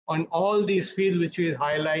on all these fields which we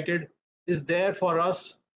highlighted is there for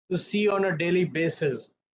us to see on a daily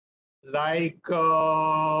basis. Like,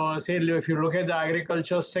 say, if you look at the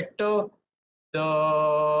agriculture sector,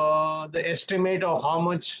 the estimate of how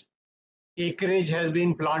much acreage has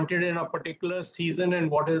been planted in a particular season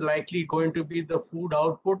and what is likely going to be the food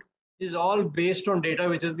output is all based on data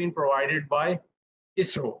which has been provided by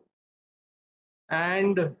ISRO.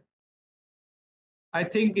 And I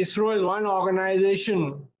think ISRO is one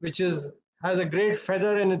organization which has a great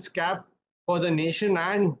feather in its cap for the nation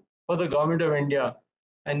and for the government of India.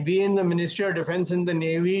 And we in the Ministry of Defense and the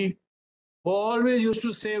Navy always used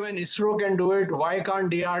to say, when ISRO can do it, why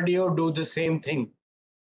can't DRDO do the same thing?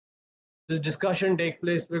 This discussion takes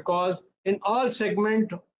place because in all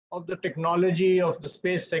segment of the technology of the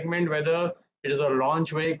space segment, whether it is a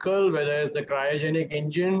launch vehicle, whether it's a cryogenic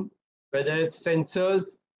engine, whether it's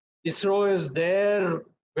sensors, ISRO is there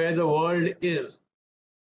where the world is.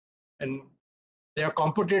 And they are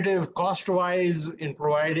competitive cost-wise in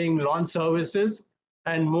providing launch services,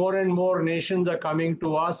 and more nations are coming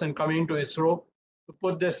to us and coming to ISRO to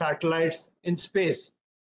put their satellites in space.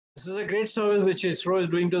 This is a great service which ISRO is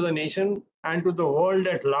doing to the nation and to the world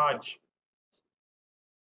at large.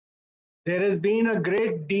 There has been a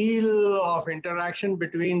great deal of interaction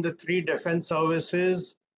between the three defense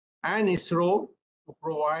services and ISRO to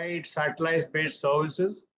provide satellite-based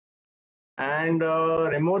services. And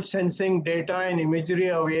remote sensing data and imagery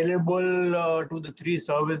available to the three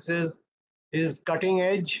services is cutting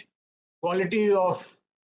edge. Quality of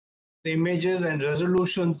the images and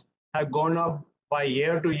resolutions have gone up by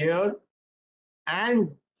year to year.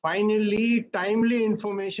 And finally, timely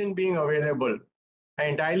information being available. I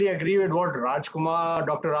entirely agree with what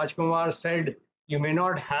Dr. Rajkumar said. You may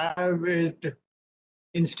not have it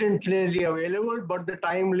instantly available, but the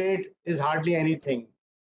time late is hardly anything.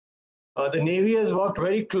 The Navy has worked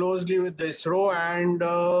very closely with the ISRO, and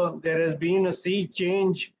there has been a sea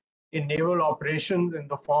change in naval operations in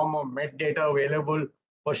the form of metadata available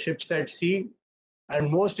for ships at sea.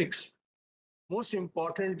 And most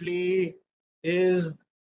importantly is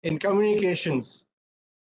in communications.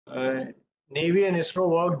 Navy and ISRO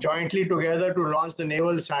worked jointly together to launch the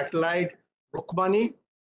naval satellite Rukmani,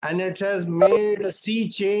 and it has made a sea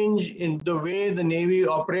change in the way the Navy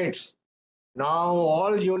operates. Now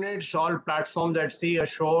all units, all platforms at sea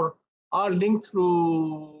ashore are linked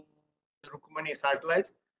through the Rukmani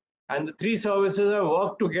satellites, and the three services have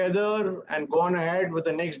worked together and gone ahead with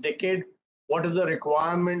the next decade. What is the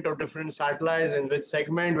requirement of different satellites in which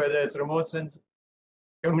segment, whether it's remote sensing,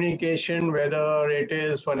 communication, whether it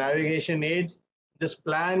is for navigation aids. This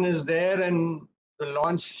plan is there and the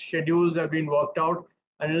launch schedules have been worked out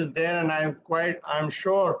and is there, and I'm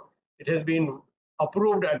sure it has been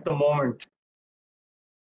approved at the moment.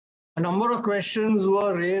 A number of questions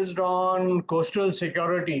were raised on coastal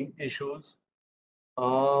security issues.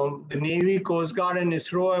 The Navy, Coast Guard, and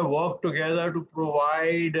ISRO have worked together to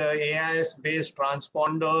provide AIS-based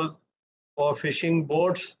transponders for fishing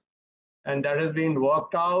boats, and that has been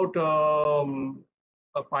worked out.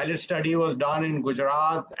 A pilot study was done in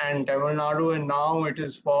Gujarat and Tamil Nadu, and now it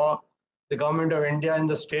is for the government of India and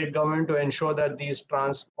the state government to ensure that these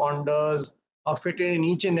transponders are fitted in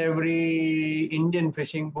each and every Indian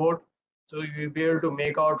fishing boat. So you'll be able to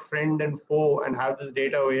make out friend and foe and have this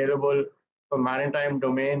data available for maritime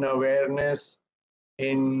domain awareness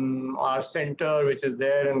in our center, which is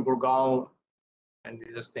there in Gurgaon, and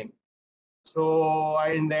this thing. So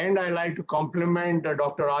in the end, I like to compliment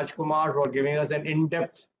Dr. Rajkumar for giving us an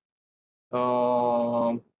in-depth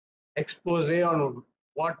expose on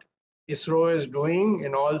what ISRO is doing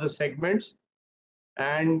in all the segments.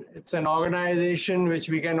 And it's an organization which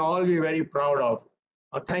we can all be very proud of.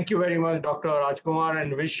 Thank you very much, Dr. Rajkumar,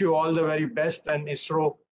 and wish you all the very best, and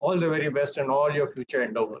ISRO all the very best in all your future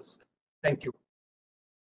endeavors. Thank you.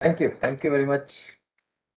 Thank you. Thank you very much.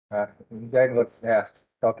 Enjoyed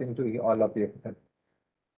talking to all of you. That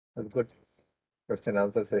was good question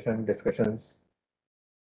answer session discussions.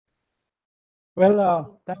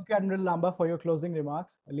 Well, thank you, Admiral Lamba, for your closing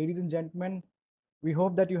remarks. Ladies and gentlemen, we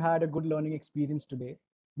hope that you had a good learning experience today.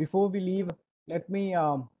 Before we leave, let me,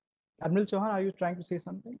 Admiral Chauhan, are you trying to say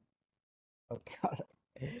something? Okay, all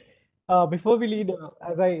right. Before we leave,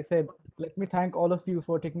 as I said, let me thank all of you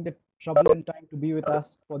for taking the trouble and time to be with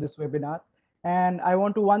us for this webinar. And I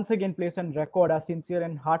want to once again place on record our sincere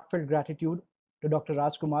and heartfelt gratitude to Dr.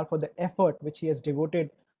 Rajkumar for the effort which he has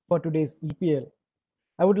devoted for today's EPL.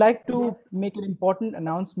 I would like to make an important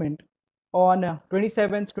announcement. On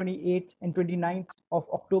 27th, 28th, and 29th of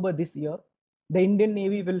October this year, the Indian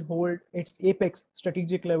Navy will hold its Apex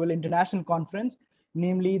Strategic Level International Conference,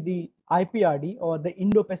 namely the IPRD, or the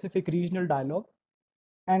Indo-Pacific Regional Dialogue.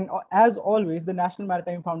 And as always, the National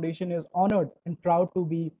Maritime Foundation is honored and proud to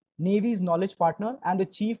be Navy's knowledge partner and the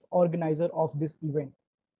chief organizer of this event.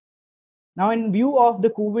 Now, in view of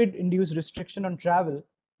the COVID-induced restriction on travel,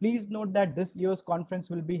 please note that this year's conference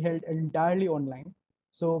will be held entirely online.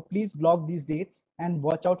 So please block these dates and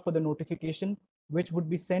watch out for the notification, which would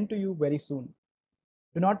be sent to you very soon.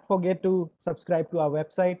 Do not forget to subscribe to our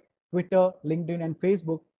website, Twitter, LinkedIn, and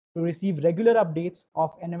Facebook to receive regular updates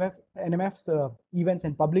of NMF's events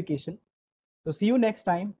and publication. So see you next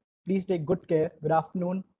time. Please take good care. Good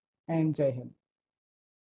afternoon and Jai Hind.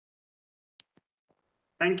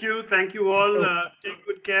 Thank you. Thank you all. Take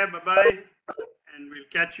good care. Bye-bye. And we'll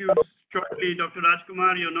catch you shortly. Dr.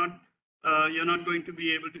 Rajkumar, you're not going to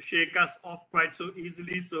be able to shake us off quite so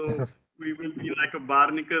easily. So we will be like a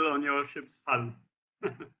barnacle on your ship's hull.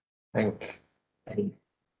 Thanks.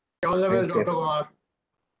 All the best, Dr. Kumar.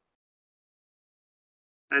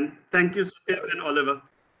 And thank you, Satyam and Oliver.